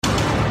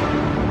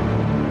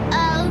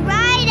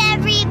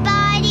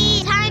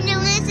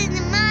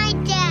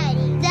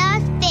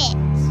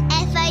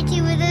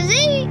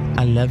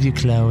love you,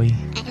 Chloe.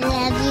 I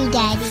love you,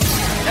 Daddy.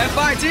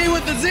 FIT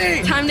with the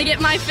Z. Time to get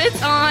my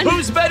Fitz on.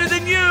 Who's better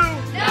than you?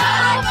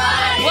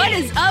 Nobody. What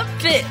is up,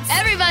 Fitz?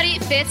 Everybody,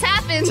 Fitz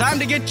happens. Time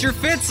to get your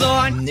Fitz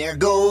on. There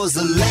goes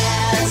the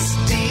last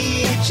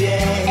DJ.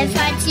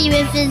 FIT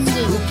with the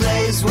Z. Who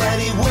plays what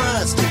he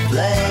wants to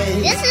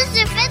play. This is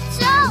the Fitz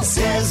Show.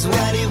 Says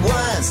what he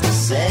wants to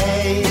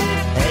say.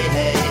 Hey,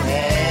 hey,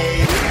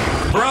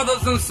 hey.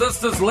 Brothers and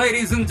sisters,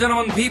 ladies and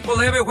gentlemen,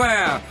 people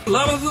everywhere,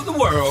 lovers of the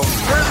world.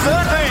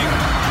 Presenting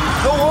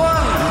the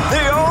one,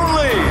 the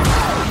only.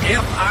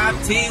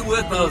 FIT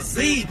with a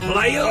Z,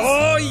 players.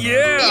 Oh,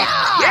 yeah.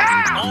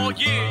 Oh,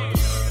 yeah.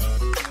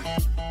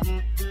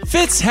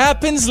 Fitz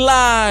happens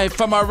live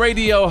from our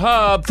radio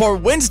hub for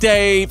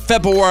Wednesday,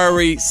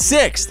 February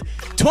 6th,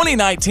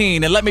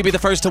 2019. And let me be the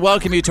first to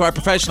welcome you to our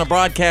professional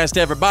broadcast,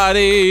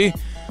 everybody.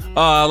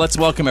 Let's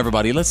welcome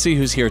everybody. Let's see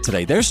who's here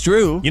today. There's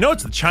Drew. You know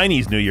it's the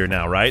Chinese New Year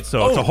now, right?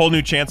 So it's a whole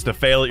new chance to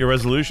fail at your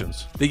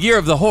resolutions. The year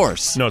of the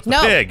horse. No, it's the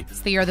pig.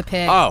 It's the year of the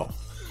pig. Oh.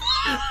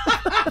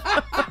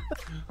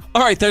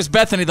 All right, there's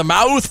Bethany, the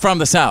mouth from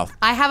the south.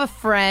 I have a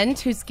friend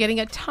who's getting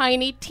a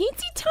tiny,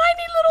 teensy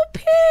tiny little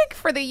pig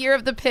for the year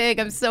of the pig.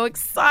 I'm so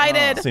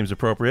excited. Seems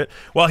appropriate.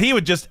 Well, he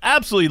would just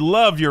absolutely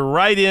love your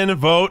write-in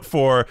vote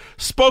for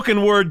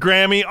Spoken Word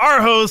Grammy,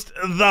 our host,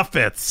 The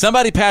Fitz.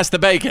 Somebody pass the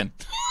bacon.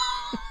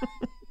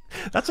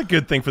 That's a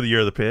good thing for the year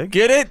of the pig.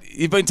 Get it?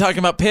 You've been talking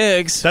about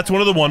pigs. That's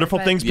one of the wonderful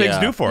things pigs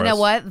do for us. You know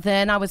what?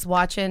 Then I was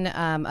watching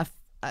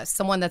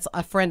someone that's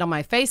a friend on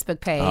my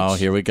Facebook page. Oh,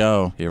 here we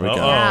go. Here we go.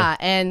 Yeah,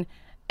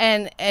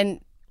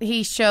 and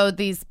he showed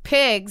these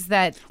pigs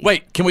that...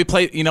 Wait, can we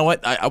play... You know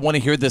what? I want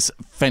to hear this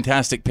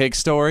fantastic pig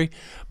story.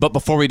 But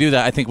before we do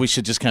that, I think we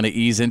should just kind of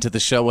ease into the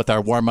show with our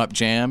warm-up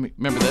jam.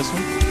 Remember this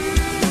one?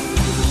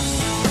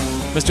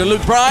 Mr.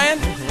 Luke Bryan?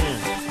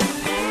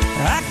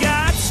 I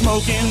got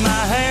smoke in my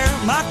hair,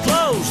 my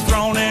clothes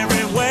thrown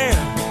everywhere.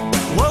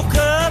 Woke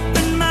up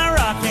in my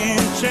rocking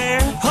chair,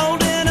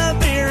 holding a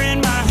beer in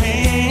my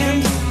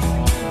hand,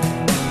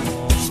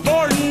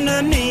 sporting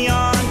a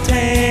neon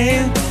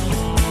tan.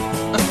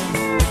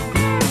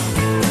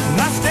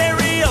 My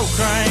stereo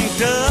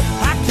cranked up,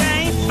 I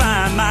can't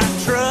find my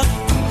truck.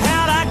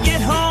 How'd I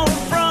get home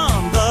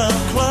from the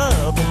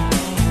club?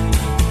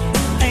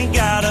 Ain't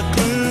got a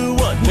clue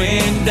what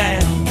went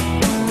down.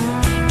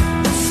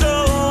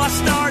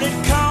 Started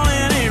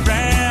calling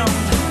around,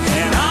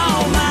 and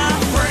all my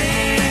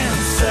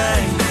friends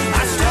say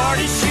I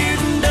started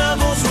shooting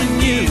doubles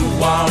when you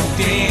walked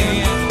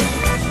in.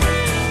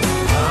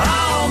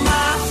 All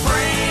my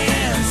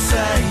friends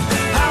say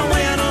I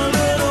went a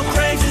little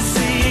crazy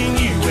seeing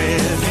you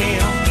with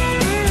him.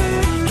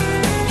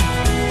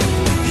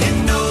 You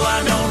know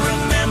I don't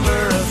remember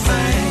a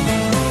thing,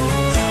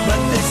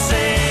 but they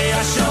say I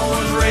sure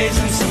was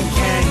raising some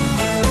cane.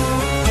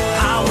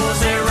 I was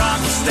a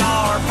rock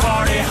star,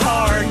 party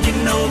hard,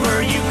 getting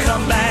over you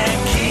come back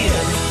kid.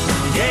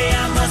 Yeah,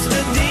 I must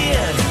have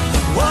did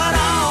what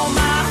all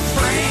my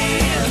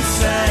friends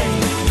say.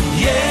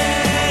 Yeah.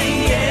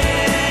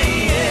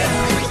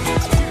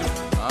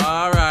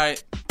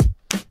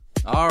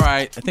 All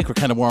right. I think we're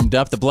kind of warmed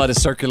up. The blood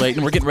is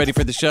circulating. We're getting ready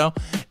for the show.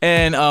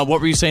 And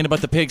what were you saying about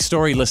the pig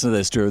story? Listen to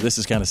this, Drew. This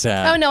is kind of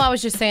sad. Oh, no, I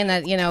was just saying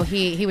that,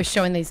 he was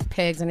showing these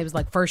pigs, and he was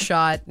like, first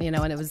shot, and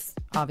it was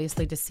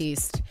obviously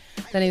deceased.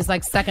 Then he was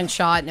like, second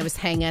shot, and it was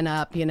hanging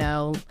up,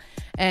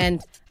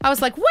 And I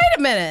was like, wait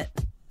a minute.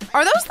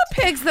 Are those the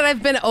pigs that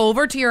I've been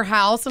over to your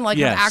house and,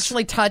 Yes. have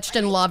actually touched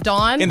and loved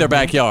on? In their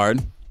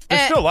backyard.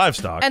 They're still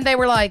livestock. And they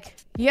were like,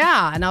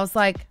 yeah. And I was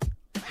like,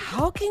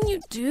 how can you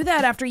do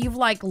that after you've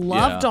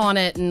loved on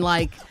it and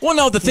Well,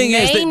 no, the thing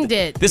is named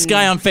that it this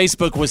guy on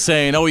Facebook was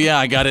saying, oh yeah,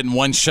 I got it in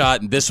one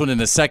shot and this one in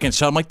the second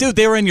shot. I'm like, dude,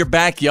 they were in your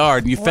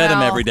backyard and you fed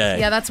them every day.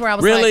 Yeah, that's where I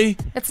was really? like,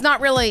 it's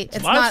not really,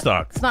 it's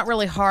livestock. It's not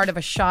really hard of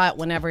a shot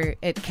whenever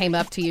it came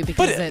up to you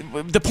because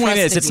the point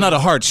is, it's not a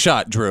hard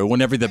shot, Drew.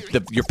 Whenever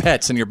your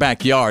pet's in your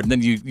backyard, and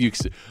then you,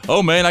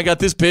 oh man, I got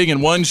this pig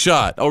in one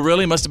shot. Oh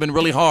really? Must have been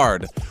really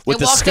hard with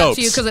the scopes. It walked up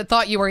to you because it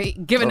thought you were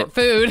giving it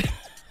food.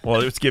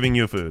 Well, it's giving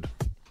you food.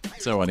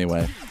 So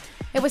anyway,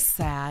 it was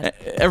sad.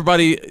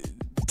 Everybody,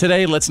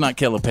 today let's not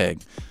kill a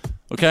pig,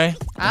 okay?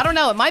 I don't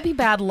know. It might be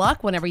bad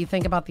luck whenever you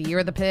think about the year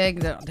of the pig.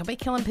 Don't be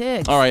killing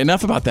pigs. All right,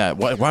 enough about that.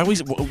 Why we?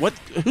 What?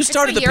 Who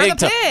started the pig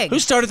talk? Who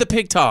started the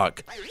pig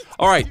talk?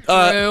 All right,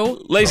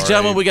 ladies and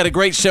gentlemen, we got a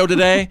great show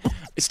today.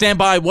 Stand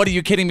by. What are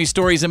you kidding me?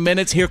 Stories in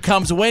minutes. Here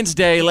comes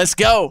Wednesday. Let's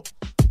go.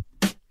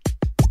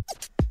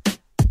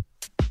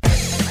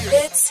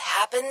 It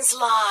happens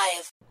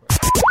live.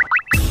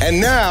 And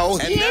now,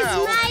 Here's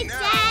my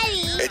daddy.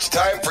 It's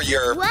time for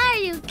your Why Are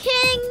You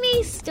Kidding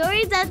Me?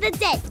 Stories of the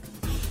Day.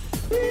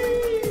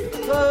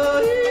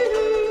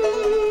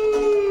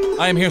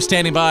 I am here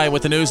standing by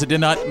with the news that did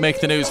not make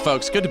the news,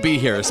 folks. Good to be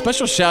here. A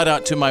special shout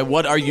out to my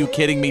What Are You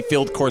Kidding Me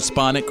field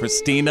correspondent,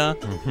 Christina.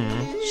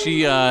 Mm-hmm.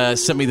 She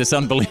sent me this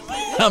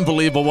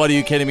unbelievable What Are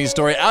You Kidding Me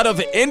story out of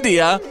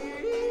India.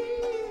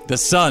 The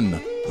son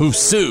who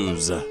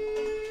sues.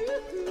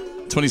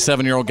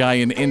 27-year-old guy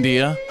in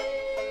India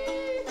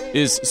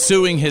is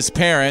suing his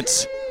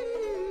parents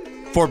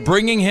for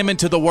bringing him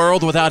into the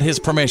world without his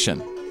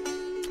permission?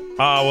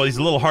 Well, he's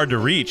a little hard to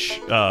reach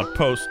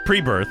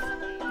pre-birth.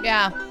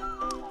 Yeah.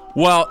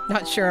 Well,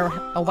 Not sure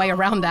a way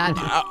around that.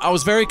 I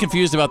was very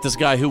confused about this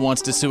guy who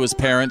wants to sue his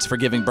parents for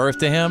giving birth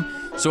to him,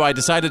 so I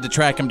decided to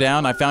track him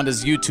down. I found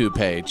his YouTube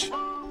page.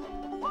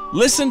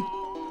 Listen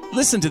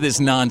to this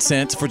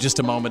nonsense for just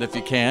a moment if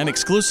you can.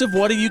 Exclusive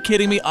What Are You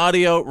Kidding Me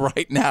audio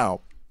right now.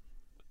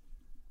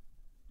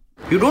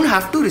 You don't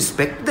have to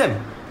respect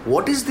them.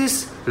 What is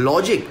this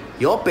logic?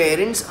 Your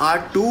parents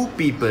are two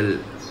people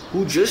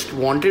who just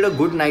wanted a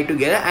good night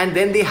together and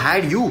then they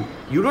had you.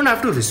 You don't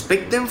have to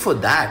respect them for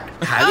that.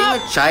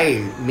 Having a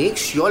child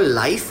makes your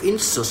life in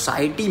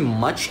society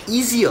much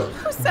easier.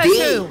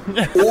 They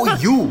owe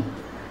you,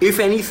 if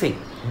anything.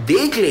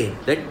 They claim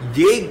that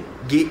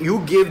you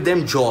gave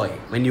them joy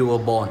when you were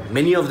born.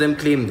 Many of them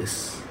claim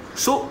this.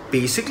 So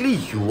basically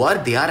you are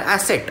their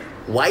asset.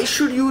 Why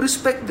should you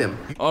respect them?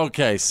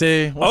 Okay,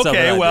 see? What's up with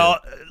Okay, that well,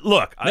 dude?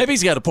 look. Maybe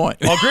he's got a point.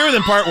 I'll agree with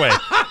him part way.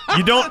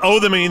 You don't owe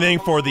them anything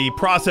for the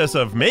process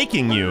of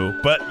making you,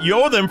 but you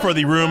owe them for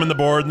the room and the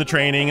board and the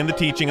training and the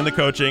teaching and the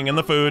coaching and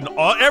the food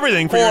and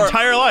everything for your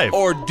entire life.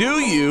 Or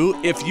do you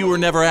if you were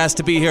never asked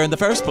to be here in the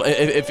first place?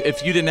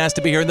 If you didn't ask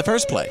to be here in the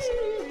first place?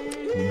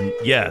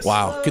 Yes.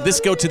 Wow. Could this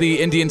go to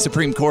the Indian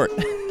Supreme Court?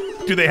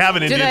 Do they have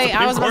an Indian Supreme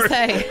Court? I was going to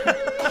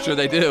say. Sure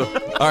they do.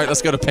 All right,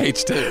 let's go to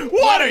page 2.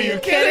 What are you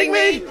kidding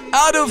me?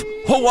 Out of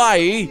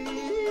Hawaii.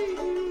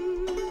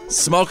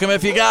 Smoke 'em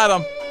if you got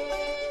 'em.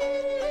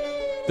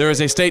 There is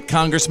a state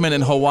congressman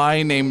in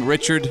Hawaii named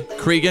Richard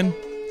Cregan,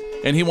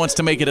 and he wants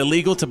to make it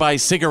illegal to buy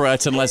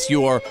cigarettes unless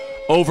you are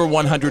over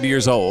 100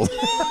 years old.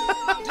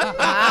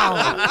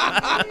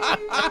 Wow.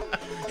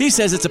 He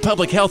says it's a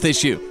public health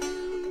issue.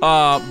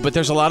 But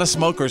there's a lot of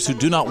smokers who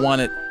do not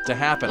want it to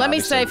happen. Let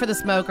obviously. me say for the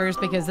smokers,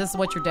 because this is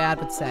what your dad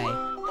would say.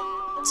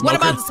 What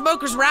about the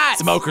smokers' rights?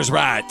 Smokers'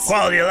 rights.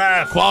 Quality of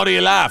life. Quality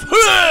of life.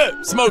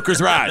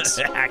 Smokers' rights.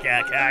 Hack,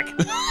 hack, hack.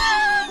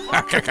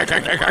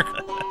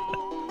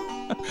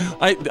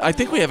 I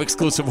think we have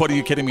exclusive What Are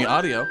You Kidding Me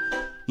audio.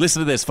 Listen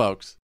to this,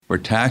 folks. We're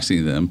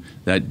taxing them.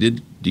 That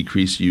did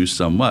decrease use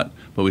somewhat,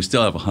 but we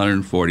still have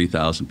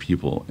 140,000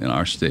 people in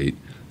our state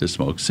that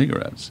smoke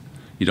cigarettes.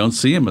 You don't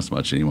see them as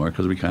much anymore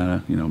because we kind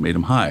of, made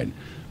them hide.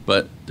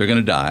 But they're going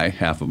to die.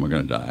 Half of them are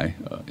going to die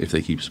if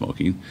they keep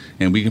smoking,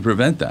 and we can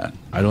prevent that.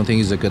 I don't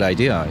think it's a good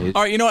idea.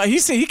 All right,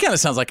 he kind of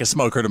sounds like a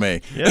smoker to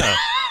me. Yeah.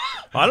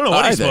 I don't know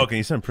what he's smoking.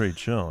 He sounds pretty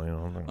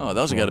chill. Oh,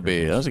 those have got to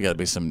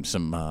be some.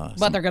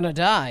 But they're going to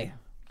die.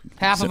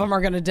 Half of them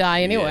are going to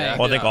die anyway. Yeah.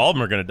 Well, I think all of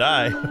them are going to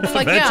die. It's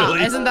like, yeah,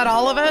 isn't that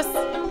all of us?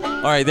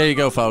 All right, there you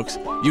go, folks.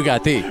 You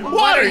got the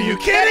What Are You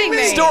Kidding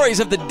Me? Stories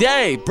of the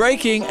day,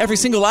 breaking every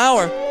single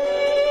hour.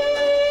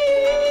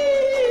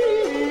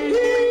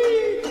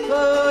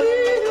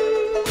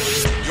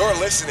 You're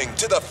listening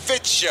to The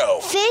Fitz Show.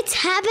 Fitz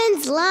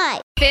happens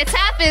live. Fitz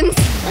happens.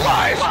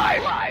 Live.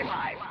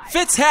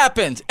 Fitz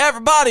happens.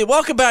 Everybody,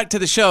 welcome back to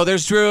the show.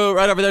 There's Drew.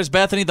 Right over there's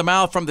Bethany, the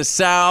mouth from the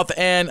south.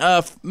 And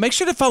make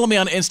sure to follow me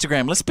on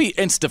Instagram. Let's be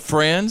Insta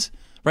friends.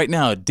 Right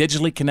now,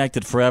 digitally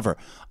connected forever.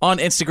 On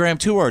Instagram,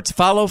 2 words.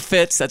 Follow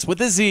Fitz. That's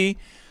with a Z.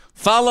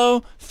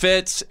 Follow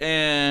Fitz.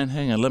 And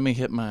hang on, let me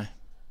hit my...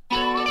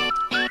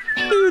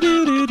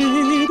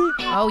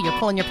 Oh, you're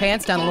pulling your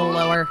pants down a little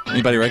lower.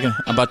 Anybody reckon?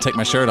 I'm about to take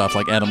my shirt off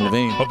like Adam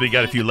Levine. Hope you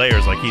got a few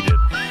layers like he did.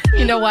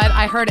 You know what?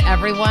 I heard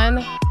everyone.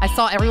 I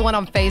saw everyone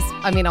on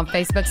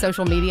Facebook,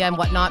 social media, and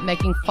whatnot,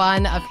 making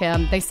fun of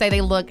him. They say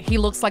he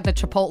looks like the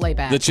Chipotle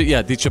bag. The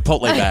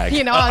Chipotle bag.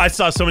 I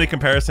saw so many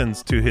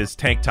comparisons to his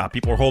tank top.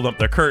 People were holding up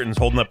their curtains,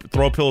 holding up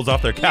throw pillows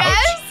off their couch.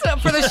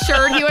 Yes, for the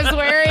shirt he was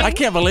wearing. I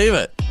can't believe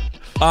it.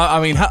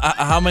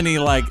 How many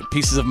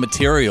pieces of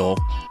material?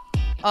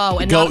 Oh,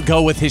 and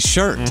go with his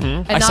shirt.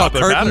 Mm-hmm. I saw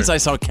curtains. I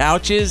saw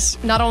couches.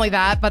 Not only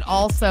that, but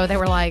also they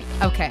were like,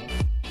 okay,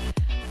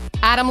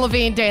 Adam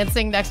Levine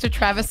dancing next to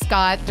Travis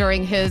Scott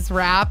during his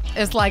rap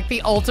is like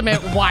the ultimate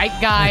white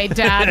guy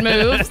dad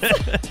moves.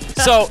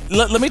 So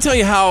let me tell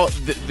you how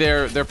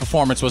their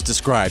performance was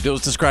described. It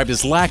was described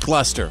as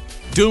lackluster,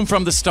 doomed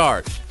from the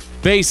start,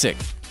 basic,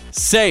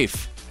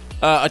 safe,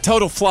 a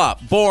total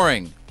flop,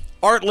 boring,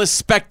 artless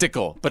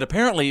spectacle. But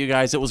apparently, you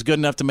guys, it was good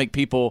enough to make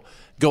people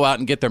go out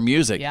and get their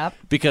music. Yep.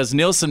 Because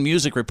Nielsen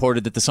Music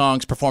reported that the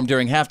songs performed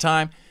during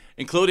halftime,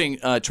 including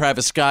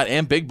Travis Scott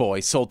and Big Boy,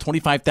 sold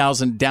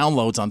 25,000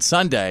 downloads on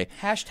Sunday.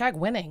 #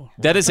 winning.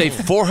 That is a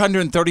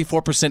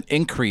 434%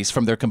 increase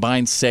from their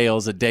combined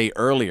sales a day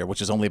earlier,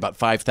 which is only about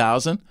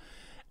 5,000.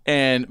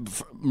 And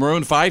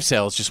Maroon 5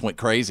 sales just went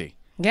crazy.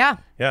 Yeah.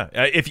 Yeah.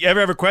 If you ever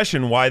have a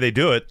question why they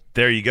do it,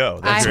 there you go.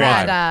 That's I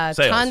had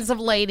tons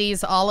of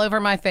ladies all over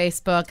my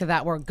Facebook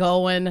that were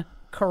going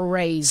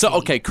crazy. So,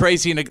 okay,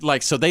 crazy.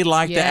 So they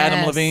liked the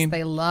Adam Levine?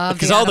 They love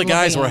because all the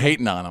guys were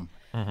hating on him.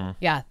 Mm-hmm.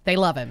 Yeah, they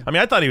love him. I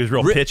mean, I thought he was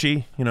real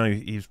pitchy.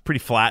 He's pretty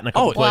flat in a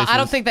couple places. Well, I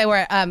don't think they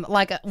were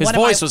his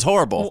voice was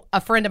horrible.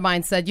 A friend of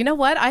mine said, you know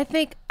what? I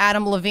think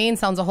Adam Levine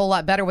sounds a whole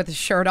lot better with his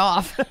shirt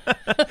off.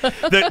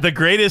 The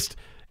greatest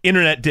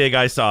internet dig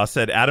I saw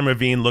said Adam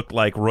Levine looked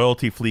like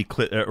royalty-free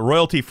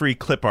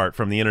clip art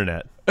from the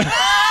internet.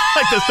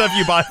 like the stuff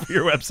you buy for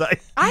your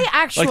website. I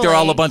actually Like they're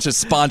all a bunch of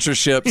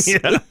sponsorships.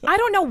 Yeah. I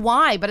don't know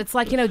why, but it's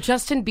like,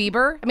 Justin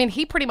Bieber. I mean,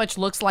 he pretty much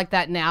looks like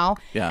that now.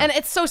 Yeah. And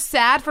it's so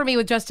sad for me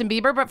with Justin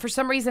Bieber, but for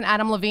some reason,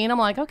 Adam Levine, I'm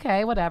like,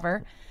 okay,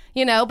 whatever.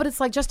 But it's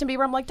like Justin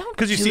Bieber, I'm like, don't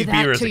do you see that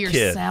Bieber as to a kid.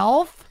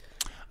 yourself.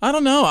 I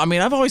don't know. I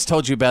mean, I've always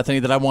told you, Bethany,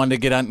 that I wanted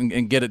to get out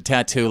and get a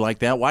tattoo like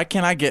that. Why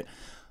can't I get...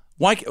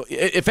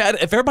 If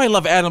everybody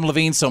loved Adam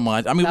Levine so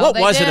much, I mean, No, what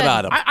they was it did.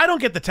 about him? I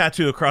don't get the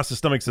tattoo across the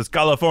stomach that says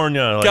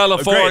California. Like,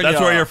 California. Great, that's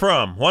where you're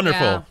from.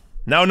 Wonderful. Yeah.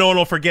 Now no one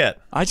will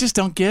forget. I just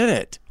don't get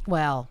it.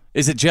 Well,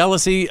 Is it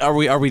jealousy? Are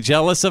we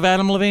jealous of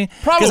Adam Levine?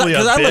 Probably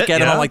Because I a look bit,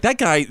 at him, yeah. I'm like, that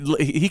guy.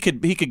 He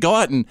could go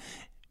out and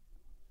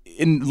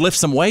lift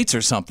some weights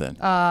or something.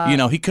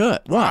 He could.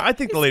 What? I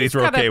think the ladies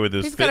were okay with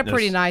his He's fitness. got a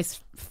pretty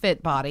nice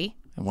fit body.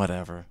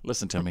 Whatever.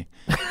 Listen to me.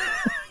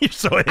 You're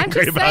so I'm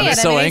angry just about saying. it.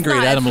 So angry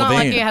at Adam It's not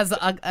Levine. like he has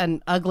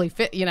an ugly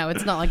fit.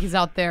 It's not like he's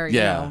out there.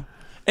 Yeah.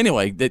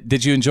 Anyway,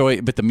 did you enjoy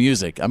it? But the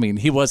music, I mean,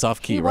 he was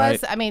off key, He right?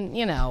 was. I mean,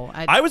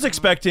 I was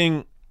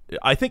expecting.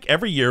 I think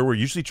every year we're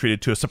usually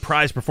treated to a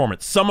surprise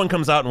performance. Someone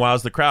comes out and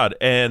wows the crowd,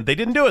 and they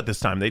didn't do it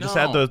this time. They just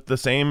had the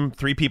same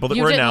three people that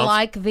You were didn't announced.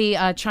 like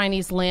the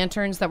Chinese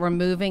lanterns that were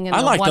moving. In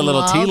I like the One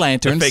little Love? tea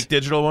lanterns. The fake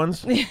digital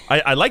ones.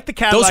 I like the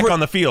Cadillac on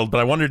the field, but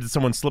I wondered did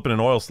someone slip in an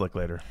oil slick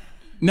later.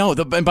 No,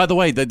 and by the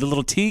way, the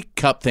little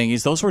teacup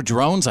thingies, those were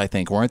drones, I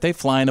think, weren't they,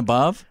 flying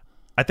above?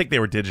 I think they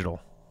were digital.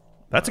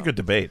 That's a good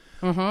debate.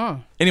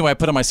 Mm-hmm. Anyway, I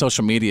put on my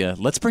social media,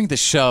 let's bring the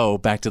show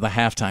back to the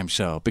halftime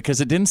show,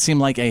 because it didn't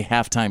seem like a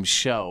halftime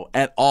show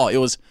at all. It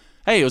was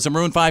a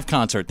Maroon 5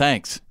 concert,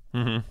 thanks.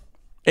 Mm-hmm.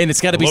 And it's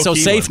got to be so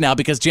safe now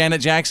because Janet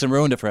Jackson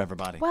ruined it for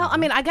everybody. Well, I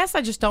mean, I guess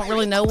I just don't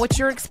really know what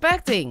you're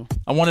expecting.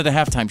 I wanted a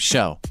halftime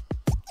show.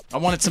 I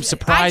wanted some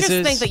surprises. I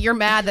just think that you're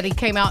mad that he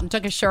came out and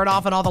took his shirt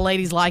off and all the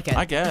ladies like it.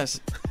 I guess.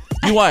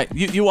 You watch.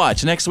 You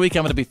watch. Next week,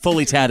 I'm going to be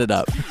fully tatted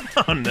up.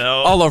 Oh,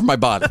 no. All over my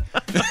body.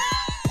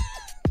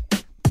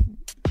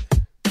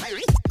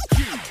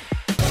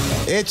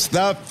 It's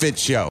the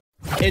Fitz Show.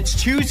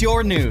 It's Choose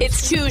Your News.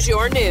 It's Choose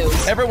Your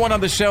News. Everyone on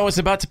the show is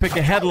about to pick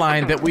a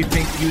headline that we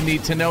think you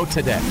need to know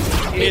today.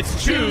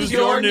 It's Choose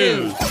Your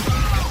News.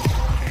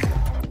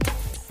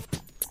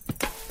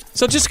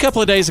 So just a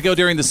couple of days ago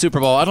during the Super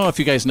Bowl, I don't know if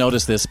you guys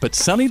noticed this, but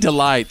Sunny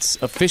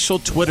Delight's official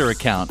Twitter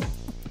account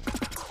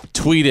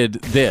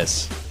tweeted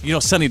this. You know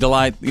Sunny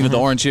Delight, the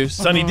orange juice?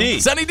 Sunny D.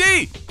 Sunny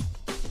D!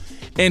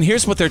 And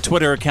here's what their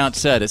Twitter account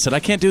said. It said, I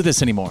can't do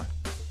this anymore.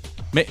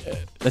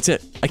 That's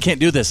it. I can't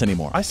do this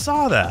anymore. I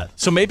saw that.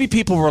 So maybe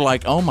people were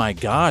like, oh my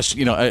gosh.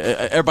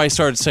 Everybody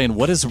started saying,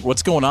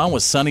 what's going on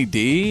with Sunny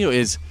D?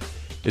 Is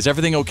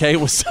everything okay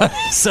with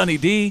Sunny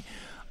D?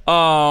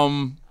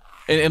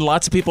 And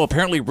lots of people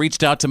apparently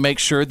reached out to make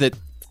sure that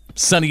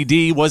Sunny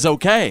D was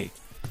okay.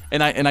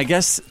 And I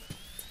guess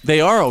they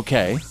are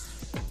okay.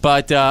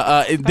 But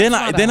then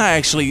I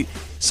actually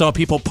saw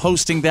people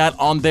posting that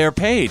on their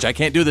page. I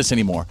can't do this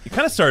anymore. It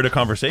kind of started a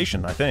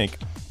conversation, I think.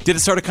 Did it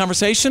start a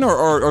conversation,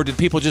 or did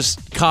people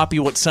just copy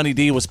what Sunny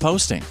D was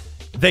posting?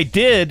 They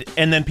did,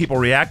 and then people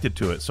reacted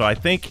to it. So I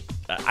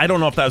don't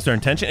know if that was their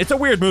intention. It's a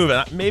weird move.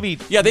 Maybe.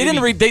 Yeah, they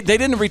didn't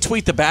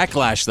retweet the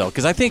backlash though,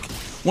 because I think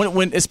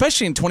when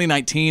especially in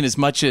 2019, as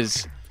much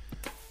as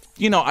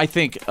I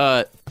think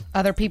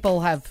other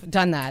people have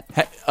done that.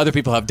 Other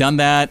people have done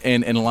that,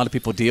 and a lot of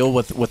people deal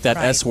with that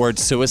Right. S word,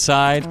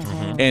 suicide,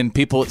 and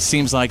people. It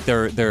seems like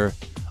they're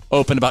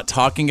open about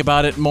talking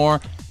about it more.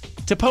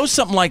 To post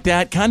something like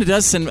that kind of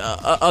does send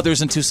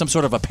others into some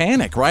sort of a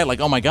panic, right?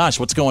 Like, oh my gosh,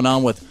 what's going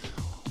on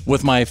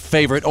with my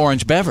favorite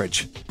orange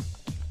beverage?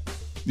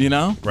 Right.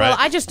 Well,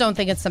 I just don't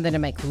think it's something to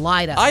make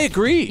light of. I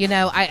agree.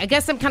 I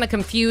guess I'm kind of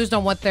confused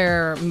on what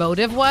their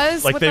motive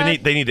was. Like with they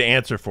that. need to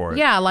answer for it.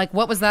 Yeah, like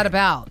what was that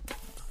about?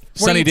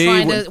 Sunny D.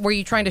 Were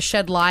you trying to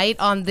shed light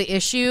on the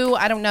issue?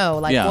 I don't know.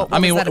 Like, Yeah, what I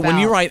mean, was that when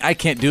about? you write, I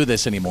can't do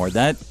this anymore.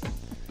 That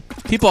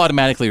people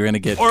automatically are going to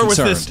get Or was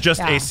concerned. this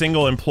just a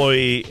single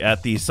employee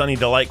at the Sunny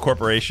Delight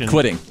Corporation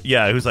Quitting?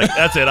 Yeah, who's like,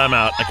 that's it, I'm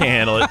out. I can't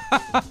handle it.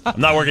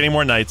 I'm not working any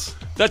more nights.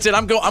 That's it.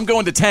 I'm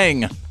going to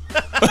Tang.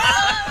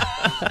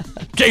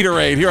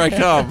 Gatorade, here I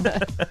come.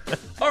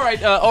 All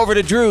right, over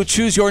to Drew.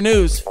 Choose your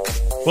news.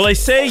 Well, they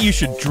say you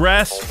should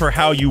dress for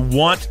how you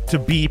want to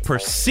be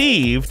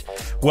perceived.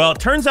 Well, it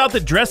turns out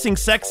that dressing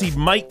sexy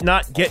might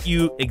not get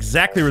you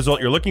exactly the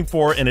result you're looking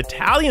for. An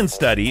Italian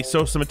study,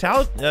 so some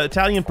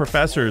Italian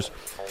professors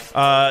did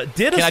a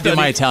study. Can I do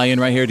my Italian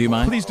right here? Do you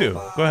mind? Please do.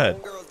 Go ahead.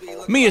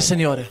 Mia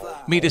signore,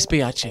 mi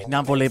dispiace,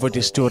 non volevo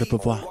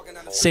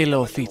disturbarvi. Se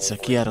lo offesa,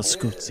 chiedo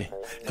scusi.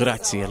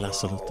 Grazie alla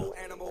saluto.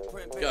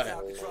 Go ahead.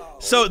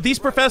 So these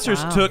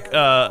professors took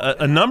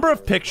a number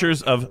of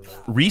pictures of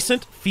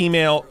recent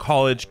female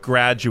college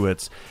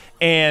graduates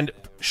and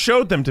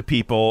showed them to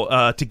people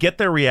to get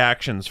their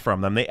reactions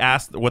from them. They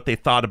asked what they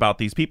thought about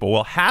these people.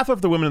 Well, half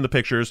of the women in the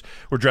pictures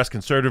were dressed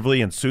conservatively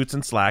in suits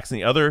and slacks,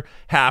 and the other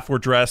half were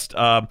dressed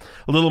a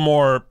little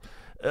more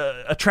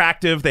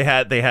attractive. They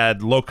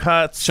had low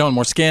cuts, showing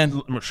more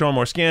skin,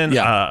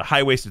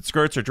 high-waisted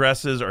skirts or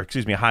dresses, or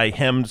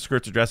high-hemmed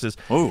skirts or dresses.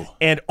 Ooh.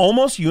 And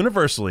almost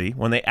universally,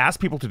 when they asked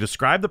people to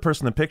describe the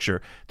person in the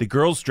picture, the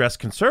girls dressed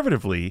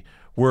conservatively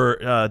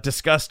were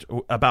discussed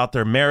about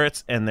their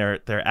merits and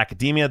their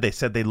academia. They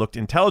said they looked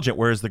intelligent,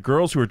 whereas the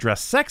girls who were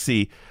dressed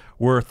sexy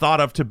were thought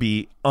of to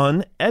be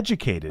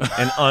uneducated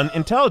and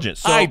unintelligent.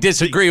 So I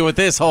disagree with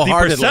this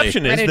wholeheartedly. The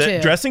perception is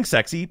that dressing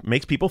sexy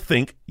makes people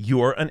think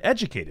you're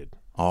uneducated.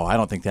 Oh, I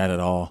don't think that at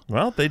all.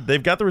 Well,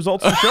 they've got the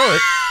results to show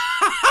it.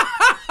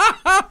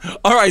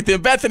 All right,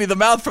 then, Bethany, the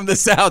mouth from the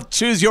South,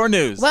 choose your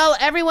news. Well,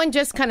 everyone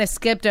just kind of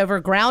skipped over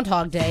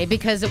Groundhog Day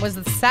because it was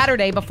the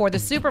Saturday before the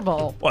Super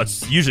Bowl. Well,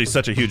 it's usually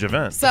such a huge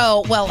event.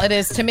 So, well, it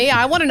is to me.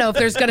 I want to know if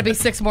there's going to be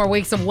 6 more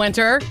weeks of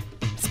winter,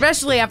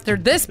 especially after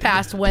this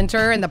past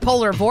winter and the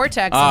polar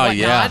vortex and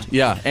whatnot.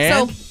 Yeah.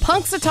 And? So,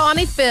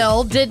 Punxsutawney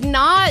Phil did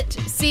not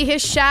see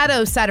his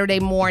shadow Saturday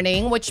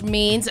morning, which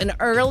means an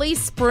early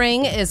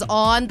spring is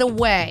on the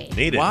way.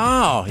 Need it.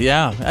 Wow,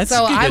 yeah. That's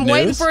so good I'm news.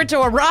 waiting for it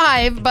to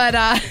arrive,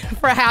 but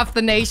for half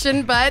the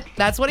nation, but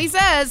that's what he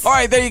says. All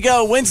right, there you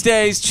go.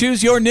 Wednesdays,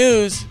 choose your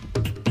news.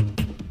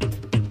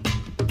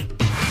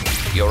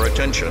 Your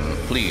attention,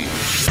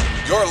 please.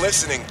 You're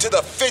listening to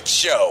The Fitz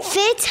Show.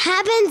 Fitz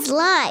happens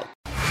live.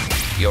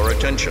 Your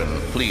attention,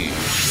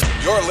 please.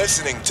 You're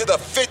listening to The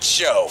Fitz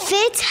Show.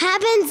 Fitz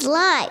happens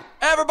live.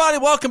 Everybody,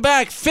 welcome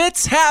back.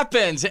 Fitz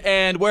happens.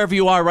 And wherever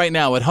you are right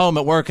now, at home,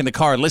 at work, in the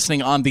car,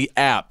 listening on the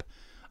app,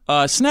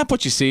 snap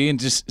what you see and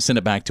just send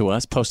it back to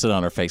us. Post it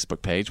on our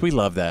Facebook page. We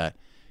love that.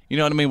 You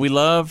know what I mean? We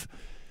love...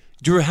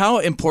 Drew, how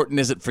important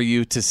is it for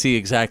you to see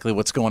exactly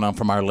what's going on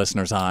from our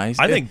listeners' eyes?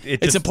 I think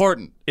it's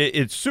important.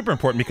 It's super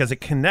important because it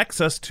connects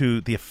us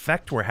to the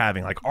effect we're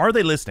having. Like, are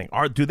they listening?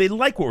 Do they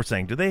like what we're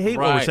saying? Do they hate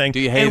what we're saying?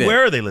 Do you hate it?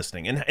 Where are they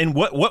listening? And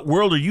what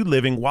world are you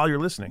living while you're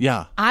listening?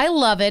 Yeah. I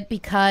love it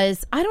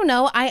because, I don't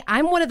know,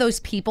 I'm one of those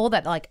people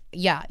that, like,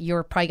 yeah,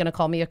 you're probably going to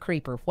call me a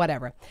creeper,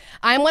 whatever.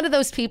 I'm one of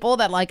those people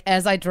that, like,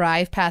 as I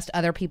drive past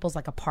other people's,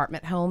 like,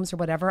 apartment homes or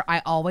whatever,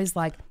 I always,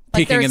 like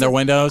peeking in their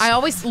windows? I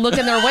always look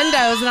in their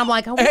windows and I'm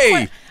like,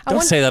 hey,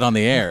 don't say that on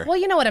the air. Well,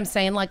 you know what I'm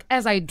saying? Like,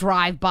 as I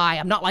drive by,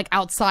 I'm not like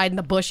outside in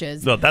the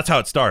bushes. No, that's how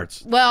it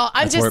starts. Well,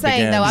 I'm just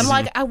saying, though, I'm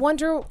like, I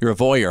wonder. You're a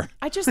voyeur.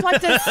 I just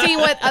like to see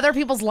what other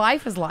people's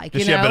life is like.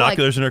 Does she have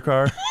binoculars in her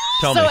car?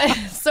 Tell me.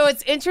 So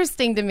it's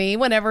interesting to me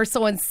whenever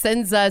someone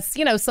sends us,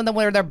 something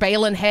where they're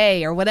baling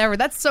hay or whatever.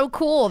 That's so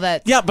cool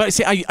that. Yeah, but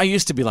see, I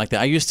used to be like that.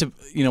 I used to,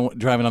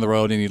 driving on the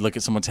road and you look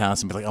at someone's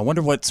house and be like, I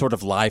wonder what sort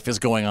of life is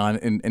going on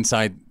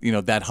inside,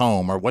 that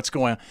home or what's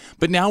going on.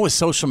 But now with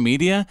social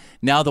media,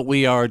 now that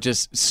we are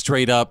just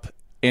straight up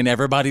in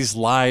everybody's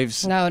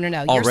lives. No.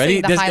 Already, You're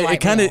seeing the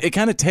highlight reel. It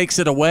kind of takes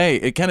it away.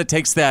 It kind of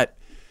takes that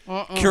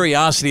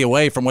curiosity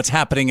away from what's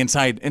happening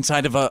inside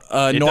of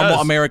a normal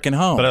American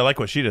home. But I like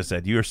what she just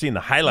said. You are seeing the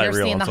highlight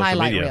reel on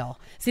social media.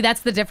 See,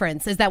 that's the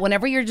difference. Is that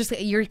whenever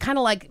you're kind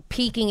of like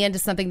peeking into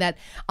something that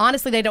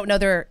honestly they don't know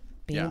they're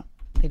being. Yeah.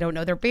 They don't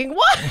know they're being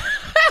what?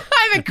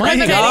 I'm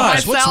incriminating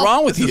myself. What's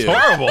wrong with you? This is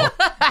horrible.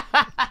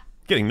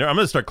 I'm going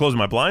to start closing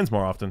my blinds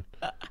more often.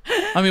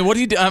 I mean, what do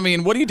you do?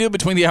 What do you do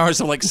between the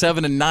hours of like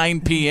 7 and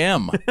 9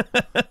 p.m.?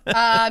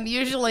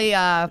 Usually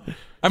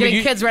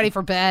getting kids ready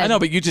for bed. I know,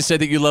 but you just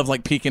said that you love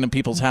like peeking in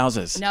people's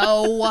houses.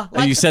 No,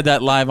 and you said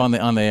that live on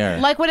the air.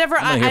 Like whatever.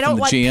 I don't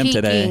like peeking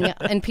today.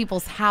 in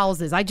people's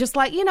houses. I just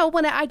like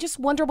when I just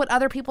wonder what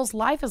other people's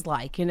life is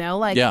like.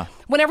 Yeah.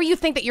 Whenever you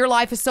think that your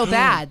life is so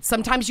bad,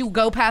 sometimes you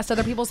go past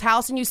other people's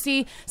house and you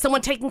see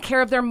someone taking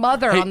care of their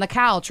mother on the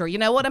couch, or you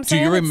know what I'm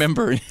saying. Do you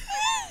remember?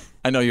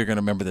 I know you're going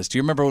to remember this. Do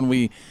you remember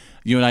when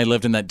you and I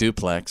lived in that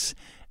duplex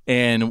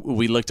and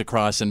we looked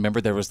across and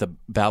remember there was the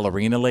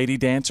ballerina lady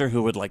dancer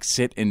who would like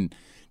sit and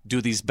do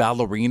these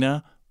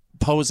ballerina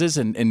poses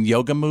and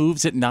yoga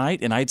moves at night,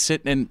 and I'd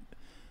sit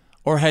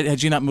or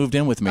had you not moved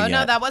in with me yet?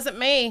 No, that wasn't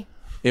me.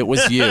 It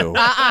was you.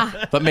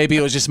 But maybe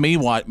it was just me.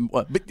 Who's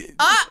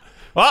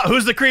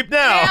the creep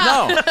now?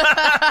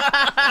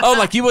 Yeah. No.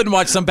 Like you wouldn't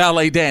watch some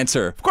ballet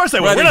dancer. Of course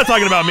I would. We're not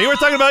talking about me. We're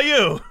talking about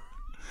you.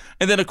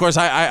 And then, of course,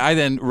 I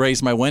then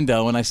raised my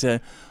window and I said,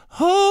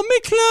 hold me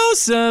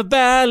closer,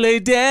 ballet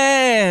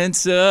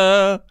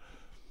dancer.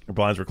 Your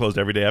blinds were closed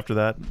every day after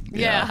that?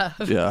 Yeah.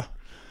 Yeah.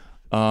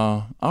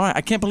 All right.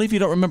 I can't believe you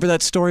don't remember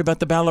that story about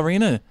the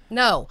ballerina.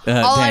 No. All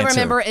dancer. I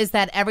remember is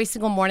that every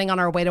single morning on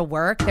our way to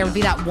work, there would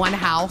be that one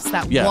house,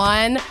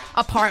 one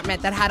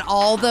apartment that had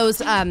all those,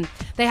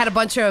 they had a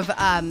bunch of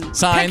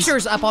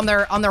pictures up on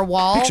their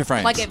wall. Picture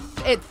frames. Like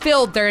it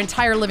filled their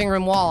entire living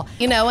room wall,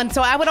 and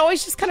so I would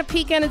always just kind of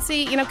peek in and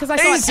see, because I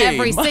saw it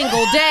every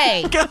single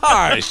day.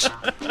 Gosh.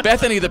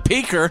 Bethany the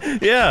peeker.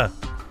 Yeah.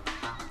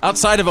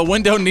 Outside of a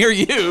window near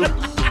you.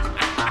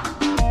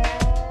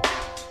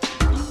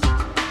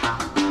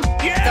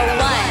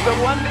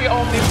 The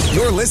only.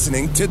 You're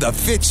listening to The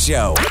Fitz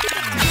Show.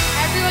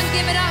 Everyone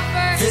give it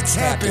up for Fitz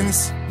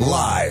Happens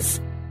Live.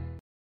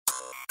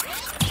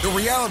 The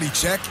reality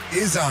check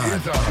is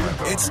on.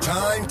 It's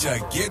time to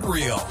get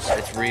real.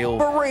 It's real.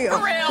 real.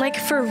 Like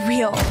for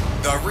real.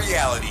 The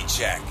reality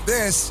check.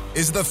 This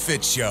is The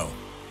Fitz Show.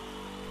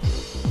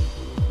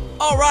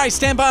 All right,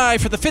 stand by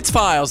for the Fitz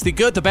Files. The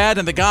good, the bad,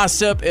 and the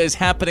gossip is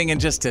happening in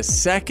just a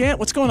second.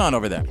 What's going on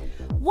over there?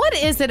 What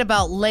is it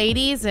about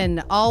ladies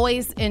and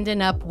always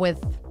ending up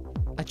with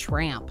a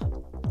tramp?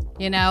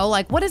 You know,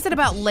 like, what is it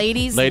about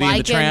ladies Lady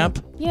liking... and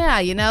the Tramp? Yeah,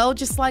 you know,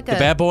 just like The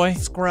bad boy?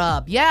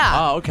 Scrub. Yeah.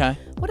 Oh, okay.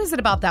 What is it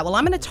about that? Well,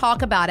 I'm going to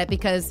talk about it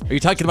because... Are you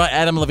talking about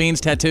Adam Levine's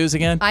tattoos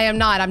again? I am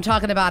not. I'm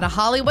talking about a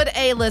Hollywood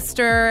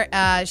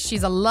A-lister.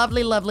 She's a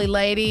lovely, lovely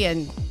lady,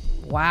 and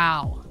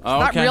wow. It's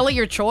not really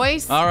your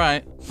choice. All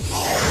right.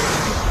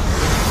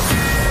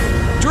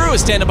 Drew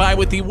is standing by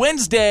with the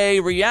Wednesday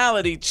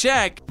reality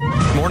check.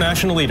 More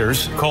national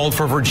leaders called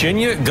for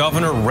Virginia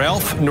Governor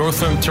Ralph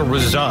Northam to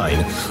resign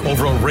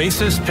over a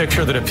racist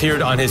picture that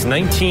appeared on his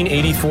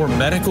 1984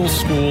 medical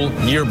school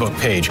yearbook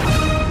page.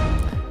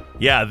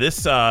 Yeah,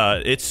 this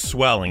it's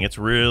swelling. It's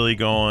really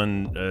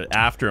going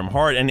after him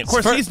hard, and of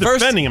course he's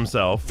defending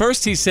himself.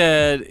 First, he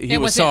said he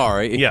was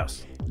sorry.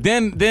 Yes.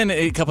 Then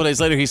a couple days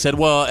later, he said,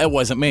 "Well, it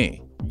wasn't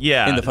me."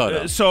 Yeah. In the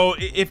photo. So,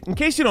 in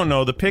case you don't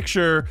know, the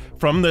picture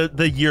from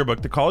the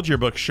yearbook, the college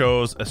yearbook,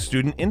 shows a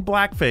student in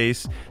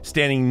blackface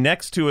standing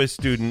next to a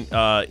student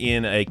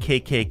in a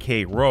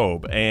KKK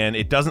robe. And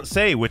it doesn't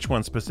say which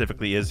one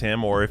specifically is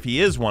him or if he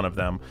is one of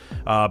them.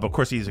 But, of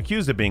course, he's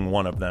accused of being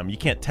one of them. You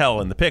can't tell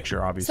in the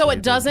picture, obviously. So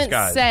it doesn't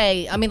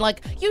say, I mean,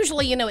 like,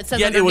 usually, you know, it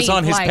says Yeah, it was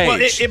on his like, page. Well,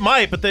 it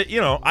might, but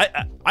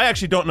I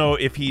actually don't know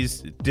if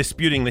he's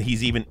disputing that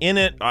he's even in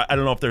it. I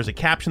don't know if there's a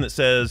caption that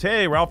says,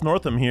 "Hey, Ralph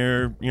Northam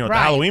here, you know, at the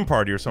Halloween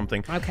party or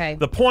something." Okay.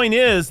 The point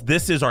is,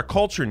 this is our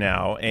culture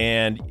now,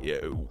 and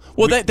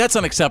that's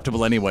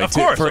unacceptable anyway. Of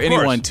course, for of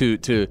anyone course.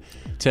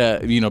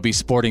 to be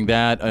sporting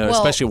that,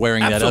 especially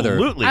wearing that other.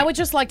 I would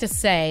just like to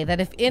say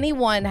that if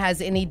anyone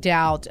has any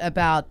doubt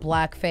about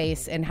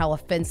blackface and how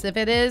offensive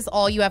it is,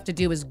 all you have to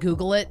do is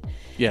Google it.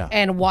 Yeah.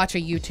 And watch a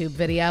YouTube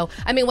video.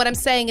 I mean, what I'm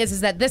saying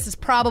is that this is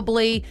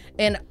probably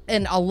in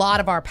a lot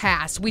of our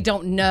past. We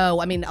don't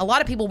know. I mean, a lot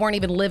of people weren't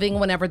even living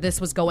whenever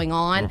this was going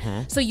on.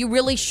 Mm-hmm. So you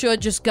really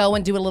should just go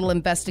and do a little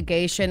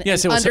investigation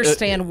and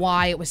understand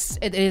why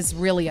it is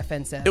really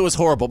offensive. It was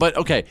horrible. But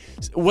okay,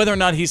 whether or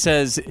not he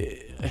says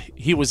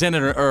he was in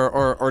it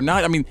or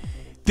not, I mean,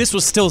 this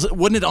was still,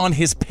 wasn't it on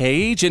his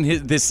page in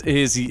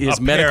his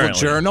medical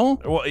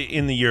journal? Well,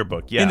 in the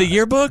yearbook, yeah. In the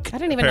yearbook? I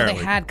didn't even know they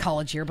had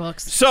college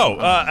yearbooks. So,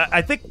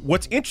 I think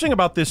what's interesting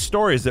about this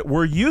story is that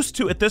we're used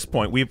to, at this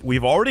point,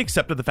 we've already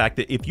accepted the fact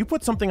that if you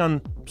put something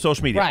on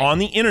social media, on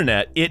the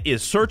internet, it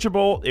is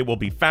searchable, it will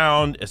be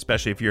found,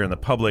 especially if you're in the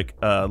public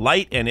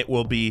light, and it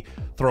will be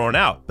thrown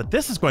out. But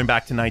this is going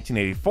back to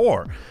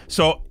 1984.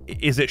 So,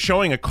 is it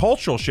showing a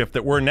cultural shift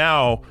that we're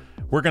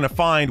going to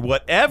find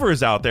whatever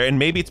is out there, and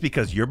maybe it's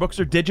because yearbooks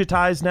are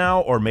digitized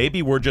now, or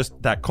maybe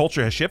that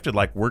culture has shifted,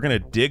 like we're going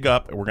to dig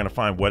up and we're going to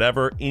find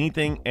whatever,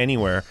 anything,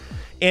 anywhere.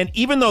 And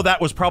even though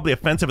that was probably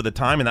offensive at the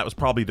time, and that was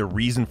probably the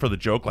reason for the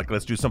joke, like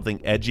let's do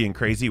something edgy and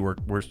crazy,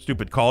 we're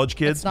stupid college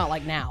kids. It's not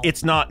like now.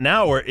 It's not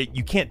now, where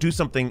you can't do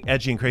something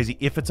edgy and crazy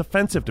if it's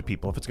offensive to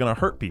people, if it's going to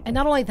hurt people. And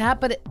not only that,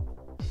 but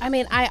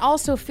I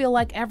also feel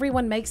like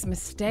everyone makes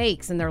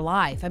mistakes in their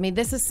life. I mean,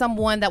 this is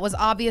someone that was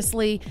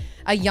obviously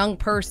a young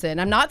person.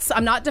 I'm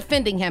not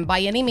defending him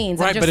by any means.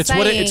 Right, I'm just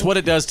but saying, it's what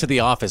it does to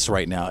the office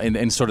right now,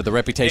 and sort of the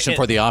reputation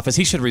for the office.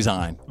 He should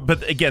resign.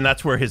 But again,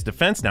 that's where his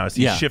defense now is.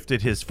 He's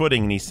shifted his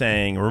footing, and he's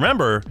saying,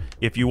 remember,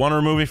 if you want to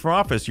remove me from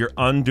office, you're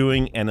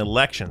undoing an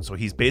election. So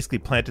he's basically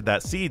planted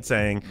that seed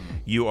saying,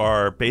 you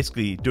are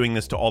basically doing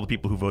this to all the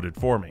people who voted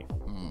for me.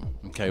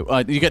 Okay,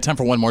 you got time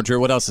for one more, Drew?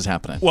 What else is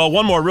happening? Well,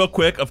 one more real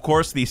quick. Of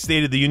course, the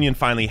State of the Union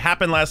finally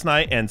happened last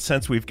night, and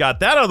since we've got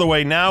that out of the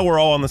way, now we're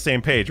all on the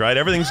same page, right?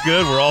 Everything's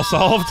good. We're all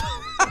solved.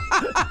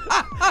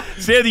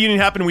 State of the Union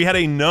happened. We had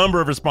a number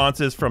of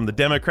responses from the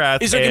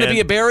Democrats. Is there going to be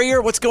a barrier?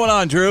 What's going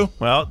on, Drew?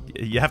 Well,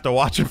 you have to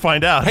watch and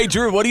find out. Hey,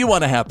 Drew, what do you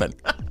want to happen?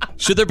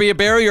 Should there be a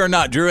barrier or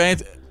not, Drew?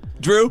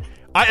 Drew?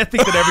 I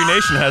think that every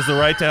nation has the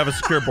right to have a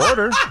secure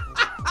border.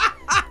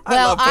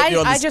 Well,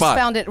 I just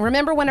found it.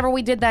 Remember whenever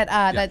we did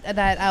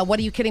that What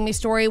Are You Kidding Me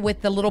story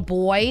with the little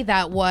boy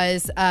that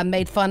was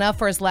made fun of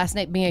for his last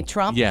name being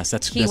Trump? Yes,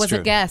 He was true.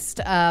 a guest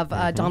of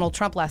Donald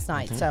Trump last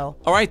night. So,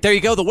 all right, there you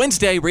go. The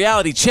Wednesday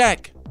reality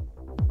check.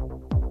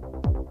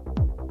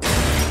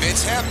 It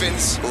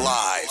happens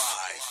live.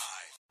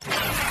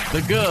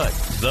 The good,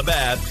 the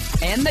bad,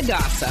 and the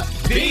gossip.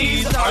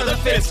 These are the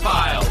Fitz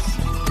Files.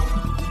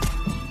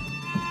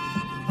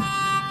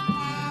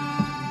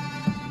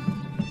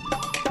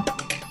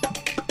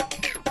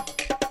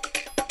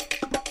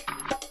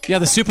 Yeah,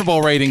 the Super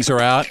Bowl ratings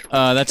are out.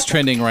 That's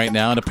trending right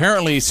now. And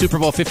apparently Super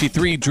Bowl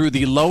 53 drew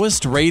the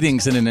lowest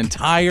ratings in an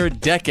entire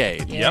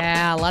decade.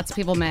 Yeah, lots of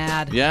people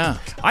mad. Yeah.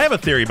 I have a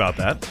theory about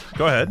that.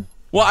 Go ahead.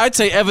 Well, I'd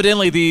say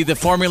evidently the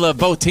formula of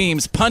both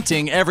teams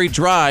punting every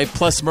drive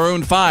plus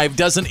Maroon 5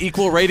 doesn't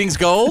equal ratings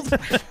gold.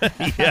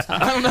 Yeah.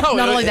 I don't know.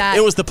 Not only that.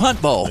 It was the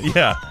punt bowl.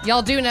 Yeah.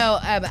 Y'all do know,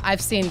 I've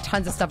seen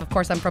tons of stuff. Of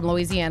course, I'm from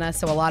Louisiana,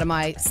 so a lot of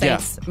my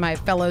Saints, my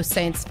fellow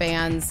Saints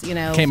fans,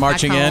 came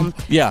marching in.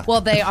 Yeah.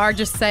 Well, they are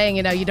just saying,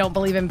 you don't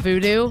believe in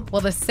voodoo.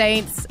 Well, the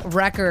Saints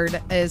record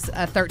is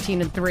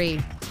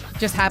 13-3.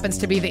 just happens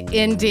to be the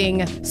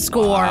ending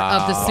score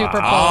of the Super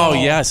Bowl. Oh,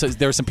 yeah. So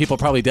there were some people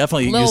probably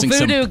definitely Little using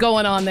voodoo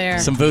going on there.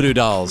 some voodoo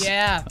dolls.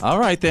 Yeah. All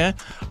right, then.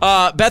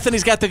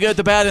 Bethany's got the good,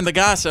 the bad, and the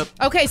gossip.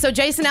 Okay, so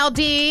Jason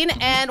Aldean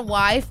and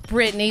wife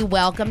Brittany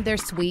welcomed their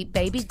sweet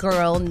baby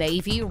girl,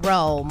 Navy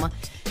Rome.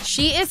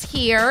 She is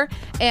here,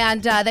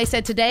 and they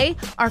said today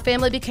our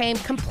family became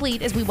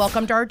complete as we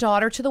welcomed our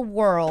daughter to the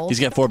world. He's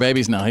got 4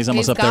 babies now. He's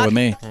almost up there with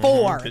me.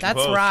 4.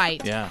 That's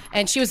right. Yeah.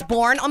 And she was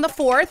born on the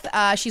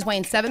 4th. She's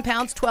weighing 7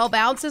 pounds, 12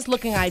 ounces,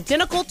 looking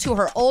identical to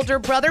her older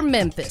brother,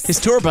 Memphis. His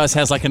tour bus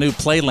has like a new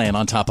playland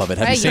on top of it.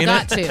 Have you seen you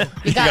got it? to.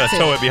 You got to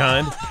tow it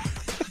behind.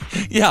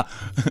 Yeah.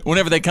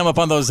 Whenever they come up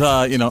on those,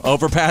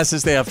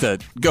 overpasses, they have to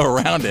go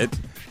around it.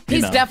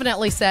 He's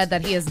definitely said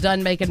that he is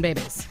done making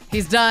babies.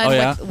 He's done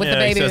with the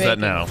baby. He says making. that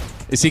now.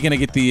 Is he going to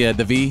get the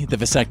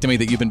vasectomy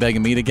that you've been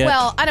begging me to get?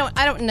 Well, I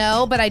don't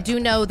know, but I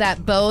do know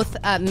that both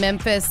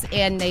Memphis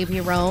and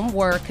Navy Rome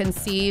were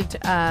conceived.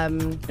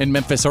 In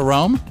Memphis or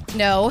Rome?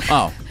 No.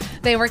 Oh.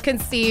 They were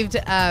conceived.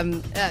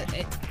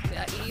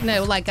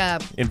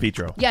 In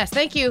vitro. Yes,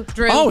 thank you,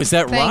 Drew. Oh, is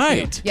that Thank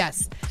right? you.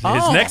 Yes.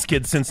 His next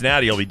kid,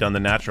 Cincinnati, will be done the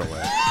natural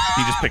way.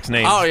 He just picks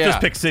names. Oh, yeah. Just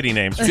picks city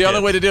names. It's the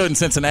only way to do it in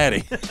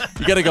Cincinnati.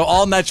 You got to go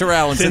all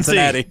natural in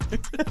Cincinnati.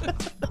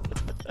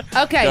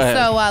 Okay, Go ahead.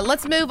 so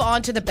let's move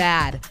on to the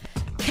bad.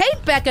 Kate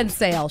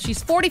Beckinsale.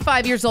 She's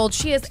 45 years old.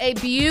 She is a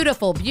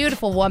beautiful,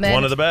 beautiful woman.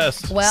 One of the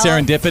best. Well,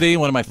 Serendipity,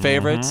 one of my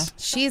favorites.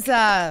 she's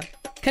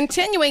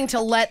continuing to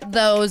let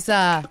those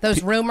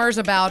rumors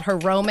about her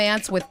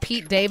romance with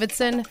Pete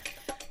Davidson.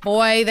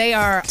 Boy, they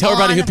are Tell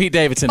everybody on who Pete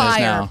Davidson fire. is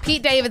now.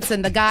 Pete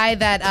Davidson, the guy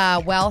that,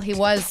 he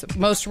was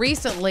most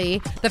recently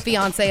the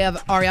fiance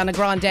of Ariana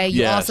Grande.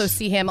 You Yes. also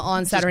see him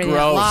on Saturday Night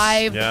gross.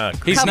 Live. Yeah.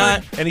 He's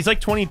not, And he's like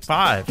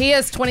 25. He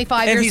is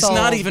 25 and years he's old.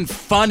 not even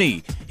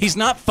funny. He's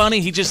not funny.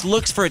 He just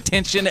looks for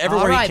attention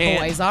everywhere All right, he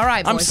can. boys. All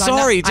right, boys. I'm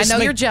sorry. I know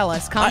you're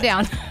jealous. Calm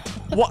down.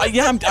 Well,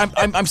 yeah,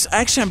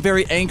 I'm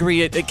very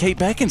angry at Kate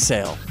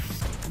Beckinsale.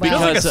 Feels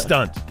like a Because,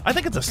 stunt. I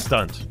think it's a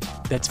stunt.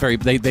 That's very.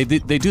 They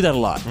do that a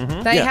lot.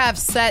 They have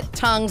set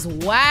tongues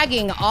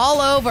wagging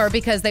all over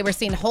because they were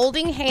seen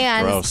holding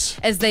hands Gross.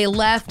 as they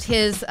left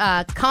his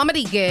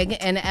comedy gig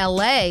in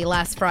L.A.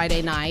 last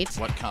Friday night.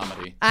 What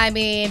comedy? I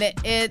mean,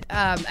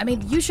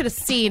 you should have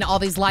seen all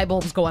these light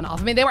bulbs going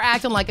off. I mean, they were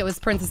acting like it was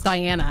Princess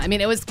Diana. I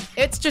mean,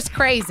 it's just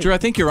crazy. Drew, I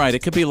think you're right. It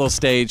could be a little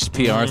staged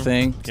PR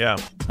thing. Yeah.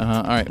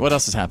 All right. What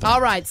else has happened? All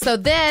right. So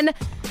then,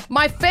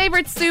 my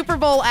favorite Super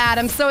Bowl ad.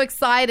 I'm so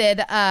excited.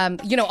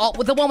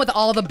 The one with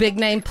all the big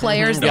name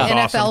players. The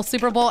That's NFL awesome.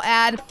 Super Bowl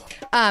ad.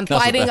 the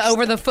Fighting best.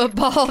 over the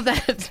football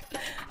that.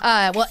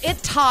 It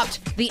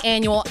topped the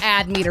annual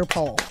ad meter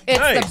poll. It's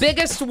Nice. the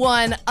biggest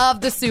one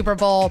of the Super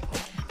Bowl.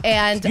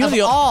 And of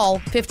all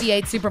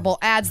 58 Super Bowl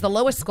ads, the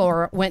lowest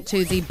score went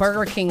to the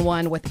Burger King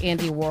one with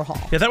Andy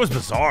Warhol. Yeah, that was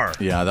bizarre.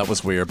 Yeah, that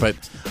was weird. But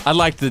I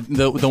liked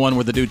the one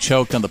where the dude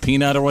choked on the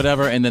peanut or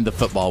whatever, and then the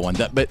football one.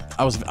 I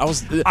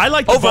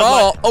like the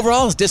overall.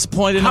 Overall, I was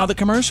disappointed in all the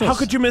commercials. How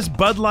could you miss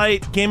Bud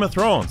Light Game of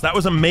Thrones? That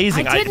was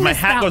amazing. I did My miss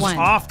hat that goes one.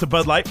 off to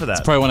Bud Light for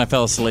that. Probably when I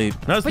fell asleep.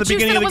 That was But the you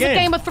said beginning it of was the a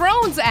game. Game of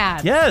Thrones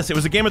ad. Yes, it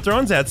was a Game of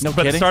Thrones ad, but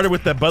kidding? it started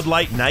with the Bud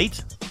Light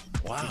Night.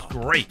 Wow.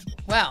 Great.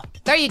 Well,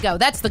 there you go.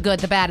 That's the good,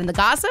 the bad, and the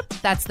gossip.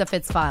 That's the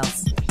Fitz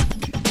Files.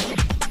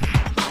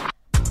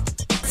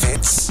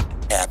 Fitz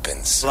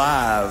happens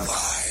live.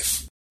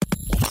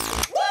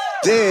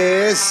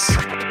 This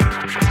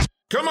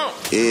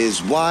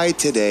is why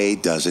today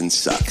doesn't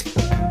suck.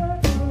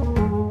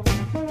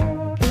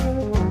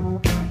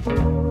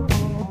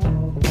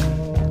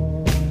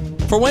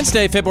 For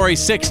Wednesday, February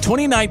 6,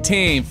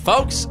 2019,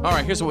 folks. All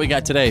right, here's what we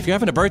got today. If you're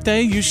having a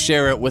birthday, you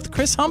share it with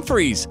Chris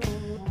Humphries.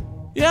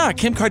 Yeah,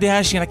 Kim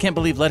Kardashian, I can't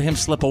believe let him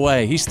slip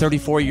away. He's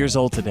 34 years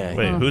old today.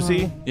 Wait, who's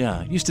he?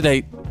 Yeah, used to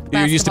date. You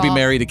used to be Basketball.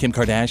 married to Kim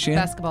Kardashian.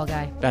 Basketball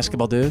guy.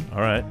 Basketball dude.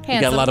 All right. He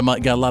got a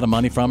lot of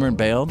money from her and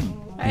bailed.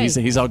 Hey.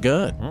 He's all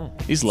good.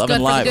 He's loving good for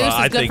the life. goose,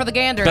 I it's good think- for the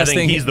gander. I Best think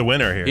thing- he's the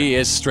winner here. He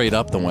is straight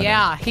up the winner.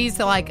 Yeah, he's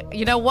like,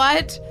 you know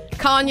what?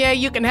 Kanye,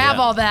 you can have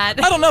all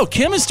that. I don't know.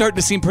 Kim is starting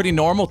to seem pretty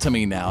normal to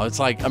me now. It's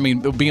like,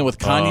 being with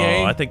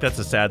Kanye. Oh, I think that's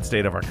a sad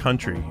state of our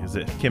country. Is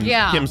it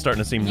Kim's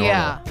starting to seem normal?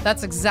 Yeah,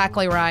 that's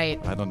exactly right.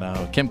 I don't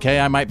know. Kim K,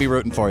 I might be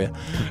rooting for you.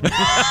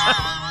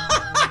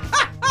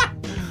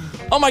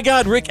 Oh my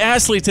God, Rick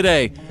Astley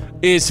today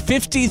is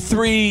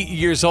 53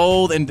 years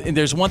old, and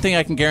there's one thing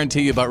I can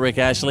guarantee you about Rick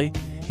Astley.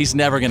 He's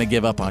never going to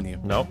give up on you.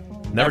 Nope.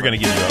 Never going to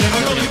give you up.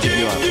 Never going to give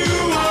you up.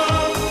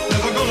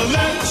 Never gonna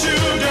let you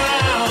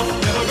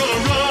down. Never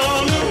gonna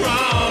run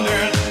around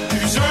and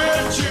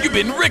desert you. You've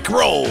been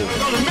Rickrolled.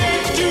 Never gonna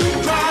make you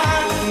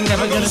cry.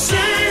 Never gonna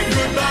say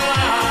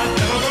goodbye.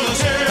 Never gonna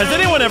tell. Has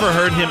anyone ever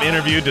heard him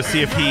interviewed to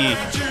see if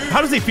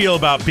how does he feel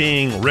about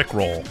being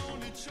Rickroll?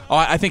 Oh,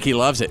 I think he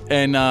loves it.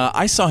 And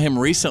I saw him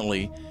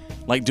recently,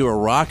 do a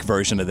rock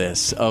version of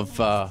this, of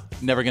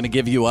Never Gonna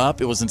Give You Up.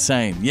 It was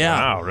insane. Yeah.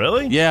 Wow,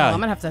 really? Yeah. Oh, I'm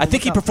gonna have to I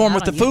think he look up performed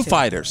that with the on Foo YouTube.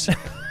 Fighters.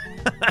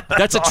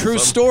 That's a true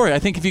story. I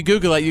think if you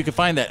Google it, you can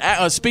find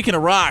that. Speaking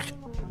of rock,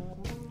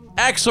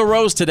 Axl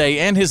Rose today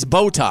and his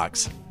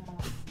Botox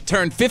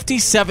turned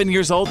 57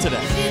 years old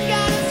today.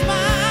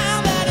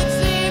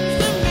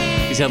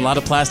 had a lot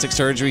of plastic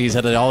surgery. He's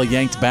had it all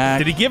yanked back.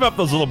 Did he give up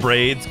those little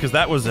braids? Because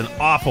that was an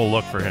awful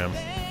look for him.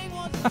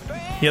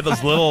 He had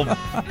those little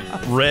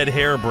red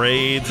hair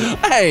braids.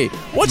 Hey,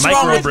 what's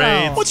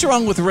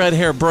wrong with red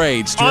hair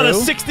braids, Drew? On a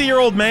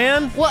 60-year-old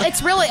man? Well,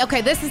 it's really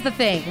okay. This is the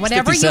thing.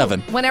 Whenever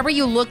 57. whenever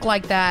you look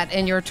like that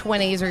in your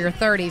 20s or your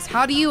 30s,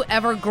 how do you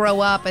ever grow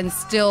up and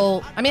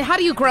still? I mean, how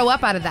do you grow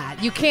up out of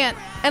that? You can't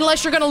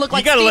unless you're going to look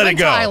like Steven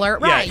Tyler,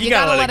 right? Yeah, you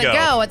got to let it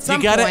go at some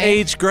point. You got to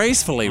age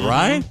gracefully,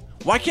 right?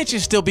 Why can't you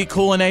still be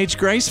cool and age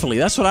gracefully?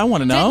 That's what I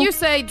want to know. Didn't you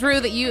say,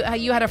 Drew, that you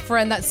had a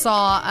friend that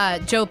saw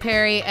Joe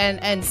Perry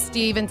and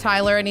Steven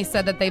Tyler, and he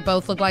said that they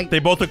both look like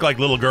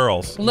little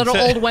girls,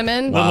 old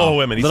women, little old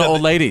women, little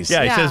old ladies.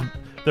 Yeah, he says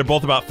they're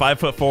both about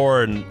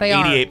 5'4" and They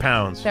are. 88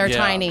 pounds. They're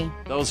tiny.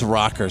 Those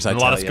rockers, I And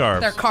a tell lot of you.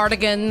 scarves. Their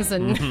cardigans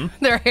and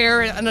their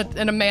hair in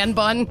a man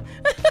bun.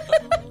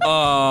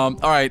 All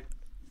right,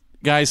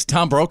 guys.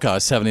 Tom Brokaw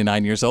is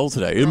 79 years old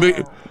today.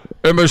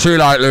 NBC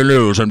Nightly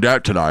News and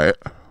that tonight.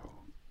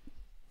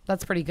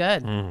 That's pretty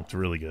good. It's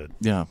really good.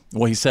 Yeah.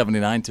 Well, he's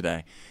 79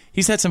 today.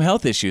 He's had some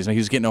health issues. He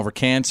was getting over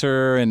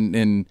cancer,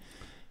 and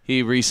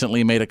he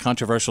recently made a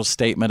controversial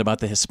statement about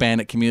the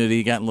Hispanic community.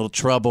 He got in a little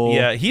trouble.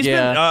 Yeah, he's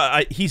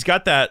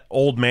got that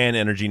old man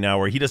energy now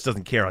where he just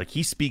doesn't care. Like,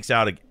 he speaks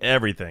out at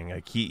everything.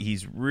 Like,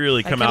 he's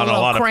really come out on a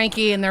lot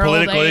cranky of in their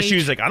political old age.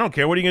 issues. Like, I don't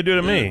care. What are you going to do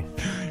to me?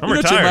 I'm you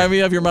know retired.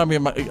 What you remind me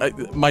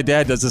of? My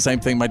dad does the same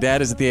thing. My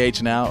dad is at the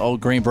age now,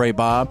 old Green Beret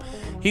Bob.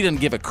 He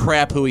doesn't give a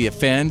crap who he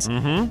offends.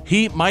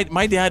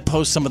 My dad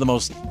posts some of the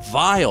most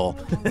vile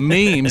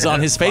memes on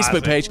his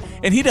Facebook page,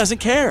 and he doesn't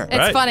care.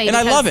 It's funny, and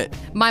I love it.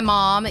 My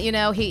mom,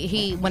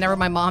 he whenever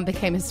my mom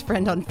became his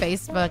friend on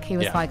Facebook, he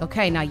was like,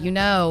 "Okay,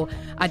 now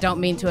I don't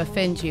mean to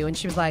offend you," and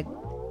she was like,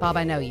 "Bob,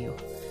 I know you.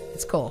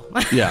 It's cool."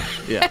 Yeah.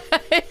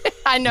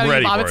 I know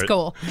you, Bob. It's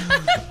cool.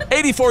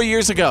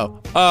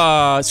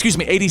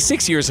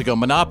 86 years ago,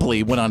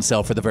 Monopoly went on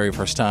sale for the very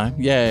first time.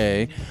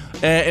 Yay.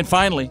 And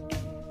finally,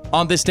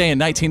 on this day in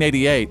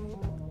 1988,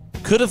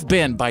 Could Have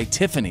Been by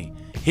Tiffany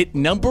hit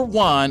number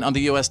 1 on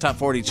the U.S. Top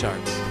 40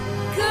 charts.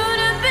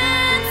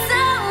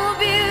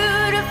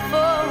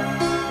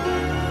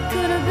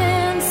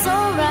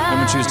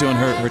 Remember she was doing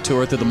her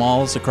tour through the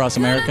malls across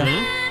America?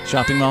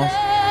 Shopping malls?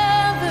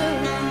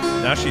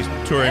 Now she's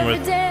touring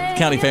with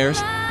county fairs?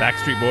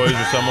 Backstreet Boys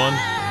or someone?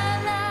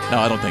 No,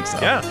 I don't think so.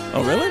 Yeah.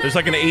 Oh, really? There's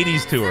like an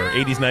 80s tour,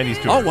 80s,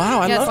 90s tour. Oh, wow.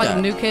 I love it's like that.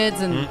 New Kids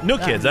and... New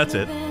Kids, that's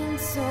it.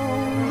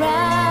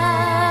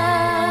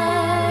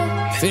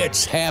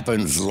 Fitz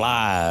happens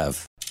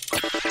live.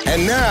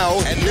 And now,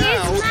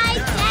 Here's my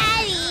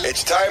daddy.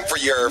 it's time for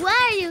your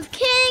Why are you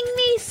kidding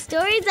me?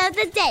 Stories of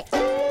the day.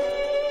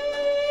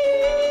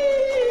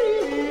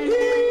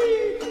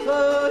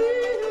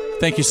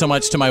 Thank you so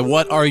much to my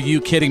What Are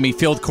You Kidding Me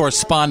field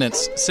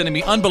correspondents sending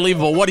me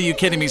unbelievable What Are You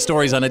Kidding Me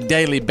stories on a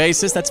daily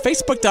basis. That's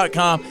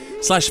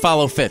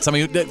Facebook.com/follow Fitz. I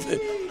mean,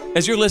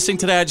 as you're listening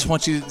today, I just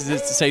want you to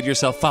say to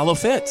yourself, follow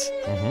Fitz.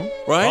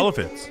 Right? Follow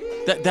Fitz.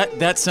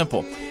 That's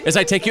simple. As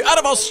I take you out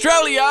of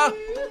Australia,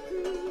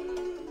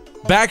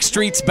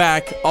 Backstreet's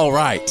back. All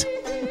right.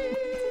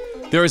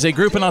 There is a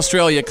group in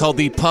Australia called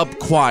the Pub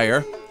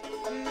Choir,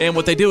 and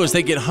what they do is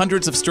they get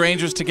hundreds of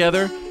strangers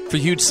together for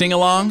huge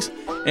sing-alongs,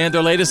 and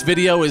their latest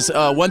video is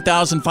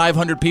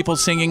 1,500 people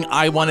singing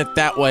I Want It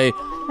That Way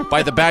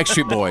by the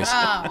Backstreet Boys.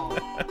 Oh.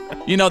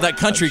 You know that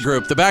country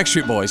group, the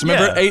Backstreet Boys.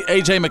 Remember,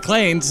 A.J.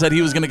 McClain said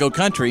he was going to go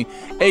country.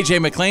 A.J.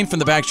 McClain from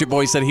the Backstreet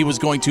Boys said he was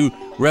going to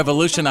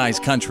revolutionize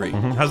country.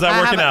 How's that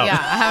working out? Yeah,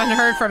 I haven't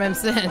heard from him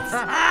since.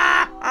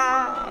 All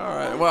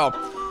right, well,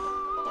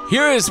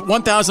 here is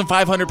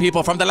 1,500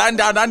 people from the land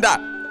down under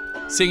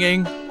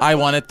singing I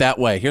Want It That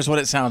Way. Here's what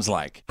it sounds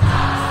like. They're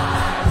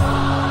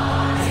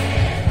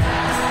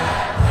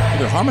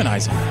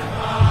harmonizing.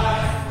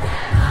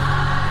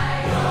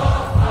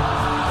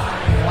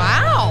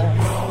 Wow.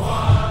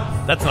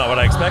 That's not what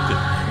I expected.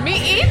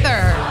 Me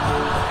either.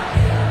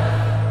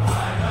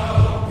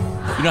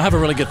 You know, I have a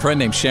really good friend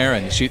named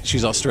Sharon.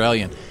 She's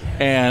Australian.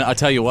 And I'll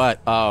tell you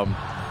what,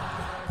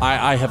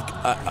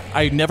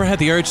 I never had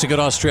the urge to go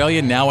to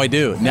Australia. Now I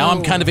do. Now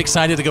I'm kind of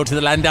excited to go to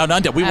the land down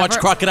under. We watched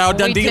Crocodile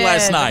Dundee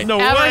last night. No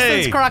Ever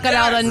way. since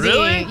Crocodile Dundee.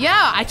 Really?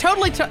 Yeah, I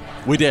totally took...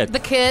 We did. The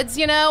kids,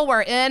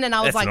 were in, and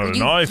I was That's not a like,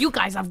 knife. you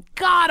guys have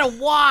got to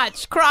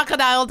watch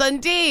Crocodile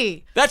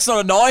Dundee. That's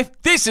not a knife.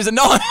 This is a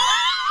knife.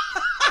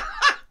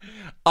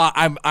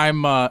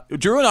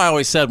 Drew and I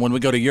always said when we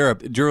go to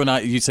Europe,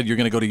 you said you're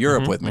going to go to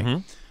Europe with me.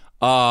 And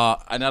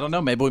I don't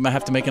know, maybe we might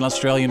have to make an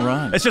Australian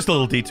run. It's just a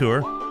little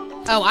detour.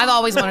 Oh, I've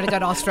always wanted to go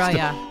to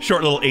Australia.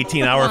 Short little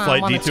 18-hour flight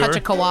I want detour. to touch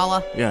a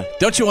koala. Yeah.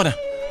 Don't you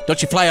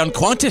fly on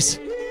Qantas?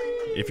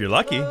 If you're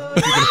lucky.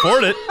 If you can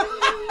afford it.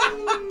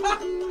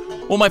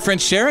 Well, my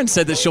friend Sharon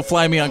said that she'll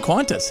fly me on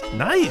Qantas.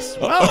 Nice.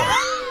 Wow.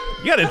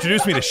 You got to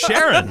introduce me to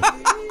Sharon.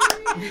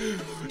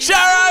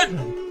 Sharon!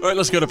 All right,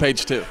 let's go to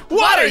page 2.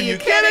 What are you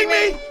kidding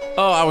me?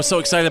 Oh, I was so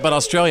excited about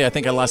Australia. I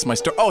think I lost my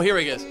story. Oh, here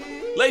he is.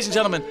 Ladies and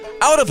gentlemen,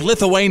 out of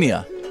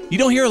Lithuania. You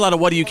don't hear a lot of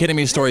What Are You Kidding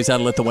Me stories out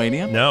of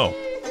Lithuania. No.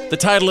 The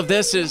title of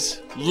this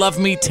is Love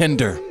Me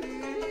Tender.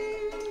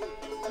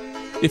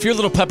 If your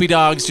little puppy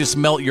dogs just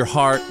melt your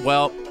heart,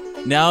 well,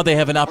 now they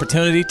have an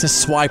opportunity to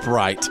swipe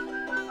right.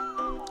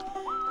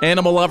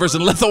 Animal lovers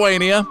in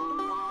Lithuania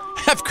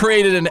have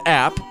created an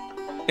app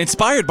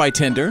inspired by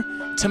Tinder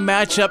to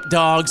match up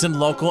dogs in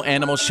local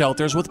animal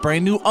shelters with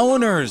brand new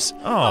owners.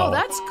 Oh,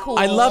 that's cool.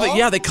 I love it.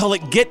 Yeah, they call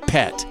it Get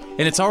Pet.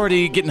 And it's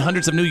already getting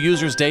hundreds of new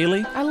users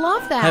daily. I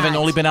love that. Having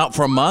only been out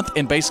for a month.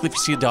 And basically, if you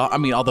see a dog, I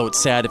mean, although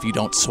it's sad if you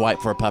don't swipe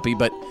for a puppy,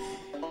 but,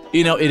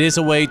 you know, it is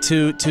a way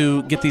to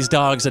get these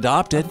dogs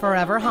adopted.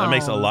 Forever home. That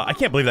makes a lot. I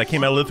can't believe that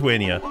came out of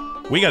Lithuania.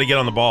 We got to get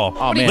on the ball.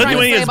 Oh, man.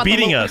 Lithuania's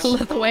beating us.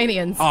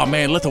 Lithuanians. Oh,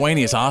 man,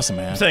 Lithuania is awesome,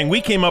 man. I'm saying we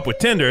came up with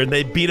Tinder, and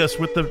they beat us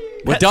with the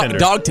Tinder.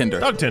 Dog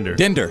Tinder. Dog Tinder.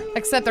 Dinder.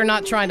 Except they're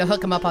not trying to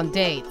hook them up on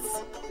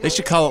dates. They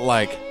should call it,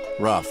 like,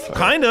 rough.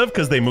 Kind of,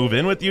 because they move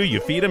in with you, you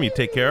feed them, you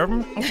take care of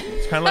them.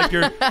 It's kind of like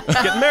you're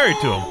getting married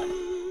to them.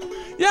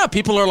 Yeah,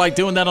 people are, like,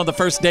 doing that on the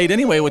first date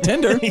anyway with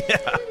Tinder.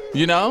 Yeah.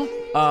 You know?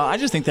 I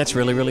just think that's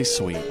really, really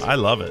sweet. I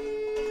love it.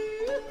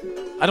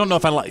 I don't know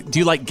if I like... Do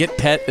you like Get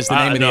Pet as the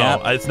name of the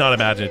app? No, it's not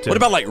imaginative. What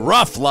about, like,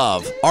 Rough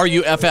Love?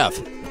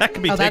 R-U-F-F. That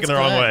could be taken the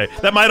wrong way.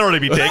 That might already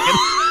be taken.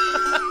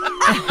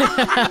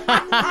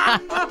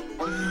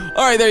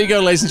 All right, there you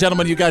go, ladies and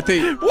gentlemen. You got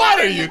the... What,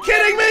 are you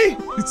kidding me?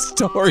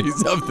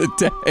 Stories of the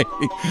day.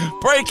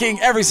 Breaking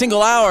every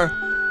single hour.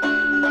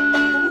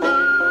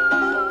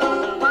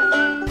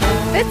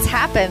 This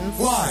happens.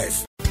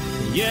 Live.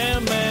 Yeah,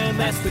 man,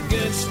 that's the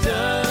good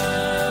stuff.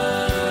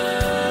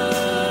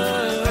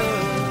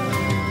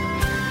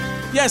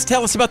 Yes,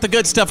 tell us about the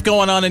good stuff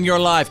going on in your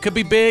life. Could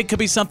be big, could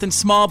be something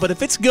small, but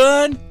if it's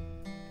good,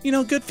 you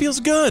know, good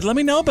feels good. Let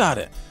me know about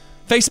it.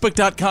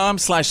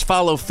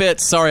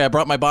 Facebook.com/followFitz. Sorry, I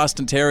brought my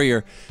Boston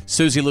Terrier,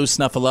 Susie Lou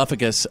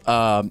Snuffleupagus,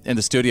 in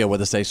the studio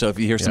with us today, so if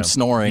you hear some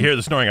snoring. You hear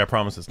the snoring, I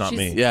promise it's not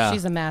me. Yeah.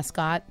 She's a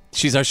mascot.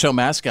 She's our show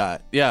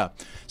mascot, yeah.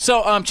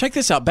 So check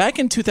this out. Back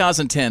in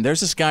 2010,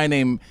 there's this guy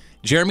named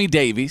Jeremy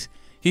Davies.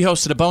 He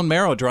hosted a bone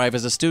marrow drive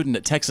as a student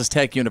at Texas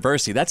Tech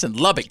University. That's in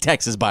Lubbock,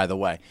 Texas, by the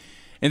way.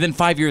 And then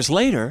 5 years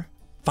later,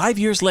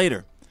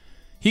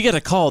 he got a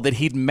call that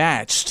he'd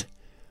matched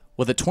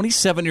with a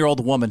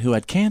 27-year-old woman who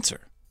had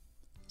cancer.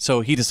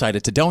 So he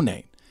decided to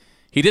donate.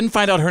 He didn't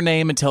find out her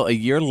name until a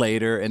year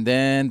later, and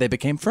then they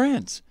became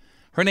friends.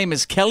 Her name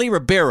is Kelly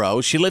Ribeiro.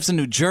 She lives in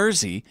New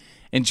Jersey,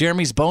 and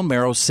Jeremy's bone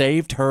marrow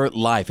saved her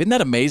life. Isn't that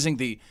amazing?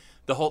 The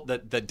whole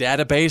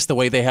database, the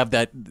way they have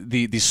that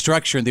the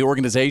structure and the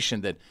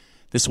organization that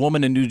this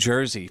woman in New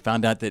Jersey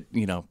found out that,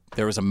 you know,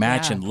 there was a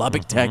match in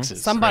Lubbock,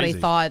 Texas. Somebody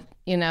thought,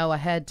 you know,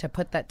 ahead to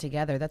put that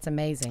together. That's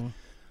amazing.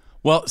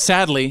 Well,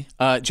 sadly,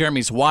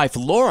 Jeremy's wife,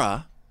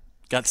 Laura,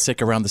 got sick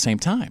around the same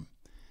time.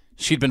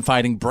 She'd been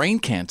fighting brain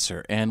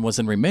cancer and was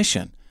in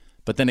remission,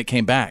 but then it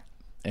came back,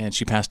 and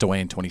she passed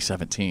away in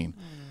 2017.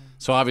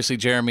 So obviously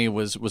Jeremy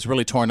was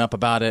really torn up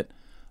about it.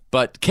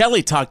 But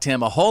Kelly talked to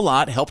him a whole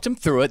lot, helped him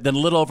through it. Then a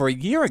little over a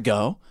year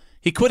ago,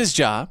 he quit his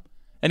job,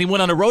 and he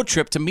went on a road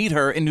trip to meet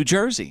her in New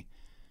Jersey.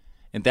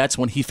 And that's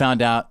when he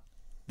found out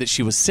that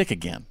she was sick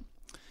again.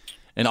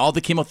 And all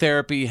the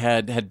chemotherapy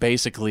had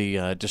basically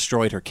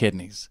destroyed her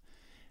kidneys.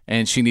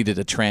 And she needed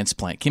a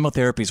transplant.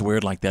 Chemotherapy is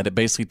weird like that. It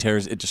basically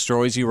it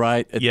destroys you,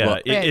 right?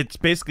 It's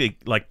basically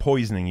like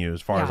poisoning you,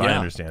 as far as I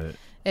understand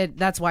it.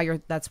 That's why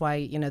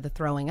you know, the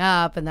throwing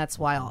up, and that's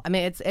why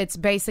it's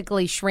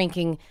basically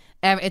shrinking.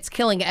 It's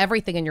killing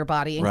everything in your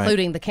body,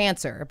 including the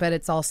cancer, but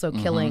it's also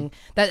killing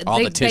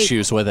the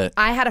tissues with it.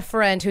 I had a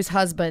friend whose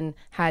husband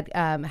had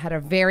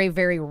a very,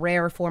 very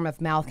rare form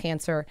of mouth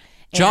cancer.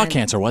 Jaw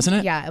cancer, wasn't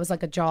it? Yeah, it was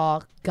like a jaw,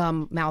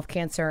 gum, mouth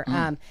cancer.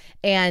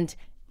 And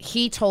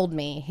he told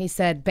me, he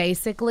said,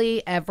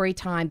 basically every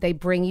time they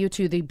bring you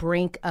to the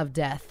brink of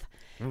death,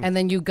 and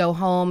then you go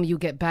home, you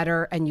get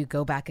better, and you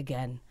go back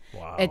again.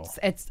 Wow.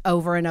 It's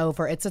over and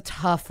over. It's a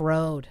tough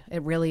road.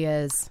 It really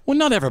is. Well,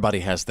 not everybody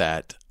has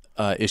that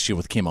issue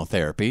with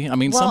chemotherapy. I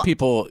mean, some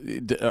people,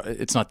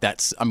 it's not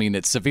that. I mean,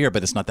 it's severe,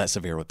 but it's not that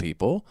severe with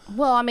people.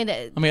 Well, I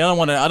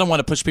don't want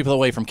to push people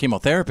away from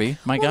chemotherapy.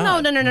 My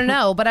God.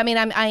 No. But I mean,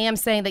 I am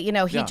saying that, you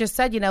know, he just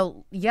said, you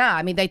know,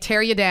 I mean, they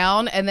tear you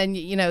down, and then,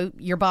 you know,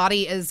 your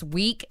body is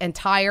weak and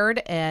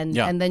tired, and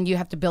then you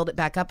have to build it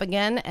back up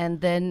again,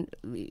 and then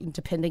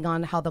depending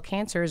on how the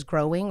cancer is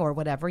growing or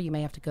whatever, you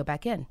may have to go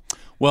back in.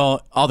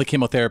 Well, all the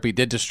chemotherapy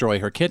did destroy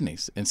her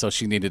kidneys, and so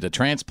she needed a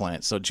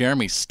transplant. So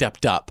Jeremy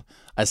stepped up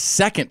a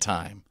second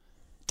time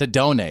to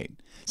donate.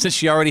 Since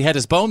she already had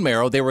his bone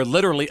marrow, they were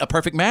literally a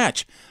perfect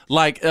match.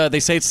 Like they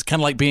say, it's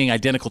kind of like being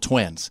identical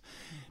twins.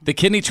 The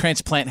kidney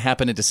transplant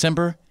happened in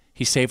December.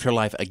 He saved her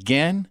life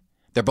again.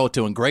 They're both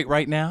doing great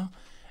right now.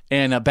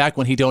 And back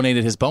when he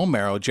donated his bone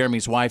marrow,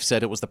 Jeremy's wife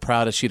said it was the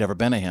proudest she'd ever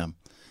been of him.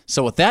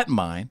 So with that in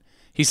mind,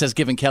 he says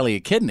giving Kelly a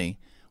kidney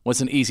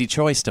was an easy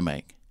choice to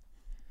make.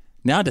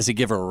 Now, does he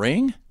give her a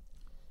ring?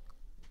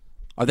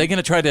 Are they going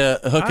to try to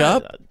hook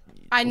up?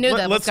 I knew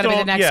that was going to be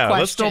the next question.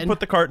 Let's don't put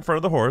the cart in front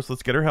of the horse.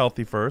 Let's get her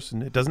healthy first.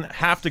 And it doesn't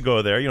have to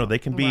go there. You know, they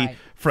can be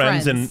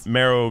friends and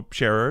marrow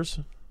sharers.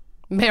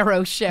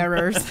 Marrow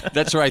sharers.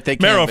 That's right. They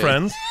can marrow be.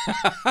 Friends.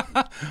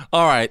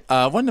 All right.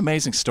 What an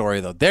amazing story,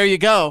 though. There you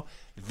go.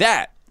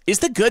 That is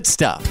the good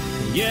stuff.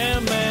 Yeah,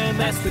 man,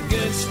 that's the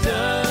good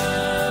stuff.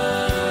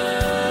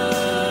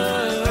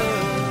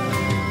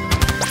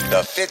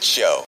 The Fitz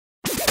Show.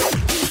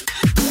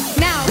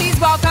 Now, please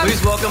welcome.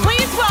 Please welcome.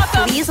 Please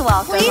welcome. Please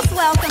welcome. Please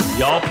welcome.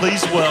 Y'all,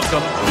 please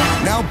welcome.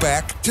 Now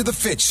back to the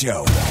Fitz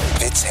Show.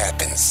 Fitz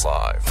happens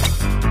live.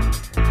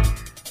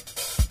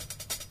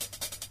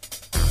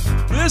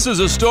 This is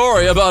a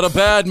story about a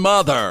bad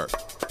mother.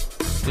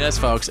 Yes,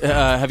 folks.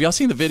 Have y'all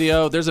seen the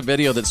video? There's a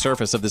video that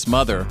surfaced of this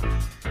mother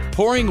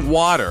pouring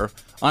water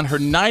on her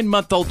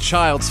 9-month-old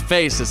child's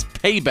face as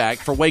payback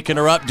for waking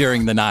her up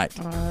during the night.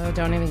 Oh,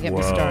 don't even get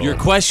me started. Your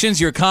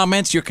questions, your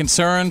comments, your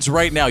concerns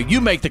right now.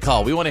 You make the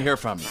call. We want to hear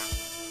from you.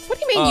 What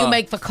do you mean you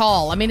make the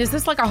call? I mean, is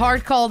this like a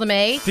hard call to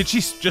make? Did she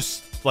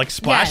just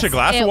splash Yes, a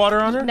glass of water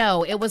on her?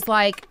 No, it was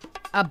like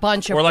a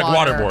bunch of Or like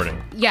water. waterboarding?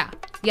 Yeah.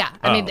 I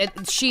Oh. mean,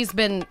 she's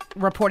been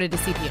reported to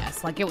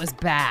CPS. Like, it was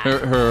bad.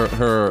 Her A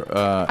hair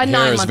is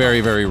 9-month-old.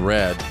 very, very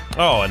red.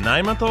 Oh, a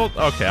 9-month-old?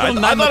 Okay. I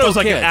Little thought it 9-month-old was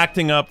like kid. an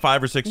acting up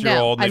 5 or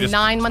 6-year-old. No, and they a just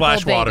 9-month-old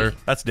splash water.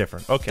 baby. That's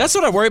different. Okay. That's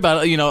what I worry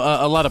about. You know,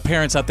 a lot of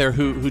parents out there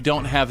who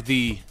don't have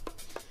the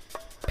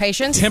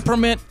Patience?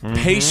 temperament,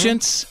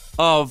 patience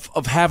of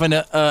having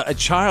a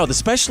child,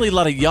 especially a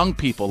lot of young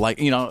people. Like,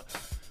 you know,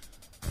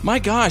 my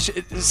gosh,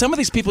 some of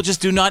these people just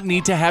do not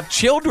need to have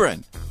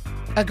children.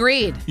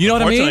 Agreed. You know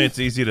what I mean? Fortunately, it's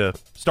easy to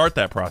start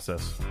that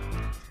process.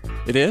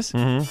 It is?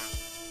 Mm-hmm.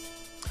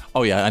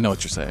 Oh, yeah, I know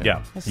what you're saying.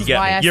 Yeah. This you is get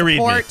why me. I You read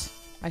me.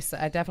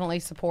 support. I definitely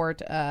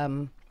support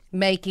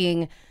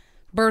making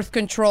birth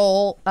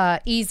control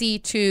easy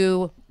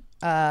to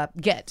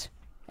get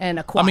and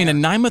acquire. I mean, a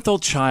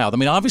 9-month-old child. I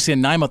mean, obviously, a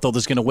 9-month-old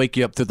is going to wake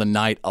you up through the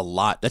night a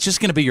lot. That's just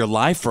going to be your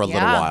life for a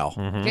little while.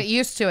 Get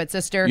used to it,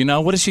 sister. You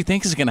know, what does she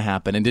think is going to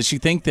happen? And does she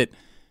think that,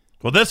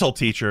 well, this will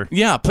teach her.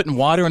 yeah, putting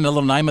water in a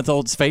little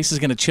 9-month-old's face is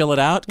going to chill it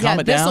out, calm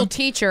it this down? will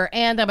teach her,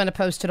 and I'm going to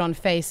post it on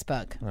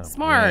Facebook.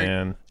 Smart.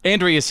 Man.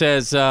 Andrea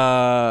says,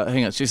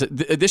 hang on, she said,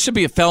 this should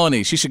be a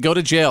felony. She should go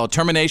to jail.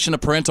 Termination of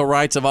parental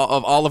rights of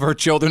all of her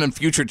children and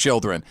future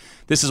children.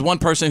 This is one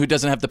person who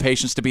doesn't have the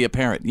patience to be a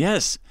parent.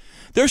 Yes,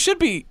 there should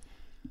be.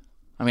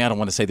 I mean, I don't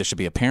want to say there should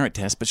be a parent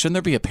test, but shouldn't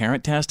there be a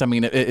parent test? I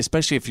mean,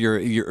 especially if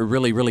you're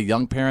really, really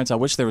young parents. I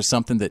wish there was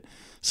something that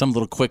some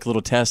little quick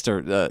little test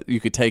or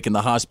you could take in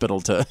the hospital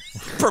to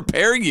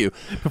prepare you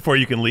before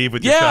you can leave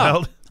with your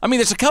child. I mean,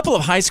 there's a couple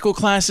of high school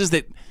classes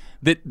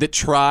that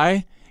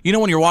try. You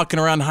know, when you're walking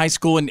around high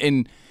school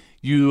and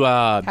you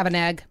have an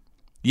egg.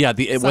 Yeah,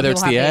 Some whether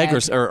it's people the have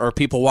egg, the or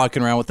people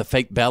walking around with the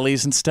fake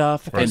bellies and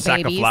stuff. Or a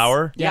sack of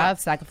flour. Yeah, a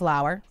sack of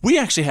flour. We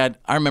actually had,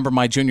 I remember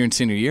my junior and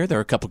senior year, there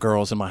were a couple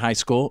girls in my high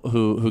school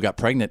who got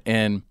pregnant,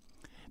 and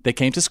they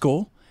came to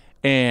school,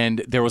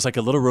 and there was like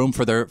a little room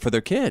for their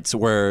kids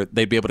where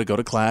they'd be able to go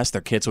to class.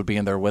 Their kids would be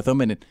in there with them,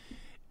 and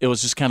it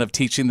was just kind of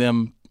teaching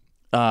them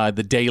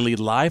the daily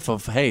life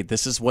of, hey,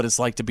 this is what it's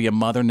like to be a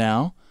mother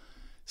now.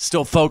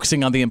 Still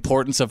focusing on the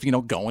importance of, you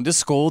know, going to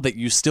school, that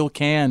you still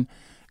can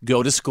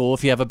go to school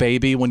if you have a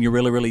baby when you're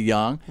really, really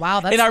young.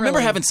 Wow, that's And I remember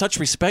really... having such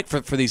respect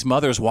for these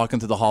mothers walking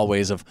through the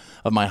hallways of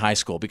my high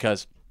school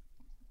because,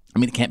 I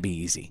mean, it can't be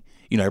easy.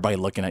 You know, everybody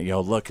looking at you,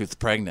 oh, look, who's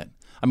pregnant.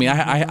 I mean,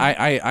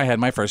 I had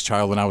my first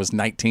child when I was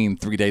 19,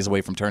 3 days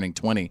away from turning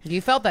 20. You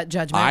felt that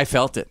judgment. I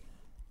felt it.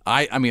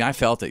 I mean, I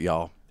felt it,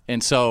 y'all.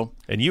 And so...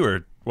 And you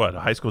were, what,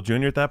 a high school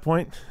junior at that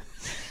point?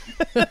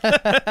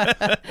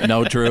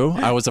 No, Drew.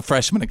 I was a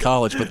freshman in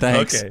college, but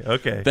thanks.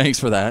 Okay. Thanks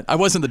for that. I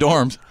was in the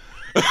dorms.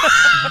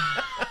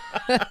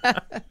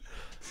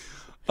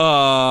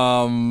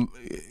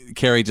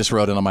 Carrie just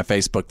wrote it on my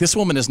Facebook. This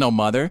woman is no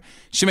mother.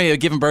 She may have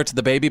given birth to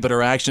the baby, but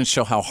her actions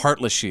show how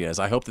heartless she is.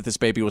 I hope that this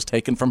baby was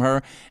taken from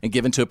her and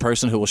given to a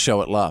person who will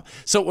show it love.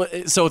 So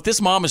if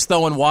this mom is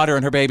throwing water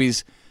in her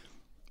baby's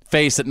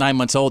face at 9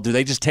 months old, do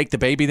they just take the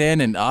baby then?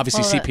 And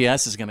obviously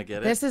CPS is going to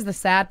get it. This is the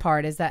sad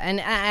part, is that,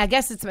 and I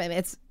guess it's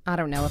I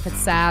don't know if it's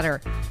sad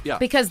or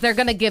because they're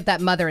going to give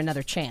that mother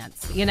another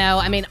chance. You know,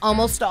 I mean,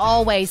 almost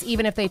always,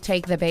 even if they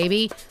take the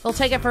baby, they'll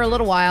take it for a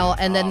little while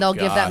and then they'll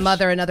give that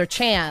mother another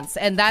chance.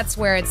 And that's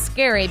where it's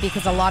scary,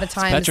 because a lot of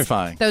times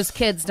petrifying. Those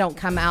kids don't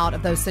come out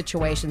of those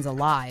situations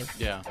alive.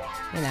 Yeah.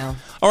 You know.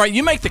 All right,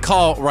 you make the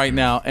call right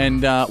now,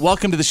 and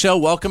welcome to the show.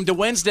 Welcome to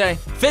Wednesday.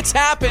 Fitz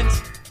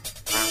happens.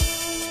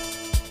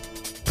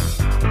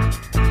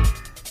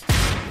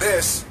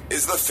 This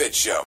is the Fitz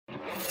Show.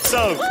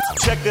 So,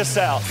 check this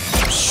out.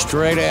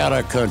 Straight out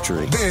of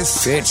country.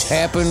 This Fitz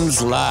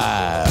happens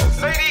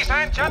live. Ladies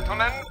and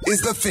gentlemen,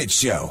 is the Fitz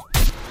Show.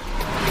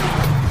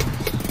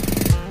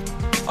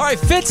 All right,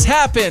 Fitz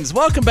happens.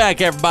 Welcome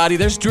back, everybody.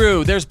 There's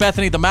Drew. There's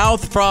Bethany, the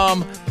mouth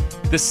from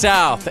the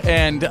South.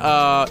 And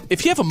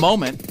if you have a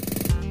moment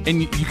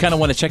and you kind of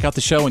want to check out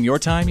the show in your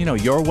time, you know,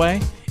 your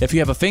way, if you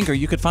have a finger,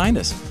 you could find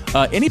us.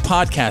 Any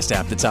podcast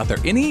app that's out there,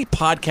 any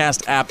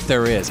podcast app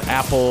there is,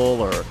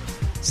 Apple or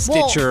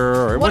Stitcher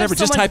or whatever,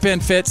 just type in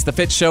Fitz, the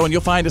Fitz Show, and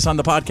you'll find us on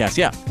the podcast.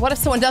 Yeah. What if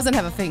someone doesn't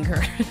have a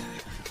finger?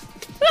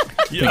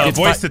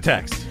 Voice to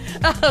text.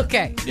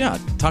 Okay. Yeah,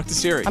 talk to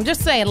Siri. I'm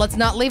just saying, let's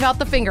not leave out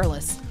the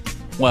fingerless.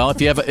 Well,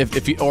 if you have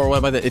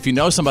if you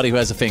know somebody who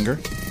has a finger,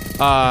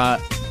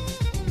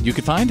 you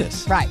could find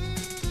us. Right.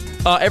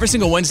 Every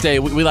single Wednesday,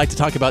 we like to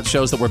talk about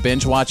shows that we're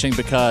binge watching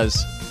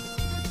because,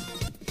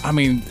 I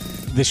mean,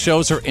 the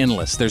shows are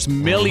endless. There's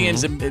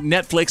millions.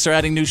 Netflix are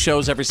adding new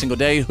shows every single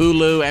day.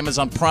 Hulu,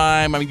 Amazon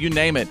Prime, I mean, you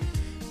name it.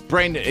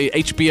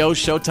 HBO,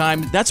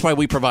 Showtime. That's why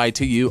we provide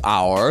to you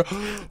our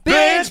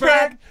Binge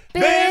Brag.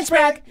 Binge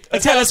Brag.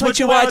 Tell us what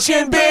you're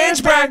watching.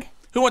 Binge Brag.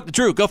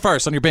 Drew, go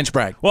first on your Binge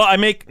Brag. Well, I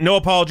make no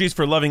apologies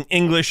for loving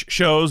English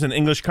shows and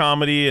English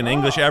comedy and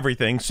English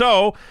everything.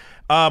 So,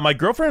 my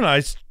girlfriend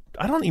and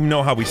I don't even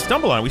know how we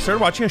stumbled on it. We started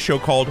watching a show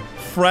called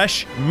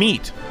Fresh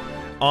Meat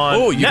on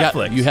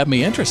Netflix. You have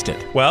me interested.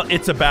 Well,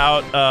 it's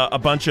about a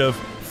bunch of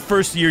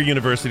first-year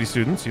university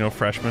students,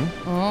 freshmen,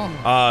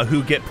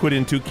 who get put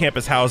into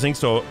campus housing.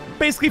 So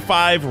basically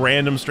 5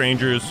 random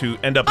strangers who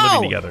end up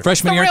living together.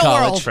 Freshman year of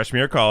college. Freshman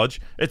year of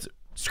college. It's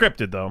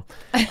scripted, though.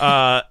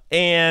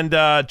 And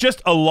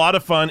just a lot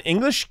of fun.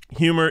 English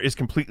humor is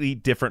completely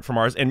different from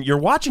ours. And you're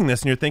watching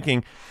this and you're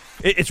thinking,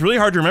 it's really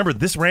hard to remember.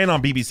 This ran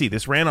on BBC.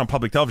 This ran on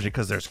public television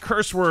because there's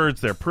curse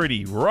words. They're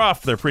pretty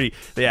rough.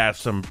 They have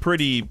some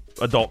pretty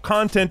adult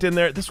content in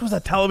there. This was a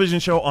television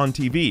show on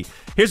TV.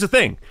 Here's the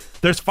thing.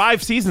 There's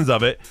 5 seasons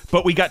of it,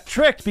 but we got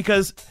tricked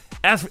because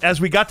as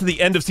we got to the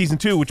end of season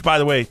 2, which, by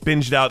the way,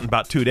 binged out in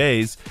about 2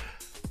 days,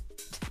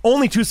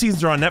 only 2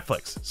 seasons are on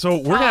Netflix. So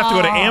we're going to have to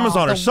go to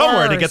Amazon or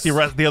somewhere to get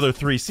the other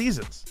 3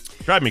 seasons.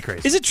 Drive me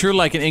crazy. Is it true,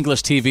 like in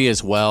English TV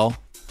as well,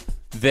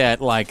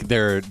 that like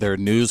their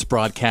news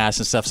broadcasts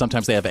and stuff,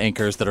 sometimes they have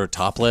anchors that are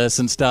topless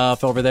and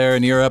stuff over there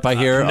in Europe, I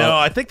hear? No,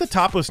 I think the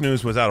topless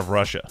news was out of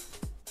Russia.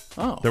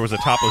 Oh. There was a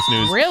topless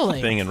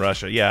news thing in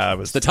Russia. Yeah, it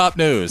was the top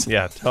news.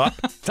 Yeah,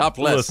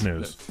 topless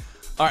news.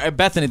 All right,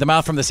 Bethany, the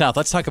mouth from the south.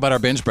 Let's talk about our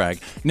binge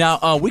brag.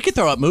 Now, we could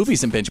throw up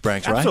movies and binge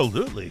brags, right?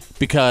 Absolutely.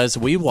 Because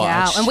we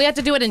watched. Yeah, and we have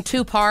to do it in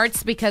 2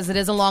 parts because it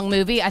is a long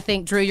movie. I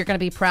think, Drew, you're going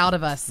to be proud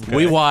of us. Okay.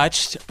 We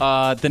watched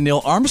the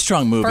Neil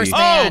Armstrong movie. First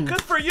Man. Oh,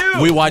 good for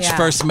you. We watched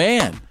First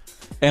Man.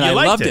 And I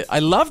loved it. I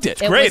loved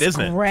it. It's great, isn't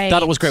it? Great.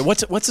 Thought it was great.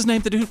 What's his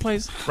name? The dude who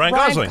plays Ryan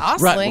Gosling.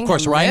 Right, of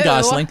course, Ryan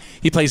Gosling.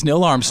 He plays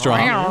Neil Armstrong.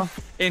 Wow.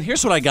 And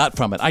here's what I got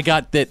from it. I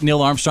got that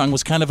Neil Armstrong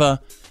was kind of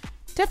a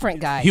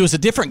different guy. He was a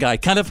different guy.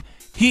 Kind of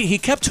he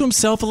kept to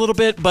himself a little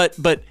bit, but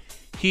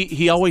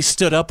he always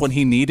stood up when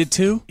he needed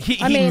to.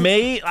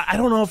 I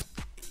don't know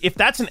if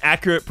that's an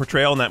accurate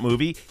portrayal in that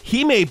movie.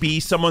 He may be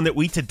someone that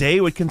we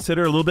today would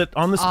consider a little bit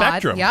on the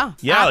spectrum. Yeah,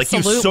 like he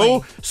was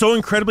so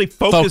incredibly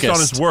focused on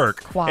his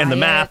work and the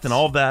math and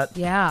all of that.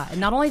 Yeah, and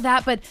not only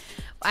that, but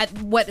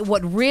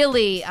what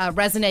really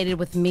resonated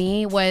with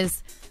me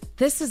was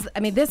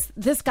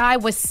this guy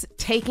was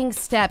taking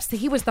steps.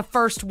 He was the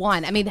first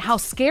one. I mean, how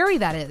scary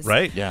that is.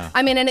 Right. Yeah.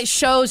 I mean, and it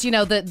shows,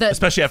 the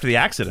especially after the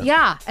accident.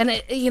 Yeah, and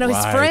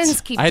his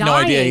friends keep dying. I had no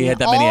idea he had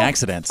that many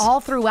accidents. All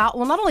throughout.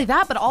 Well, not only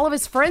that, but all of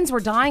his friends were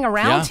dying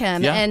around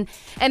him,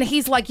 and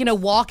he's like,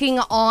 walking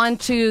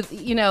onto,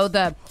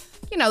 the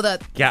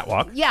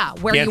catwalk. Yeah,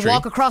 where Gantry. you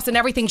walk across and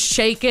everything's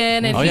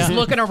shaking and he's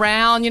looking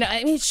around.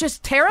 I mean, it's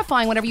just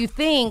terrifying whenever you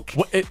think.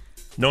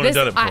 No one had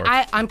done it before.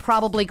 I'm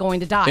probably going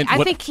to die.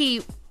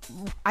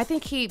 I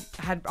think he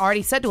had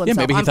already said to himself,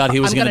 maybe he thought he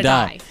was going to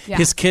die. Yeah.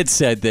 His kids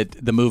said that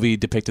the movie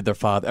depicted their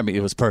father. I mean,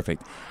 it was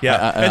perfect.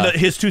 Yeah, and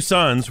his 2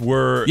 sons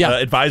were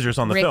advisors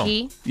on the film.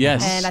 Ricky,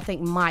 yes, and I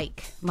think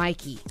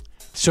Mikey.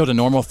 Showed a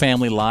normal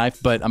family life,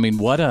 but I mean,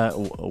 what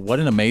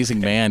an amazing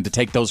man to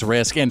take those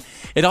risks. And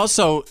it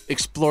also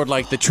explored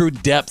like the true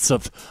depths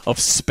of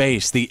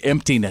space, the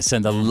emptiness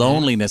and the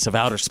loneliness of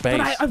outer space.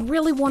 But I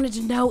really wanted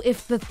to know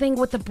if the thing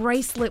with the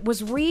bracelet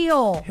was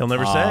real. He'll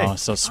never say. Oh,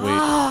 so sweet.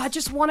 I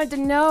just wanted to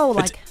know.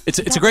 It's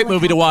a great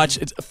movie to watch.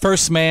 It's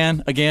First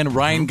Man, again,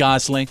 Ryan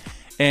Gosling.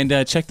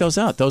 And check those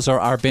out. Those are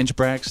our binge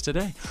brags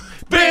today.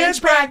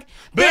 Binge brag,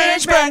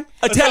 binge brag.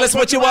 Tell us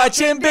what you're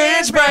watching,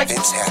 binge brag.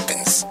 This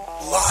happens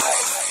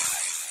live.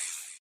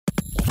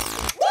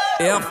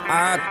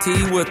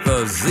 F-I-T with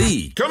a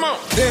Z. Come on.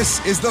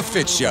 This is the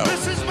Fitz Show.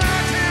 This is my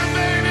time,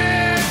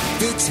 baby.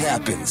 Fitz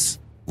happens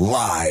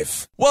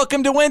live.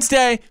 Welcome to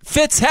Wednesday.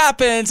 Fitz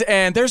happens.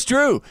 And there's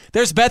Drew.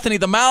 There's Bethany,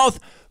 the mouth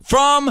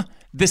from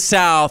the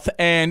south.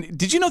 And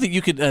did you know that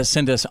you could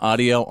send us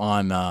audio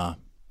on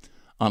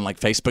like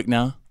Facebook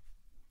now?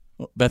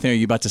 Bethany, are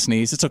you about to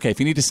sneeze? It's okay. If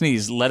you need to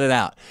sneeze, let it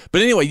out.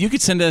 But anyway, you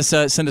could send us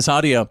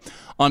audio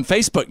on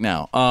Facebook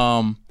now.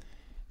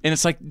 And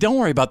it's like, don't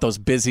worry about those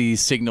busy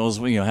signals,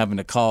 having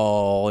to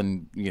call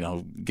and,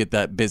 get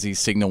that busy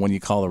signal when you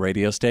call a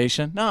radio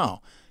station.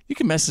 No, you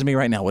can message me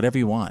right now, whatever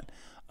you want.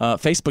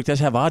 Facebook does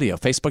have audio.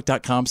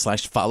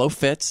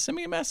 Facebook.com/followfitz. Send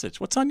me a message.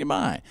 What's on your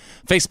mind?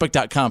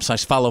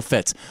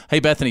 Facebook.com/followfitz. Hey,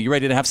 Bethany, you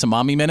ready to have some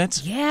mommy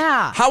minutes?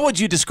 Yeah. How would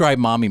you describe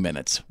mommy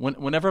minutes?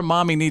 Whenever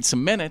mommy needs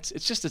some minutes,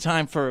 it's just a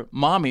time for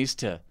mommies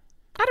to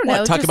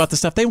talk about the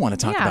stuff they want to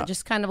talk about. Yeah,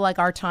 just kind of like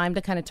our time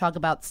to kind of talk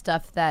about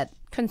stuff that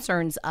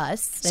concerns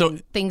us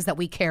and things that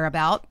we care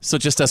about. So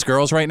just us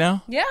girls right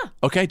now? Yeah.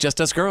 Okay, just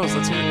us girls.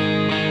 Let's hear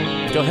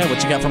it. Go ahead.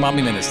 What you got for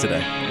mommy minutes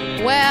today?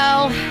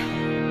 Well,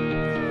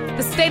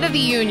 the State of the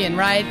Union,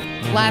 right?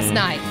 Last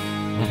night.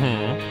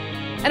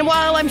 Mm-hmm. And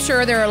while I'm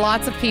sure there are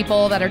lots of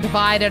people that are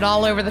divided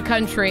all over the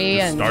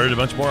country and started a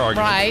bunch more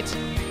arguments.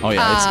 Right. Oh,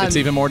 yeah. It's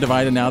even more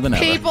divided now than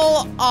ever.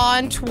 People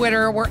on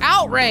Twitter were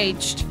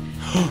outraged,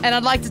 and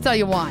I'd like to tell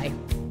you why.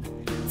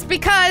 It's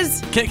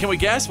because... Can we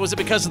guess? Was it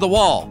because of the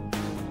wall?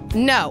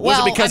 No. Was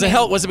it because of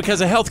health? Was it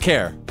because of health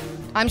care?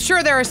 I'm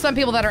sure there are some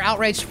people that are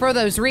outraged for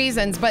those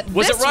reasons, but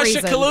was it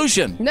Russia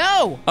collusion?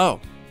 No. Oh.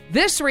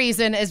 This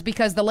reason is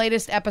because the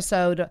latest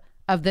episode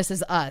of This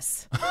Is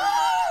Us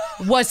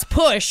was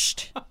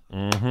pushed.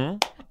 Mm-hmm.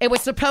 It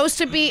was supposed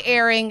to be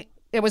airing.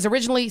 It was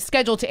originally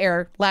scheduled to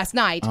air last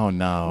night. Oh,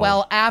 no.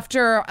 Well,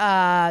 after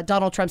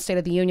Donald Trump's State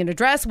of the Union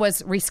address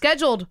was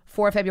rescheduled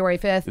for February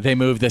 5th. They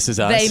moved This Is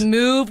Us? They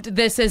moved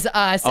This Is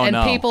Us, and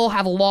people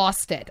have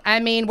lost it.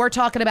 I mean, we're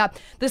talking about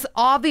this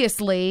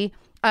obviously...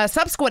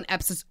 subsequent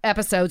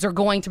episodes are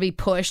going to be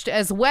pushed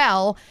as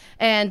well,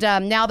 and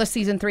now the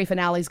season 3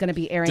 finale is going to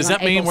be airing. Does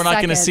that mean we're not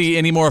going to see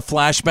any more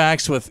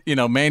flashbacks with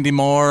Mandy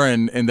Moore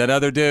and that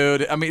other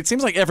dude? I mean, it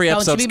seems like every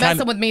episode's Don't you be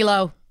messing with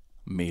Milo.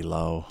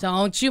 Milo.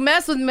 Don't you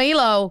mess with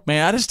Milo.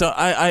 Man, I just don't.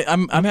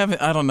 I'm having.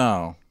 I don't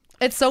know.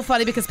 It's so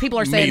funny because people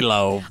are saying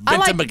Milo,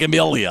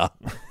 Ventimiglia.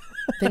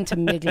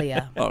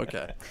 Ventimiglia.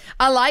 Okay.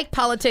 I like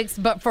politics,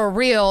 but for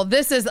real,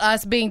 This Is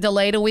Us being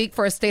delayed a week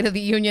for a State of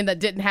the Union that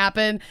didn't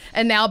happen,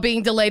 and now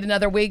being delayed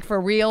another week for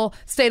real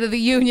State of the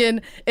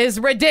Union is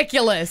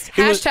ridiculous.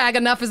 Hashtag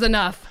enough is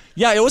enough.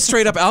 Yeah, it was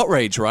straight up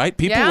outrage, right?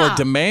 People were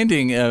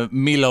demanding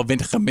Milo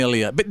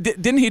Ventimiglia. But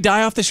didn't he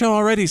die off the show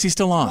already? Is he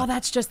still on? Well,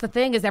 that's just the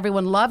thing is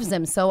everyone loves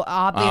him. So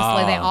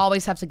obviously they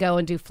always have to go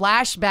and do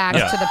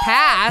flashbacks to the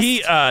past.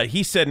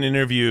 He said in an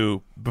interview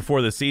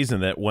before the season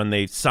that when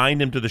they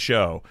signed him to the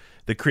show,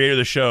 the creator of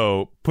the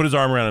show put his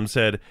arm around him and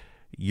said,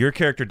 your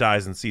character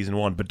dies in season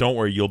 1, but don't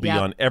worry, you'll be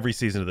on every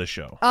season of this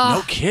show.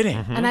 No kidding.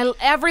 Mm-hmm. And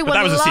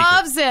everyone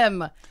loves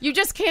him. You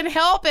just can't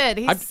help it.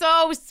 He's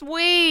so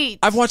sweet.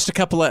 I've watched a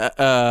couple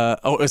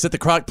of, is it the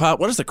crock pot?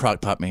 What does the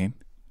crock pot mean?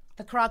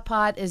 The crock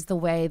pot is the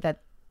way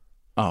that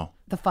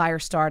the fire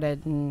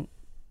started and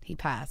he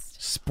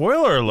passed.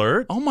 Spoiler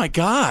alert. Oh my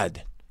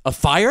God. A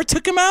fire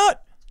took him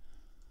out?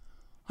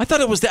 I thought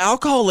it was the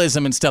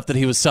alcoholism and stuff that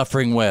he was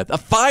suffering with.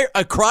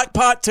 A crock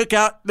pot took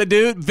out the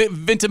dude,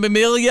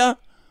 Ventimiglia?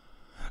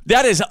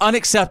 That is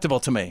unacceptable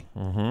to me.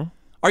 Mm-hmm.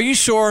 Are you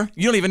sure?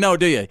 You don't even know,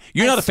 do you?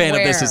 You're not a fan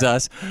of This Is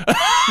Us.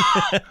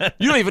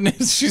 You don't even.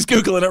 She's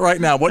Googling it right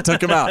now. What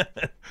took him out?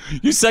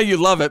 You say you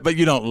love it, but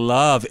you don't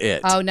love it.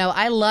 Oh, no.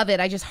 I love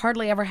it. I just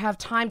hardly ever have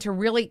time to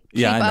really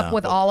keep up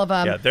with all of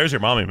them. Yeah, there's your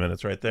mommy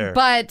minutes right there.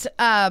 But,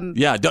 turn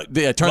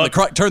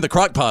the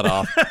crock pot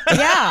off.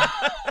 Yeah.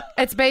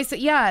 It's basic.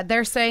 Yeah,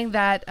 they're saying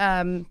that,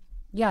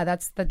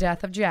 that's the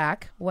death of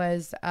Jack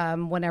was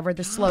whenever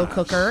the slow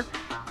cooker...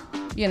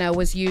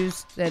 was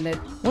used, and it.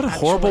 What a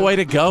horrible way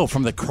to go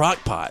from the crock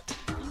pot.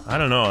 I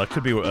don't know. It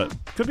could be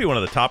one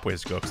of the top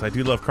ways to go because I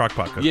do love crock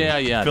pot cooking.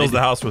 Yeah. Fills the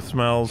house with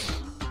smells.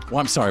 Well,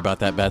 I'm sorry about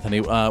that, Bethany.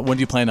 When do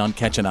you plan on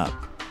catching up?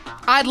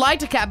 I'd like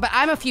to but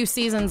I'm a few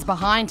seasons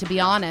behind, to be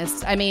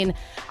honest. I mean,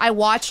 I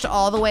watched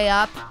all the way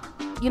up,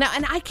 and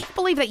I can't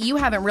believe that you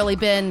haven't really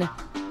been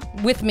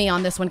with me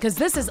on this one because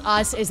This Is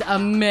Us is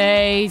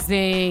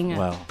amazing.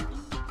 Well,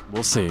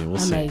 we'll see.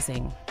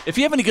 Amazing. If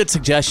you have any good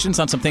suggestions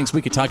on some things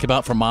we could talk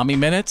about for Mommy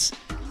Minutes,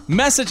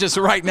 message us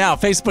right now,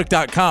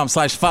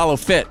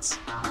 facebook.com/followfitz.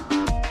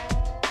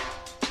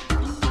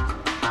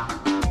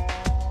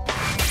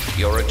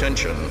 Your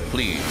attention,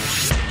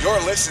 please.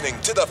 You're listening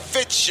to The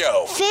Fitz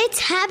Show. Fitz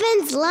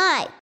happens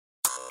live.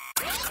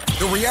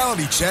 The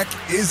reality check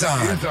is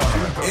on.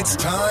 It's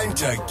time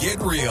to get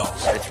real.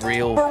 It's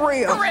real. For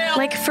real.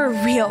 Like for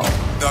real.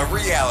 The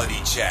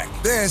reality check.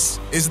 This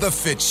is The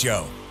Fitz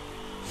Show.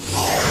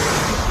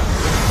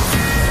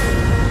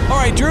 All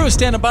right, Drew is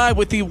standing by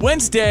with the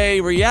Wednesday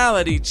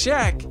reality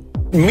check.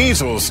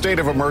 Measles state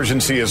of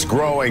emergency is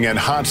growing and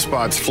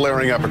hotspots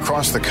flaring up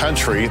across the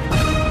country.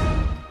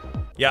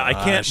 Yeah, I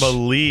can't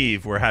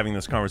believe we're having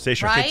this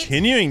conversation. Right? We're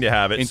continuing to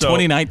have it. In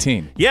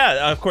 2019.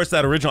 Yeah, of course,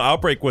 that original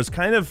outbreak was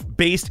kind of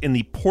based in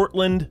the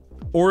Portland,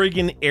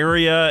 Oregon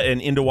area and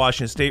into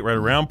Washington State, right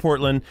around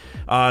Portland.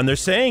 And they're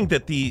saying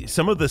that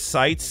some of the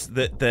sites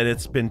that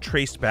it's been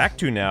traced back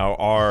to now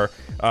are,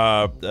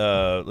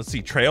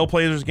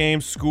 Trailblazers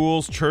games,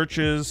 schools,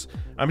 churches.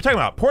 I'm talking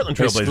about Portland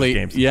Trailblazers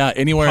games. Yeah,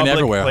 anywhere and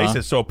everywhere. Places.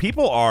 Huh? So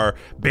people are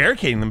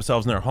barricading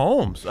themselves in their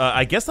homes.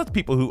 I guess that's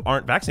people who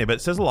aren't vaccinated. But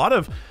it says a lot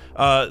of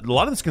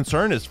this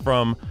concern is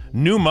from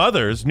new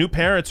mothers, new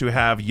parents who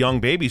have young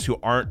babies who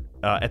aren't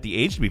at the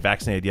age to be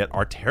vaccinated yet,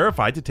 are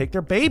terrified to take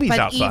their babies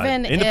outside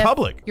even into if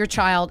public. Your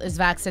child is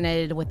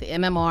vaccinated with the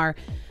MMR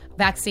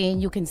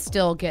vaccine, you can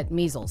still get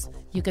measles.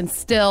 You can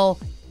still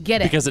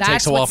get it. Because it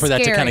takes a while for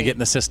that to kind of get in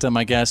the system,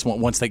 I guess,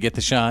 once they get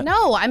the shot.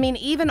 No, I mean,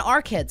 even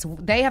our kids,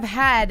 they have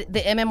had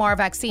the MMR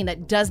vaccine.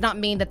 That does not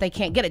mean that they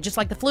can't get it, just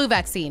like the flu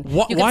vaccine.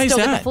 You can why still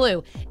is get that? the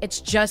flu.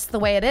 It's just the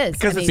way it is.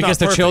 Because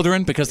they're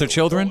children? Because they're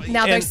children?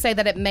 Now they say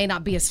that it may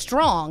not be as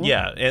strong.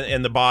 Yeah,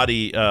 and the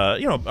body,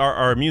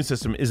 our immune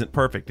system isn't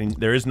perfect, and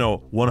there is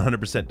no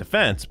 100%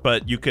 defense,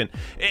 but you can.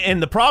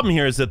 And the problem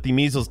here is that the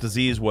measles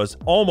disease was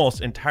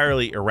almost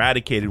entirely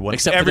eradicated when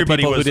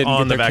everybody was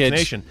on the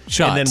vaccination.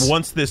 Shots. And then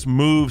once this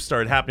moved moves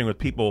started happening with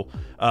people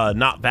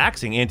not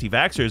vaxxing,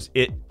 anti-vaxxers,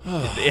 it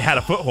had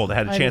a foothold. It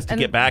had a chance to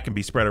get back and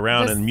be spread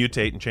around and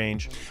mutate and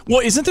change. Well,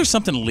 isn't there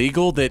something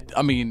legal that,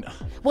 I mean...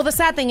 Well, the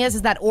sad thing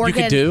is that Oregon,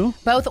 you could do?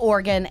 Both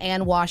Oregon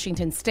and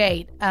Washington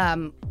State...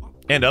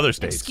 and other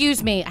states.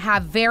 Excuse me,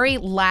 have very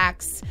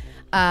lax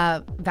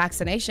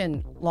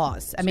vaccination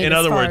laws. I mean, in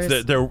other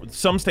words,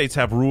 some states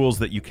have rules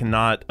that you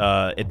cannot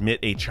admit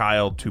a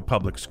child to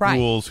public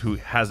schools who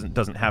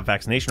doesn't have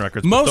vaccination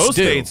records. Most but those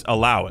do. states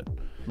allow it,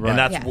 Right.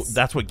 and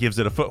that's what gives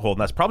it a foothold.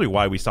 And that's probably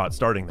why we saw it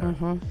starting there.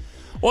 Mm-hmm.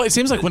 Well, it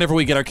seems like whenever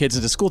we get our kids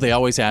into school, they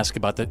always ask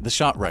about the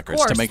shot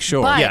records to make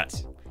sure.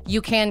 But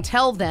you can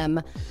tell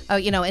them,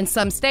 in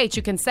some states,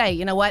 you can say,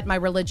 you know what, my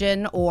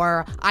religion,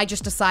 or I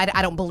just decided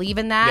I don't believe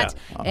in that,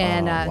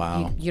 and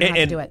you don't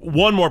have to do it.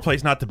 One more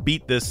place, not to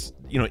beat this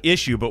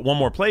issue, but one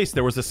more place,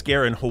 there was a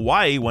scare in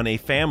Hawaii when a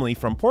family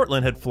from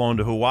Portland had flown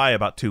to Hawaii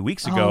about 2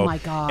 weeks ago. Oh my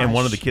gosh. And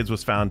one of the kids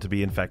was found to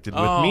be infected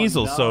with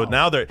measles. No. So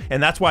now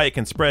and that's why it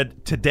can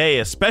spread today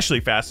especially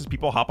fast, as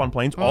people hop on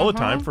planes all the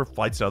time for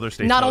flights to other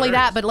states. Not only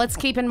that, but let's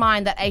keep in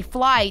mind that a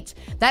flight,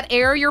 that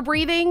air you're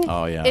breathing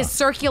is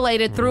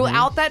circulated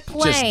throughout that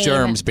plane. Just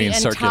germs being the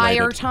circulated.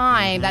 entire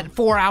time, that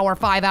 4-hour,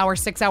 5-hour,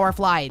 6-hour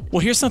flight. Well,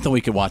 here's something we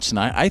could watch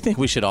tonight. I think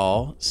we should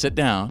all sit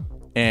down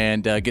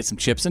and get some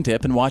chips and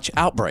dip and watch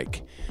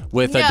Outbreak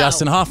with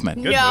Dustin Hoffman.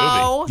 Good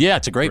movie. Yeah,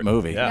 it's a great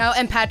movie. Yeah. No,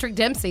 and Patrick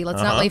Dempsey.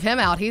 Let's not leave him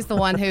out. He's the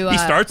one who... he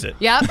starts it.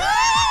 Yep.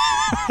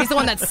 He's the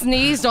one that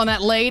sneezed on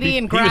that lady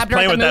and grabbed her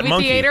at the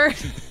movie theater.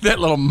 That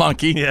little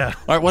monkey. Yeah.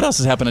 All right, what else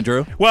is happening,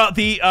 Drew? Well,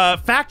 the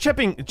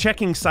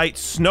fact-checking site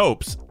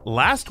Snopes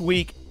last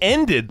week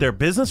ended their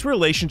business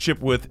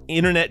relationship with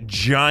internet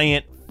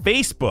giant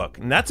Facebook.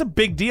 And that's a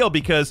big deal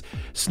because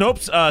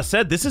Snopes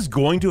said this is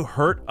going to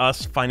hurt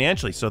us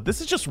financially. So this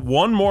is just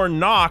one more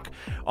knock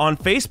on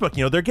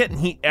Facebook. They're getting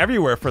heat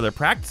everywhere for their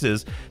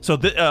practices. So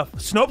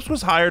Snopes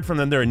was hired from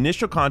them. Their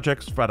initial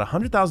contracts for about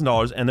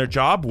 $100,000, and their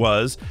job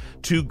was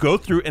to go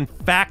through and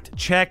fact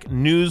check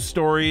news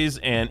stories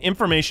and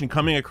information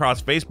coming across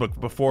Facebook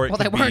before it Well,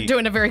 they weren't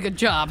doing a very good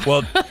job.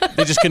 Well,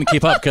 they just couldn't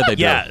keep up, could they?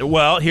 Yeah,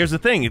 well, here's the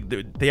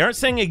thing. They aren't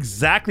saying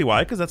exactly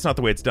why, because that's not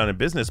the way it's done in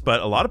business,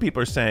 but a lot of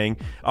people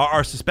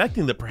are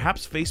suspecting that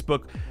perhaps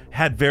Facebook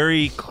had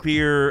very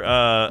clear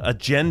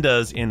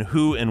agendas in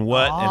who and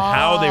what and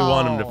how they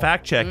want them to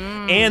fact check,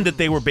 and that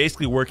they were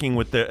basically working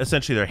with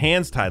essentially their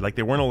hands tied, like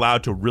they weren't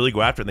allowed to really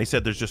go after it. And they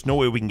said there's just no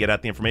way we can get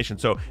at the information,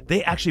 so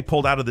they actually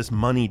pulled out of this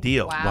money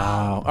deal.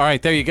 Wow. All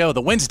right, there you go.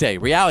 The Wednesday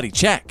reality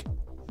check.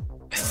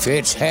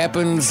 Fitz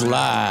happens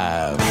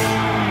live.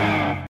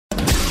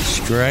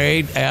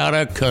 Straight out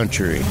of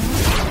country.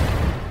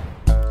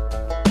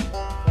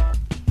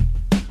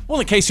 Well,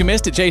 in case you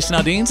missed it, Jason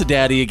Aldean's a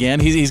daddy again.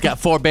 He's got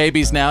 4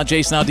 babies now.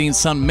 Jason Aldean's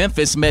son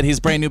Memphis met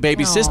his brand new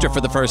baby sister for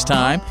the first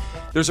time.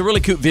 There's a really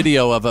cute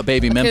video of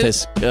baby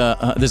Memphis.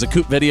 There's a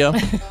cute video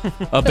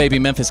of baby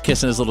Memphis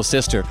kissing his little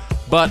sister.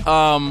 But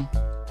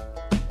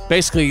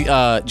basically,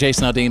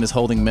 Jason Aldean is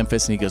holding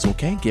Memphis, and he goes,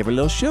 "Okay, give her a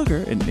little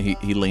sugar." And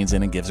he leans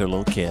in and gives her a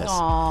little kiss.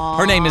 Aww.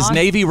 Her name is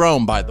Navy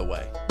Rome, by the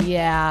way.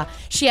 Yeah.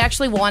 She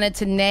actually wanted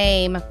to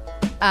name,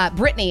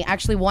 Brittany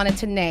actually wanted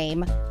to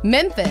name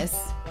Memphis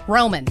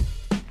Roman.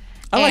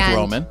 I like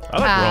Roman.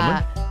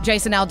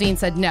 Jason Aldean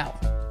said no.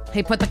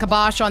 He put the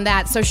kibosh on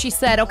that. So she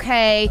said,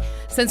 okay,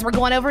 since we're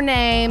going over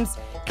names,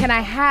 can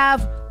I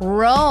have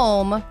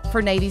Rome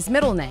for Navy's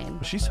middle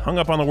name? She's hung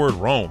up on the word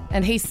Rome.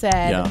 And he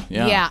said,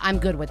 yeah, I'm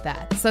good with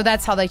that. So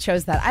that's how they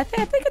chose that. I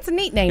think it's a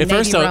neat name,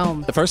 Navy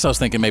Rome. At first I was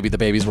thinking maybe the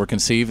babies were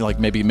conceived, like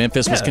maybe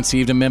Memphis was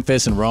conceived in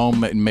Memphis and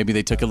Rome, and maybe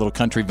they took a little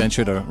country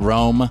venture to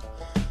Rome.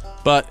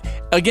 But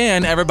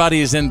again,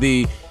 everybody is in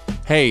the,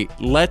 hey,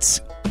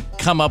 let's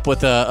come up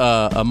with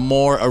a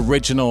more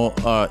original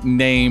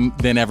name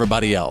than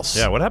everybody else.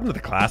 Yeah, what happened to the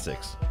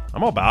classics?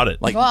 I'm all about it.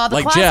 The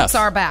classics Jeff.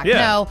 are back. Yeah.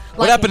 No,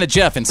 what happened to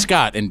Jeff and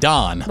Scott and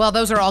Don? Well,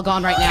 those are all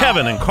gone right now.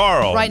 Kevin and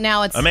Carl. Right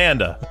now it's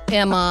Amanda,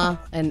 Emma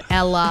and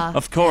Ella.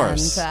 Of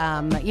course.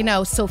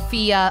 And,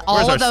 Sophia. All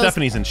Where's of our those.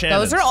 Stephanies and Shannons?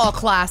 Those are all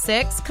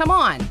classics. Come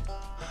on.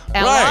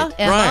 Ella,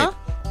 Emma. Right.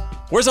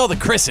 Where's all the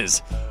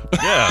Chris's?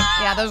 Yeah.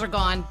 Yeah, those are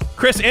gone.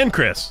 Chris and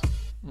Chris.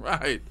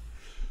 Right.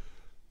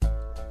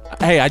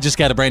 Hey, I just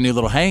got a brand new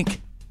little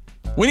Hank.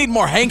 We need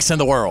more Hanks in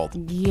the world.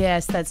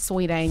 Yes, that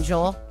sweet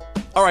angel.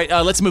 All right,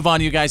 let's move on,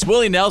 you guys.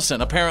 Willie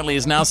Nelson apparently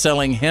is now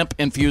selling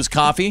hemp-infused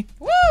coffee.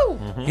 Woo!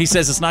 Mm-hmm. He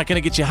says it's not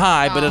going to get you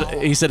high,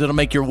 but he said it'll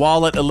make your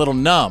wallet a little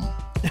numb.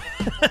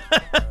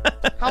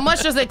 How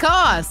much does it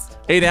cost?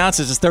 8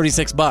 ounces is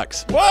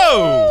 $36.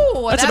 Whoa!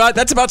 Ooh,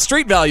 That's about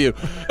street value.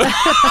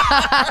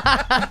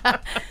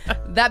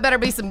 That better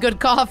be some good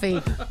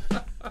coffee.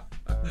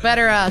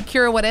 Better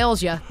cure what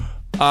ails you.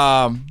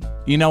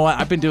 You know what?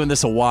 I've been doing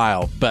this a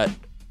while, but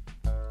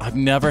I've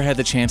never had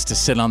the chance to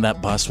sit on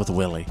that bus with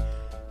Willie.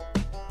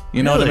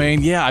 You know what I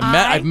mean? Yeah,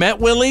 I've met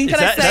Willie.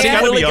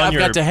 I've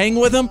got to hang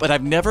with him, but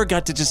I've never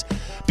got to just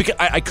because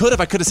I could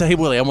have said, "Hey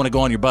Willie, I want to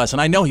go on your bus,"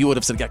 and I know he would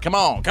have said, "Come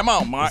on,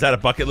 Mark." Is that a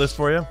bucket list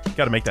for you?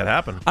 Got to make that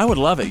happen. I would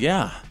love it.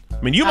 Yeah.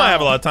 I mean, you might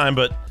have a lot of time,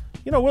 but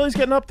Willie's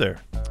getting up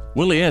there.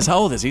 Willie is. How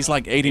old is he? He's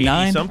like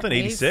 89? 80-something,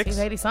 86? He's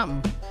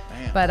 80-something.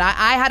 But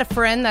I had a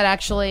friend that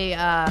actually...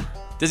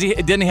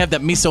 Didn't he have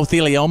that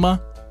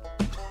mesothelioma?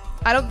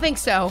 I don't think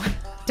so.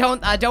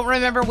 Don't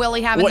remember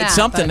Willie having that.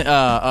 Something.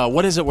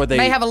 What is it where they...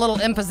 May have a little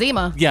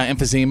emphysema. Yeah,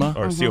 emphysema.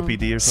 Or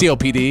COPD or something.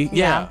 COPD,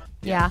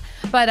 yeah.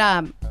 But,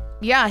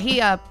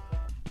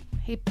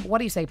 he what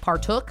do you say,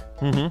 partook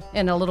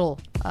in a little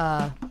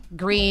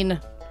green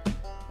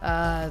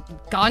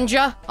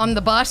ganja on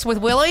the bus with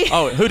Willie.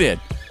 Oh, who did?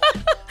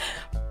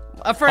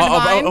 A friend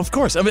of mine. Of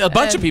course. I mean, a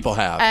bunch of people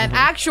have. And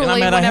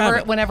actually,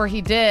 whenever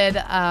he did...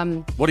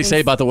 what did he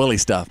say about the Willie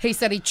stuff? He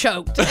said he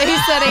choked. He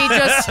said he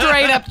just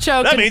straight up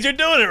choked. That means you're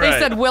doing it right. He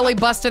said Willie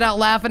busted out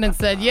laughing and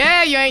said,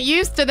 yeah, you ain't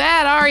used to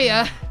that, are you?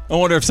 I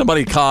wonder if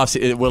somebody coughs,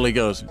 Willie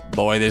goes,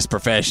 boy, there's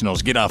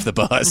professionals. Get off the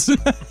bus.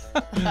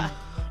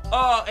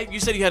 You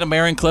said you had a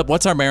Marin clip.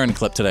 What's our Marin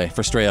clip today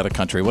for Straight Outta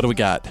Country? What do we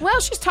got?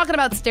 Well, she's talking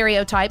about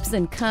stereotypes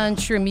in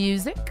country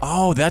music.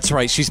 Oh, that's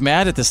right. She's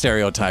mad at the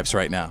stereotypes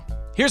right now.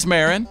 Here's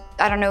Marin.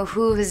 I don't know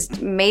who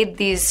has made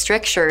these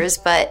strictures,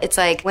 but it's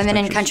like women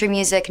in country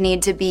music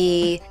need to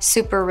be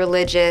super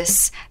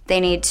religious.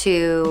 They need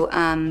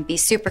to be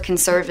super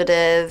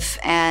conservative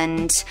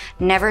and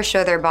never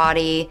show their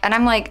body. And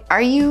I'm like,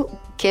 are you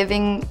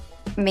giving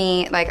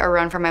me like a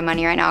run for my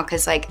money right now?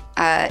 Because like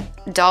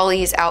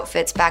Dolly's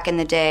outfits back in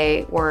the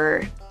day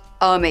were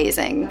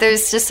amazing.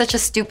 There's just such a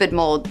stupid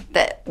mold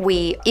that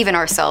we, even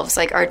ourselves,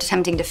 like are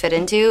attempting to fit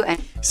into.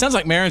 And sounds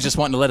like Marin's just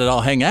wanting to let it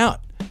all hang out.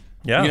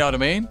 Yeah. You know what I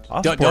mean?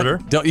 I'll support her.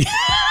 Don't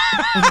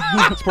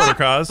support her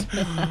cause.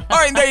 All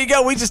right, there you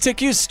go. We just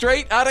took you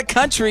straight out of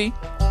country.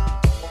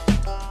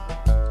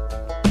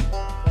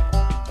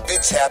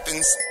 It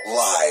happens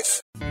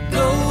live.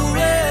 Go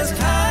rest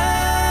high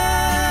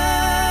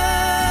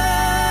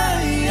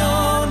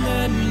on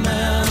that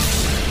mountain.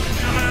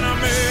 I'm an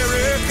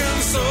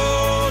American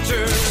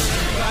soldier.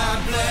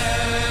 God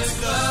bless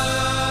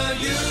the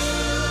USA.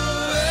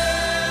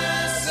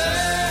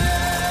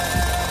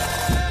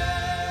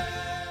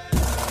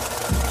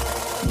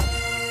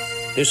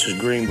 This is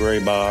Green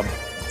Beret Bob.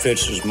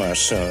 Fitz is my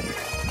son.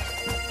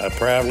 I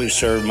proudly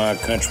served my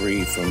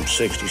country from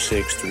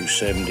 66 through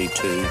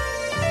 72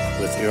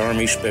 with the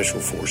Army Special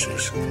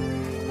Forces.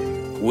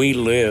 We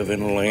live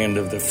in a land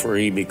of the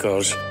free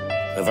because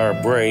of our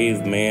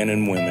brave men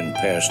and women,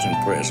 past and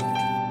present.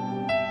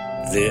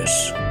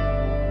 This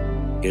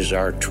is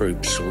our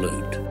troop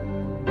salute.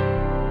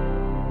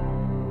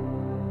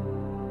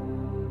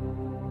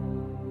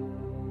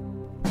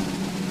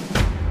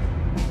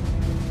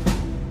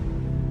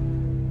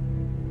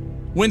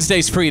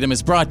 Wednesday's Freedom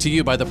is brought to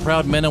you by the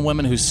proud men and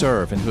women who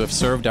serve and who have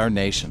served our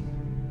nation.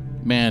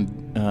 Man,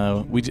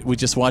 we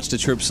just watched a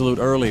troop salute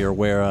earlier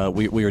where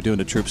we were doing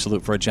a troop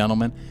salute for a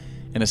gentleman,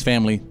 and his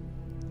family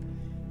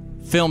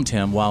filmed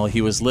him while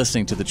he was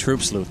listening to the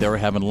troop salute. They were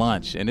having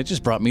lunch, and it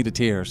just brought me to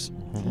tears.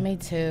 Me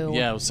too.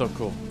 Yeah, it was so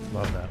cool.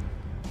 Love that.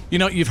 You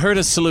know, you've heard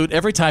us salute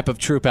every type of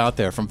troop out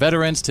there, from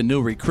veterans to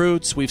new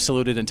recruits. We've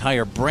saluted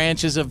entire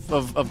branches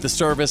of the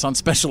service on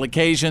special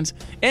occasions,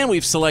 and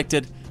we've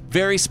selected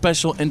very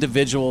special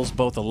individuals,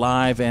 both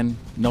alive and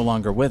no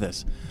longer with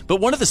us. But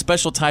one of the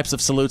special types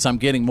of salutes I'm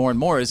getting more and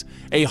more is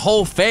a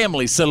whole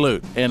family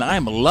salute, and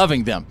I'm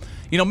loving them.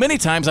 You know, many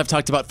times I've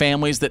talked about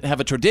families that have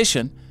a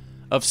tradition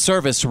of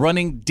service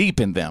running deep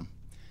in them.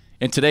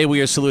 And today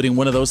we are saluting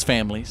one of those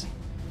families.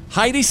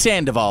 Heidi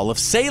Sandoval of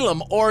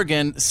Salem,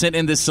 Oregon, sent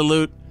in this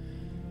salute,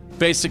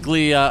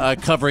 basically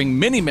covering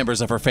many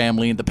members of her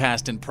family in the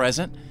past and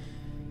present.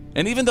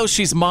 And even though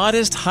she's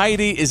modest,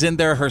 Heidi is in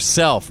there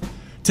herself.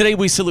 Today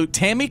we salute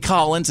Tammy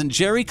Collins and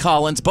Jerry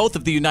Collins, both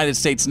of the United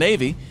States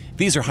Navy.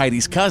 These are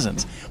Heidi's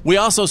cousins. We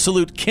also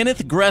salute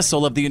Kenneth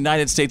Gressel of the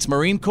United States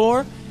Marine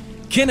Corps.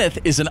 Kenneth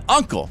is an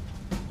uncle.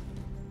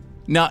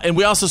 Now, and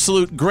we also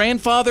salute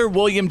grandfather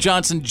William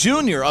Johnson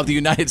Jr. of the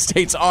United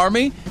States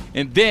Army.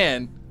 And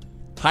then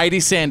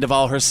Heidi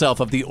Sandoval herself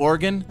of the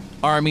Oregon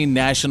Army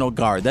National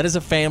Guard. That is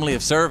a family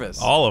of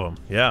service. All of them,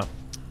 yeah.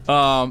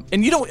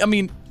 And you don't, I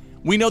mean,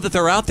 we know that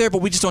they're out there, but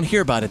we just don't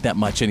hear about it that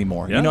much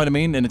anymore. Yeah. You know what I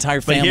mean? An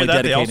entire family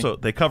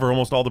dedicated. They cover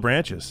almost all the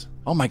branches.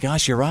 Oh my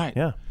gosh, you're right.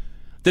 Yeah.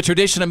 The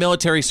tradition of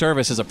military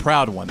service is a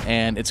proud one,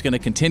 and it's going to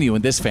continue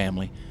in this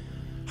family.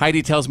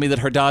 Heidi tells me that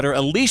her daughter,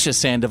 Alicia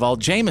Sandoval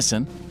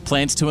Jameson,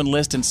 plans to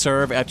enlist and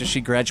serve after she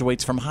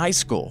graduates from high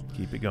school.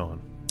 Keep it going.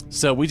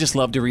 So we just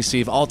love to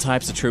receive all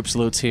types of troop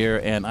salutes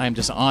here, and I'm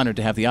just honored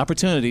to have the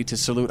opportunity to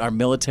salute our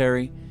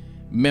military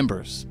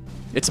members.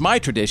 It's my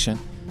tradition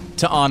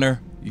to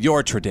honor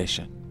your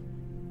tradition.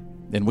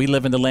 And we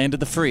live in the land of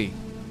the free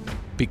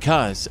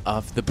because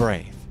of the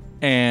brave.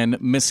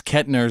 And Miss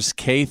Kettner's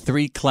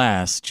K3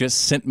 class just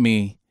sent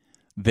me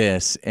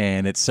this,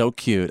 and it's so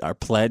cute. Our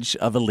Pledge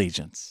of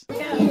Allegiance.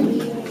 Face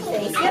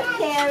your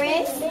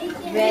parents.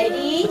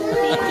 Ready?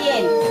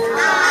 Begin.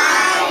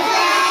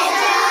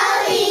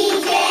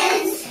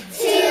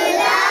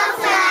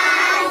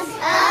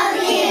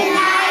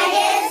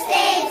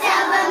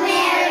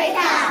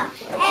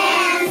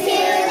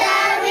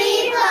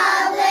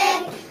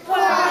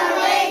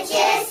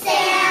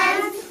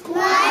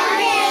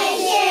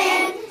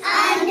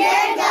 Under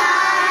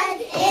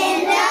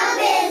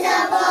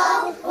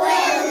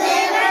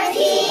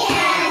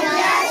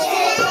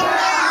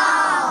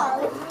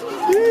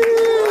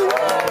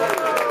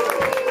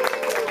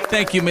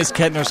Thank you, Miss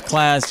Kettner's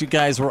class. You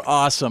guys were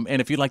awesome. And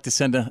if you'd like to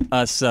send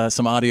us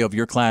some audio of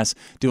your class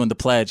doing the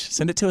pledge,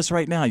 send it to us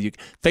right now.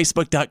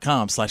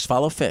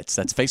 Facebook.com/followfitz.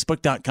 That's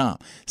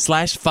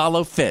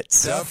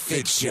Facebook.com/followfitz. The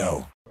Fitz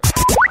Show.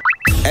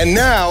 And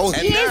now,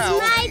 Here's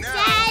my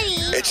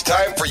daddy. it's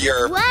time for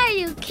your Why are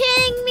you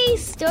kidding me?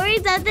 Stories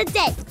of the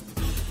day.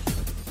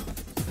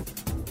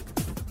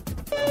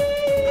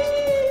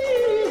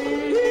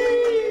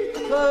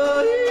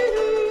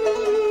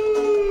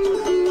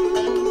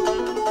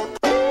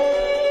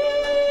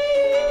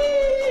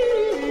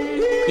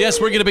 Yes,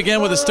 we're going to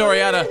begin with a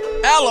story out of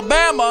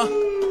Alabama.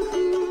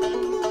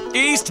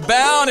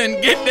 Eastbound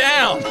and get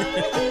down.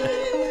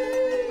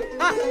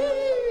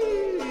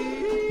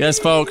 Yes,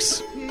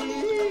 folks.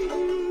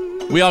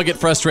 We all get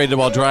frustrated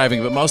while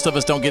driving, but most of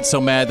us don't get so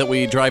mad that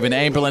we drive an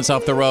ambulance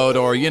off the road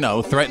or,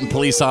 threaten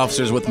police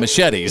officers with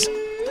machetes.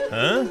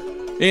 Huh?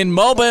 In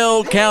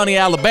Mobile County,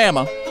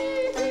 Alabama,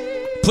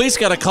 police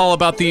got a call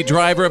about the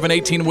driver of an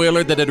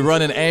 18-wheeler that had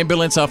run an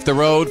ambulance off the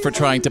road for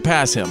trying to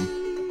pass him.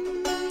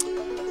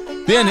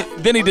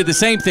 Then he did the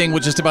same thing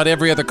with just about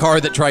every other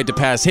car that tried to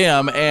pass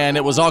him, and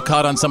it was all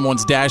caught on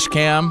someone's dash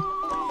cam.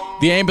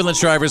 The ambulance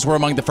drivers were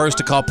among the first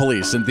to call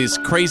police, and this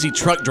crazy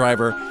truck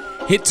driver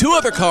hit two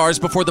other cars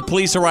before the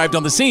police arrived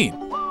on the scene.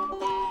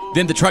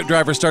 Then the truck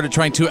driver started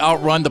trying to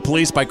outrun the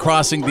police by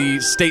crossing the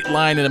state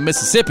line in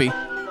Mississippi,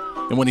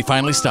 and when he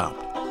finally stopped,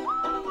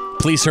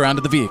 police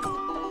surrounded the vehicle,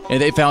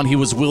 and they found he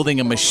was wielding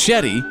a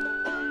machete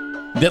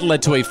that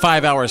led to a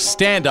 5-hour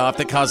standoff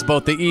that caused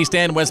both the east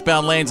and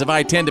westbound lanes of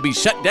I-10 to be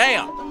shut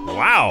down.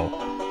 Wow.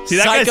 See,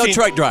 that Psycho guy's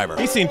truck driver.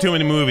 He's seen too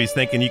many movies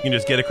thinking you can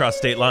just get across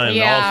state line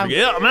Yeah. and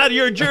all I'm out of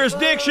your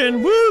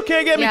jurisdiction. Woo,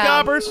 can't get me,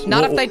 coppers.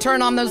 Not if they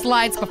turn on those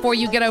lights before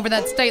you get over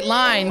that state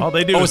line. All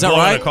they do is is that blow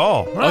in right? a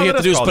call. All you have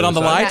to do is put on the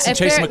lights and if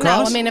chase them they're-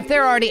 across? No, I mean, if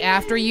they're already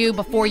after you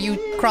before you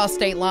cross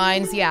state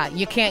lines,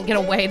 you can't get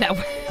away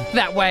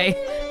that way.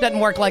 Doesn't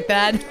work like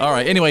that. All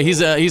right. Anyway,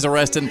 he's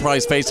arrested and probably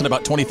is facing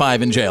about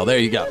 25 in jail. There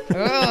you go.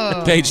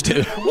 Ugh. Page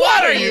 2.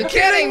 What are you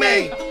kidding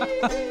me?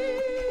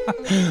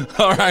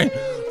 All right.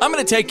 I'm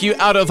going to take you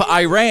out of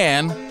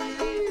Iran.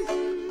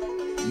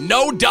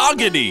 No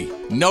doggity.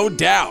 No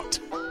doubt.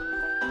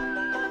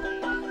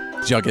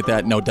 Did y'all get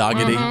that? No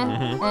doggity?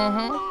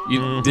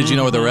 Did you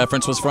know where the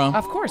reference was from?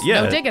 Of course.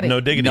 Yeah, no diggity. no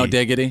diggity. No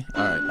diggity?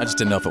 All right. I just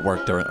didn't know if it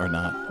worked or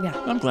not. Yeah.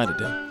 I'm glad it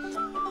did.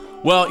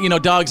 Well,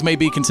 dogs may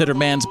be considered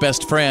man's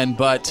best friend,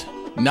 but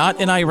not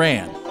in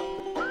Iran.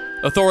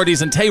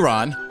 Authorities in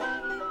Tehran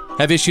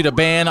have issued a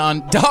ban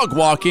on dog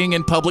walking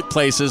in public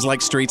places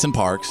like streets and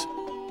parks.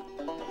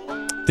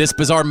 This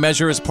bizarre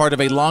measure is part of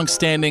a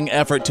long-standing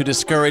effort to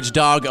discourage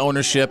dog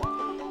ownership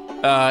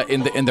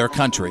in their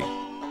country.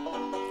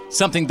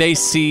 Something they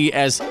see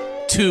as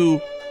too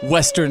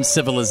Western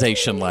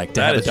civilization-like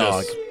to have a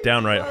dog. Just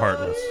downright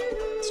heartless.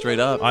 Straight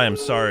up. I am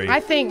sorry. I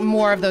think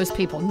more of those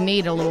people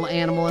need a little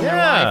animal in their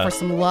life for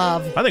some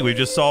love. I think we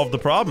just solved the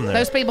problem there.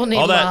 Those people need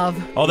all that,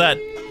 love. All that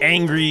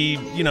angry,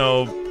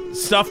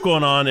 stuff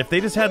going on. If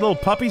they just had little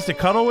puppies to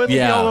cuddle with, it'd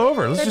be all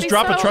over. Let's just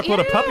drop a truckload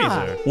of puppies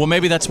there. Well,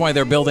 maybe that's why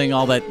they're building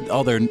all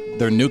their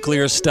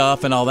nuclear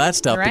stuff and all that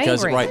stuff They're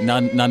because angry.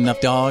 not enough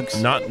dogs.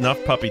 Not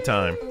enough puppy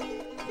time.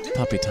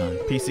 Puppy time.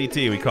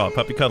 PCT, we call it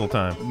puppy cuddle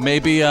time.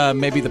 Maybe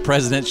the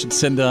president should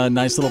send a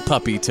nice little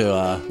puppy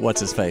to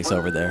what's his face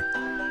over there.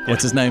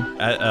 What's his name?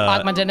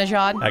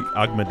 Ahmadinejad.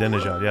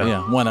 Ahmadinejad, yeah.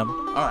 Yeah, one of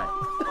them. All right.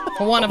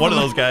 One of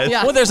those guys.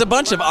 Yeah. Well, there's a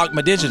bunch of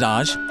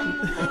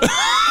Ahmadinejad.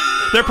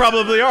 There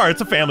probably are. It's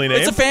a family name.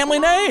 It's a family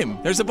name.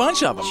 There's a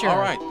bunch of them. Sure. All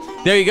right.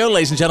 There you go,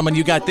 ladies and gentlemen.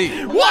 You got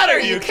the What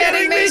are you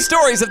kidding me?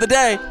 stories of the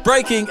day,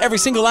 breaking every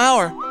single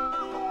hour.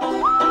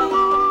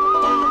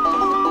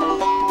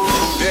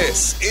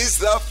 This is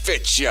the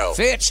Fitz Show.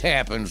 Fitz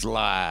happens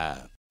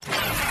live.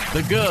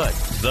 The good,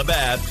 the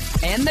bad,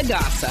 And the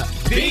gossip.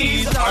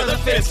 These are the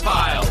Fitz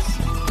Files.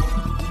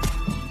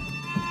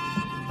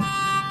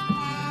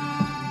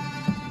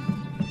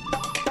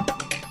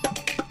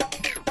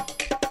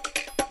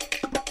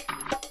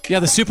 Yeah,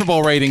 the Super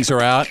Bowl ratings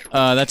are out.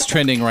 That's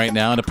trending right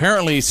now. And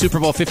apparently Super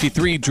Bowl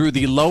 53 drew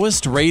the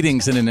lowest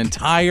ratings in an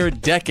entire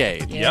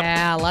decade.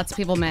 Yeah, lots of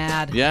people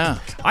mad. Yeah.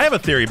 I have a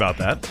theory about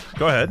that.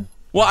 Go ahead.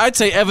 Well, I'd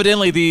say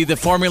evidently the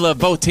formula of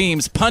both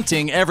teams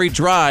punting every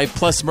drive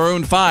plus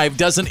Maroon 5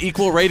 doesn't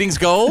equal ratings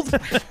gold.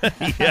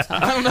 Yeah.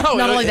 I don't know.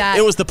 Not only that.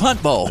 It was the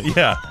punt bowl.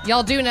 Yeah.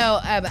 Y'all do know,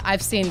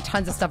 I've seen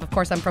tons of stuff. Of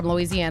course, I'm from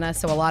Louisiana,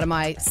 so a lot of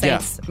my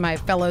Saints, my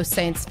fellow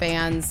Saints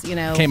fans, Came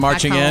back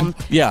marching home, in?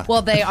 Yeah.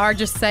 Well, they are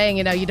just saying,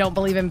 you don't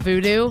believe in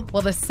voodoo.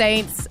 Well, the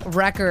Saints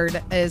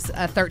record is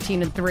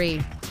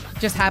 13-3.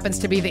 Just happens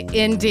to be the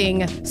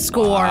ending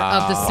score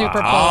of the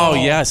Super Bowl. Oh,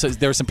 yeah. So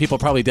there were some people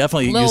probably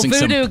definitely Little using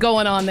voodoo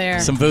going on there.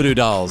 some voodoo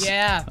dolls.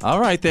 Yeah. All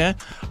right, then.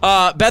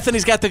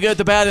 Bethany's got the good,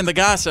 the bad, and the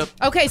gossip.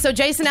 Okay, so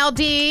Jason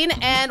Aldean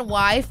and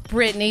wife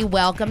Brittany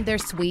welcomed their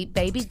sweet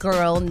baby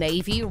girl,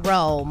 Navy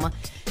Rome.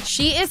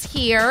 she is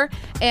here,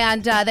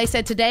 and they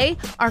said today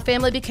our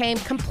family became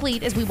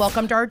complete as we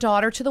welcomed our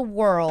daughter to the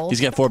world.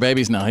 He's got 4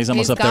 babies now. He's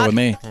almost up there with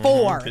me.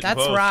 4.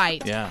 That's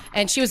right. Yeah.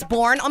 And she was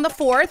born on the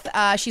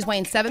 4th. She's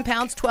weighing 7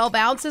 pounds, 12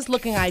 ounces,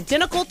 looking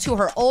identical to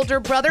her older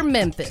brother,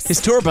 Memphis.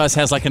 His tour bus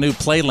has like a new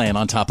playland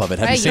on top of it.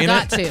 Have you seen you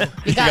got it? To.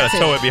 You got to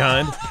tow it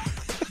behind.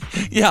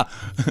 Yeah.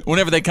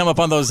 Whenever they come up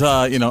on those,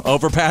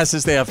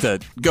 overpasses, they have to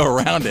go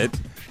around it.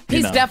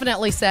 He's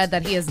definitely said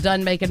that he is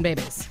done making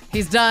babies.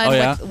 He's done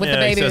with the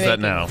baby he says making. that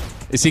now.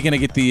 Is he going to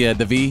get the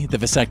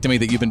vasectomy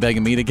that you've been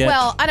begging me to get?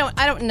 Well, I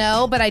don't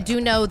know, but I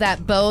do know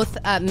that both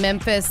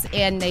Memphis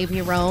and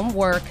Navy Rome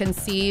were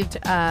conceived.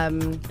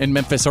 In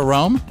Memphis or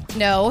Rome?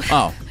 No.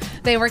 Oh.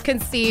 They were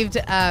conceived,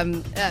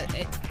 in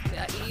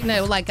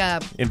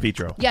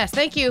vitro. Yes,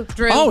 thank you,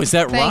 Drew. Oh, is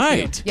that Thank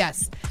right? you.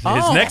 Yes.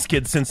 His next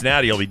kid,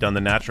 Cincinnati, will be done the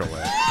natural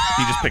way.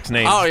 He just picks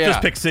names. Oh, yeah.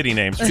 Just picks city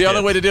names. It's the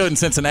only way to do it in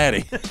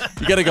Cincinnati.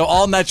 You got to go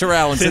all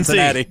natural in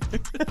Cincinnati.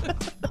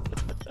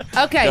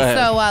 Okay, Go ahead.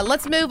 so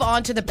let's move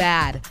on to the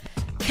bad.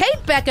 Kate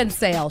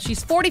Beckinsale.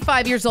 She's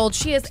 45 years old.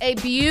 She is a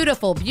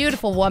beautiful,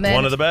 beautiful woman.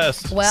 One of the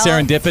best. Well,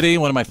 Serendipity,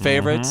 one of my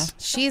favorites.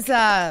 She's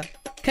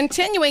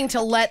continuing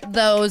to let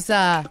those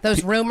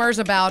rumors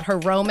about her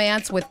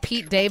romance with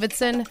Pete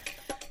Davidson.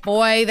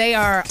 Boy, they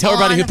are Tell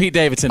everybody on who Pete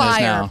Davidson fire.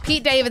 is now.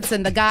 Pete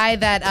Davidson, the guy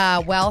that,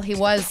 he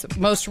was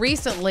most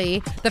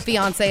recently the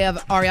fiance of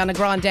Ariana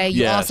Grande.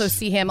 You Yes. also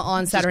see him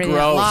on Saturday Night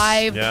gross.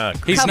 Live. Yeah.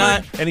 He's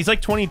not, and he's like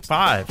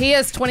 25. He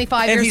is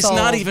 25 and years he's old.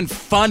 not even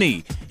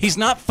funny. He's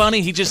not funny.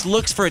 He just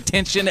looks for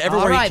attention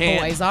everywhere All right, he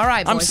can. boys. All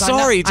right, boys. I'm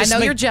sorry. I know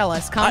you're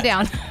jealous. Calm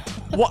down.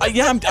 Well,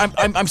 yeah,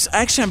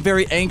 I'm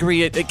very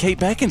angry at Kate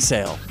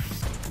Beckinsale.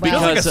 Feels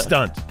like a Because,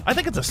 stunt. I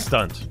think it's a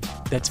stunt.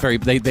 That's very.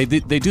 They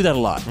do that a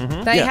lot.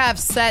 They have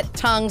set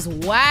tongues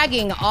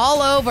wagging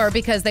all over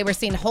because they were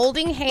seen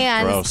holding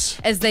hands Gross.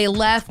 as they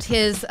left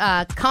his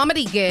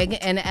comedy gig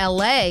in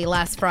L.A.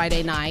 last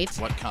Friday night.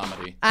 What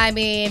comedy? I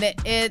mean,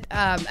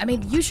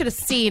 you should have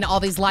seen all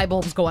these light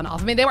bulbs going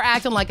off. I mean, they were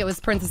acting like it was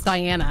Princess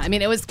Diana. I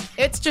mean,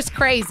 it's just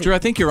crazy. Drew, I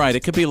think you're right.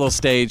 It could be a little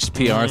staged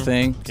PR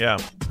thing. Yeah.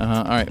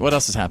 All right. What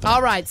else has happened?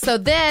 All right. So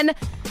then,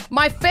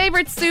 my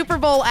favorite Super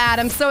Bowl ad.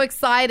 I'm so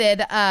excited.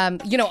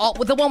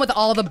 The one with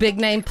all the big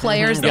name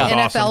players. The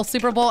Yeah. NFL Awesome.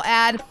 Super Bowl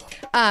ad.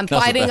 the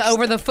Fighting best.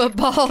 over the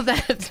football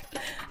that.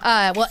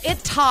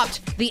 It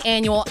topped the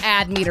annual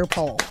ad meter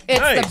poll. It's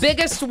Nice. the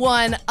biggest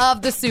one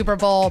of the Super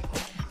Bowl.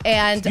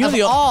 And You're of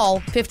the- all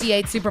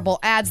 58 Super Bowl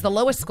ads, the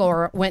lowest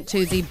score went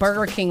to the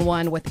Burger King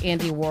one with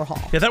Andy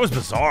Warhol. Yeah, that was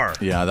bizarre.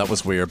 Yeah, that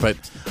was weird. But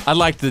I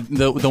liked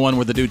the one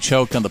where the dude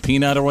choked on the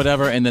peanut or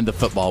whatever, and then the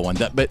football one.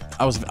 I like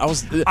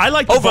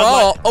the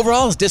overall. Bud Light.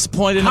 Overall, I was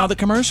disappointed in all the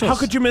commercials. How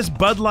could you miss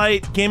Bud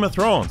Light Game of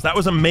Thrones? That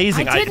was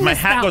amazing. I did My miss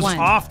hat that goes one.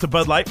 off to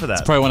Bud Light for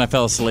that. Probably when I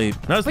fell asleep.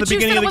 That was But the you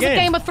beginning said it of the was a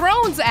game. Game of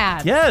Thrones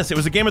ad. Yes, it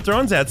was a Game of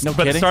Thrones ad, but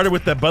kidding? it started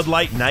with the Bud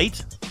Light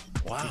night.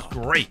 Wow.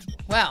 Great.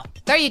 Well,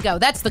 there you go.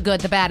 That's the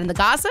good, the bad, and the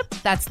gossip.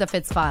 That's the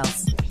Fitz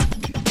Files.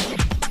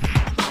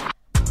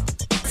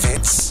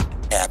 Fitz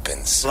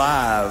happens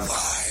live.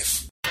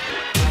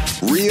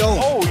 Real.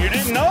 Oh, you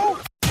didn't know?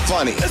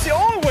 Funny. That's the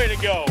only way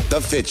to go.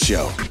 The Fitz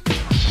Show.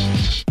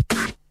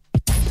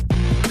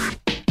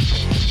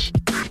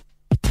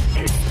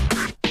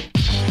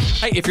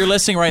 Hey, if you're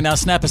listening right now,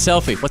 snap a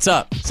selfie. What's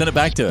up? Send it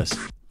back to us.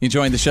 You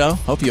enjoying the show?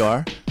 Hope you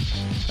are.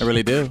 I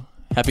really do.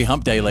 Happy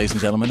Hump Day, ladies and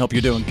gentlemen. Hope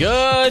you're doing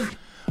good.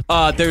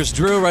 There's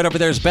Drew. Right over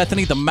there is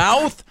Bethany, the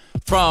mouth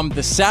from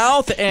the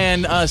South.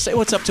 And say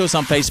what's up to us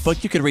on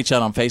Facebook. You can reach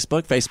out on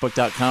Facebook,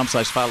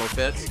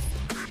 facebook.com/followfitz.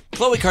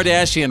 Khloe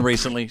Kardashian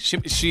recently,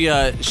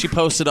 she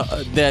posted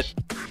that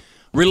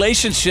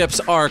relationships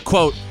are,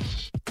 quote,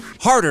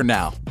 harder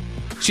now.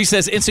 She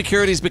says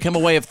insecurities become a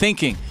way of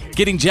thinking.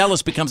 Getting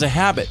jealous becomes a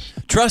habit.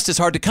 Trust is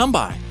hard to come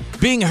by.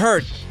 Being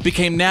hurt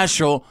became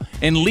natural,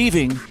 and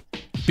leaving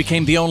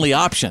became the only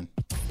option.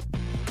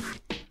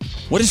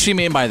 What does she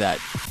mean by that?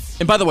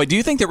 And by the way, do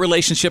you think that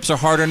relationships are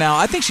harder now?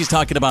 I think she's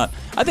talking about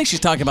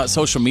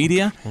social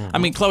media. I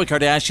mean, Khloe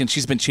Kardashian,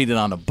 she's been cheated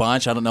on a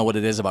bunch. I don't know what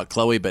it is about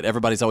Khloe, but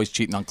everybody's always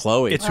cheating on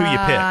Khloe. It's who you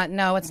pick.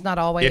 No, it's not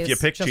always. If you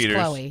pick just cheaters,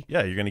 Khloe.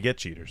 yeah, you're going to get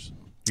cheaters.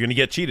 You're going to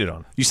get cheated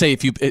on. You say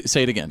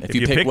say it again. If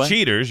you pick what?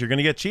 cheaters, you're going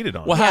to get cheated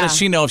on. Well, how does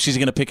she know if she's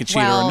going to pick a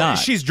cheater or not?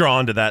 She's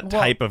drawn to that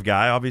type of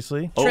guy,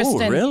 obviously.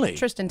 Really?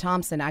 Tristan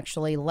Thompson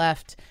actually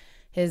left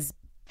his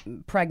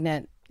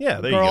pregnant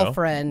Yeah, there you go.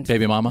 girlfriend.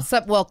 Baby mama?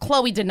 Well,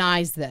 Khloe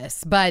denies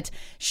this, but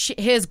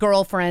his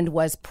girlfriend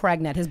was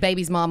pregnant. His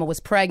baby's mama was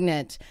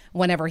pregnant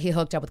whenever he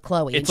hooked up with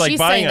Khloe. It's and like she's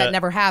buying saying that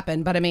never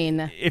happened, but I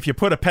mean... If you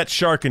put a pet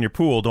shark in your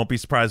pool, don't be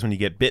surprised when you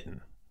get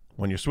bitten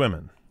when you're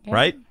swimming,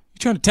 right? You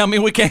trying to tell me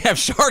we can't have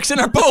sharks in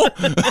our pool?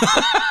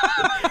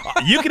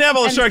 You can have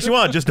all the sharks you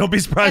want, just don't be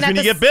surprised when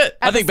you get bit.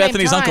 I think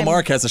Bethany's Uncle time-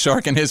 Mark has a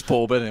shark in his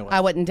pool, but anyway. I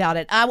wouldn't doubt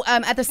it.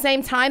 At the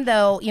same time,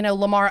 though,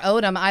 Lamar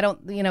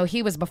Odom,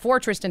 he was before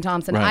Tristan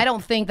Thompson. Right. I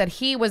don't think that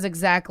he was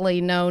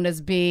exactly known as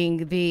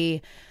being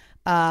the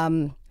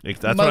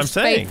That's what I'm most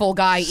saying. faithful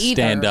guy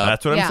either. Stand up.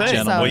 That's what I'm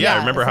saying. So, I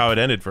remember how it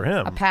ended for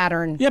him. A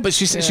pattern. Yeah, but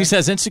she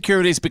says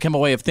insecurities become a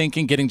way of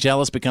thinking. Getting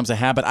jealous becomes a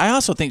habit. I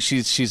also think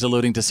she's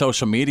alluding to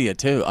social media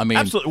too. I mean,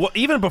 absolutely. Well,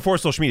 even before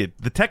social media,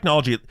 the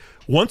technology.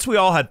 Once we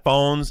all had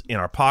phones in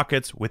our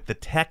pockets with the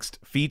text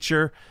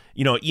feature,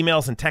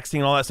 emails and texting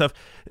and all that stuff,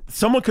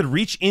 someone could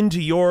reach into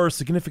your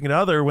significant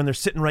other when they're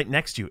sitting right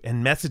next to you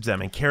and message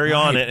them and carry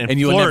on and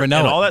you would flirt never know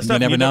and all that it. stuff. You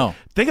never know.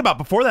 Think about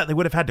before that, they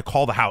would have had to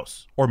call the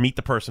house or meet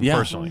the person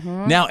personally.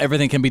 Mm-hmm. Now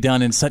everything can be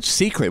done in such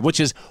secret, which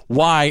is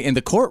why in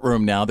the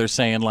courtroom now they're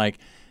saying like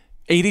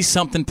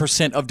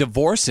 80-something% of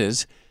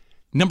divorces,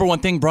 number one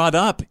thing brought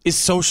up is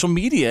social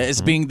media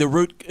as being the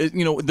root,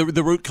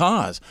 the root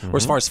cause, or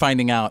as far as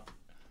finding out,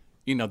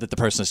 that the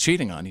person is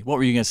cheating on you. What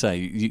were you going to say?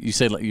 You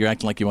say you're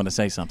acting like you want to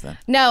say something.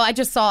 No, I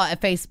just saw a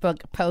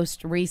Facebook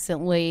post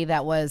recently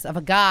that was of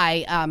a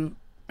guy.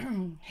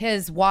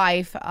 His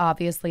wife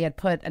obviously had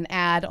put an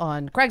ad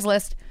on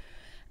Craigslist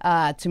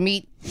to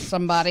meet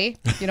somebody.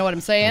 You know what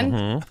I'm saying?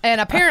 Mm-hmm.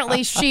 And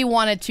apparently she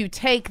wanted to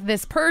take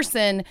this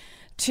person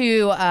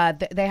to,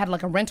 they had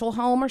like a rental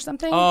home or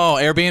something. Oh,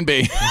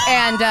 Airbnb.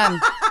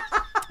 And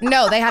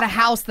no, they had a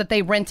house that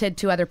they rented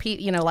to other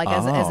people,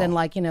 as in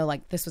like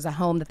this was a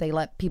home that they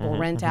let people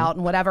rent out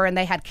and whatever. And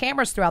they had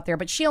cameras throughout there,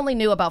 but she only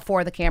knew about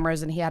 4 of the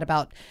cameras, and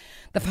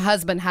the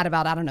husband had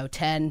about,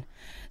 10.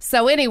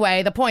 So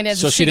anyway, the point is,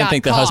 so she didn't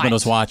think the husband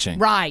was watching,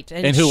 right?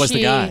 And who was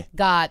the guy?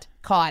 Got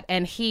caught,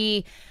 and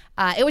he.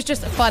 It was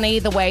just funny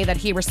the way that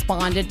he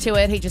responded to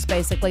it. He just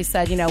basically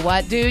said, "You know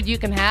what, dude? You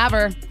can have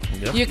her.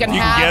 Yep. You can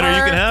get her.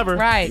 You can have her."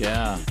 Right.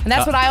 Yeah. And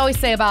that's what I always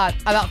say about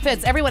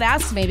Fitz. Everyone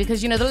asks me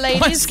because the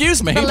ladies.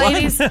 Excuse me. The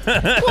ladies.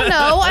 Well,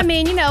 no, I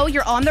mean,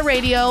 you're on the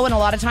radio, and a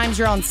lot of times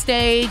you're on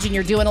stage, and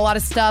you're doing a lot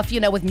of stuff,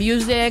 with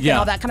music and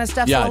all that kind of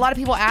stuff. Yeah. So a lot of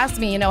people ask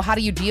me, how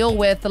do you deal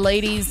with the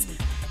ladies?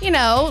 And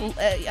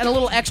a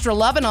little extra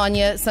loving on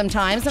you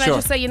sometimes. And Sure. I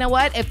just say, you know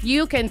what? If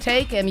you can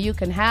take him, you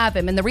can have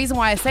him. And the reason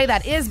why I say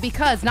that is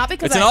because, not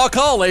because it's an all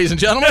call, ladies and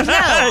gentlemen.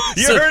 No.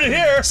 You heard it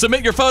here.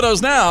 Submit your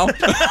photos now.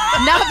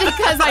 Not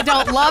because I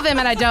don't love him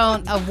and I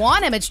don't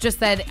want him. It's just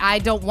that I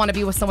don't want to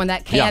be with someone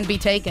that can be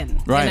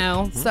taken.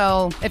 Right.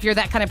 So if you're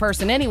that kind of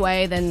person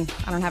anyway, then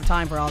I don't have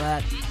time for all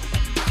that.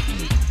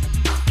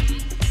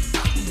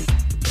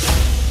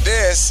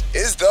 This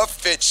is the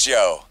Fitz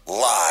Show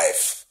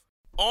live.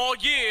 Oh,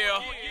 yeah.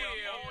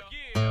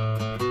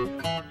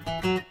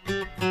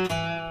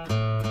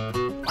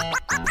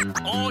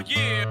 Oh,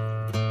 yeah.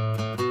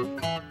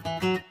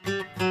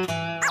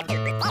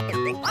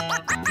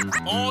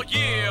 Oh,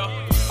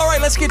 yeah. All right,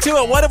 let's get to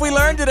it. What have we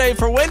learned today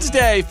for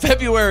Wednesday,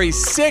 February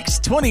 6,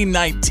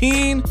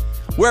 2019?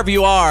 Wherever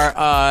you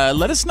are,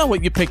 let us know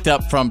what you picked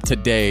up from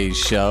today's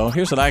show.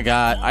 Here's what I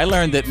got. I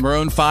learned that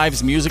Maroon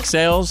 5's music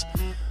sales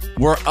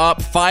were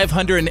up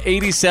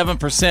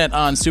 587%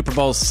 on Super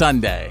Bowl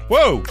Sunday.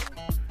 Whoa!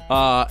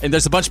 And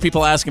there's a bunch of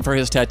people asking for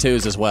his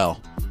tattoos as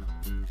well.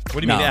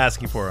 What do you mean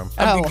asking for him?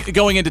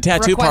 Going into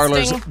tattoo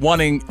Requesting? parlors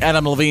wanting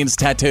Adam Levine's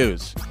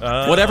tattoos,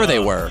 whatever they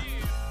were.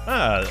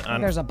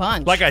 There's a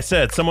bunch. Like I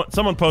said,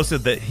 someone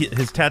posted that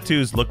his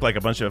tattoos look like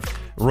a bunch of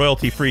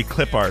royalty-free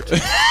clip art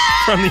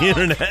from the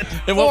internet.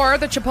 Or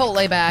the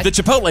Chipotle bag. The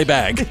Chipotle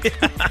bag.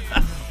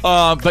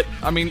 But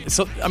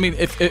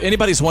if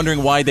anybody's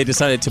wondering why they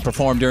decided to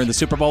perform during the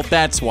Super Bowl,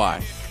 that's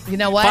why. You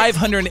know what?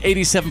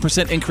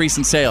 587% increase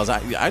in sales.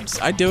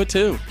 I'd do it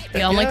too.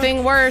 The only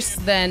thing worse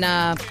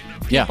than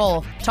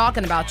people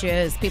talking about you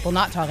is people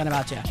not talking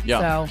about you.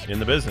 Yeah. So in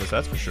the business,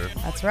 that's for sure.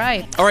 That's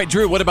right. All right,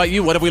 Drew, what about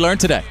you? What have we learned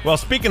today? Well,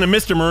 speaking of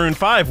Mr. Maroon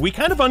 5, we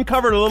kind of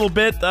uncovered a little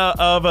bit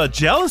of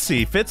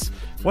jealousy. Fitz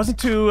wasn't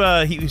too,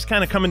 he was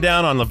kind of coming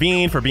down on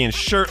Levine for being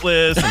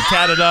shirtless and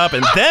tatted up.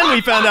 And then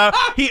we found out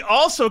he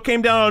also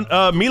came down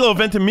on Milo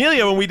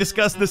Ventimiglia when we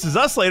discussed This Is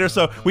Us later.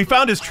 So we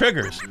found his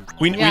triggers.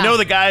 We know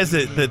the guys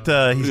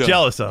that he's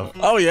jealous of.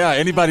 Oh, yeah.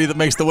 Anybody that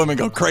makes the women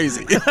go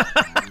crazy.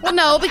 Well,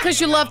 no,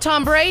 because you love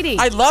Tom Brady.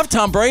 I love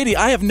Tom Brady.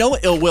 I have no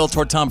ill will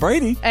toward Tom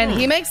Brady. And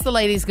he makes the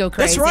ladies go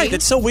crazy. That's right.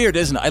 It's so weird,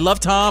 isn't it? I love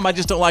Tom. I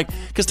just don't like,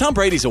 because Tom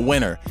Brady's a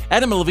winner.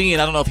 Adam Levine,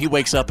 I don't know if he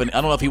wakes up and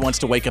I don't know if he wants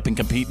to wake up and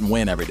compete and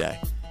win every day.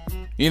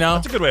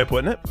 That's a good way of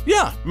putting it.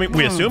 Yeah. I mean,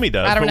 we assume he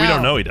does, but we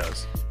don't know he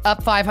does.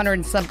 Up 500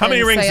 and something. How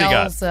many rings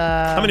sales, he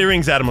got? How many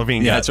rings Adam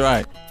Levine got? Yeah, that's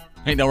right.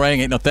 Ain't no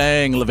ring, ain't no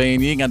thing,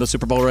 Levine. You ain't got no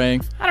Super Bowl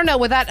ring. I don't know.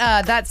 With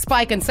that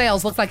spike in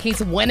sales, looks like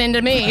he's winning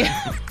to me.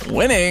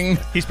 Winning?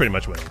 He's pretty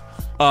much winning.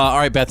 All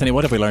right, Bethany,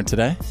 what have we learned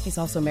today? He's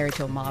also married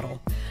to a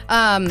model.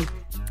 Kind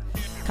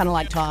of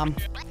like Tom.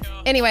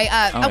 Anyway,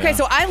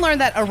 so I learned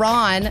that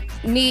Iran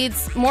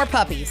needs more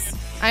puppies.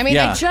 I mean,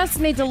 they just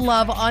need to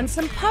love on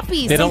some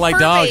puppies. They don't like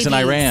dogs in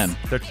Iran.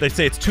 They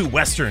say it's too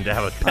Western to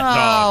have a pet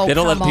dog. They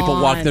don't let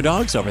people walk their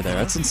dogs over there.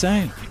 That's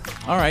insane.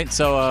 All right,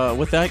 so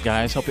with that,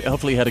 guys,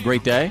 hopefully you had a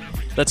great day.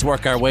 Let's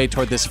work our way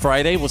toward this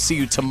Friday. We'll see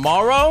you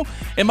tomorrow.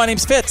 And my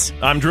name's Fitz.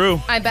 I'm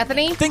Drew. I'm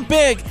Bethany. Think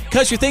big,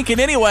 because you're thinking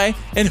anyway.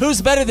 And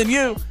who's better than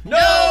you?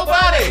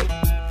 Nobody!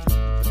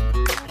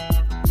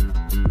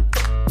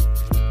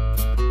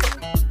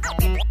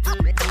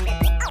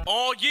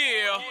 Oh,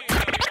 yeah.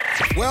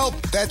 Well,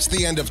 that's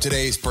the end of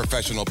today's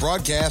professional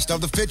broadcast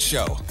of The Fitz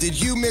Show. Did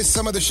you miss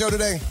some of the show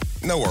today?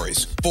 No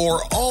worries.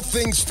 For all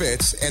things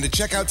Fitz and to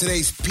check out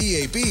today's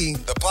PAB,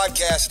 the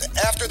podcast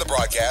after the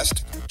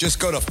broadcast, just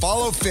go to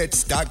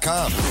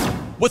followfitz.com.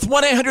 With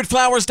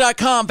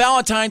 1-800-Flowers.com,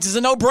 Valentine's is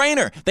a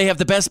no-brainer. They have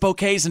the best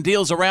bouquets and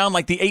deals around,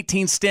 like the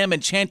 18-stem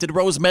Enchanted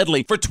Rose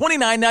Medley for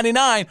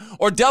 $29.99,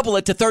 or double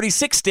it to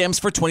 36 stems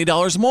for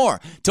 $20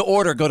 more. To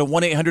order, go to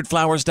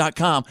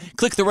 1-800-Flowers.com,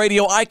 click the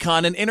radio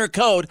icon, and enter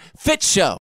code FITZSHOW.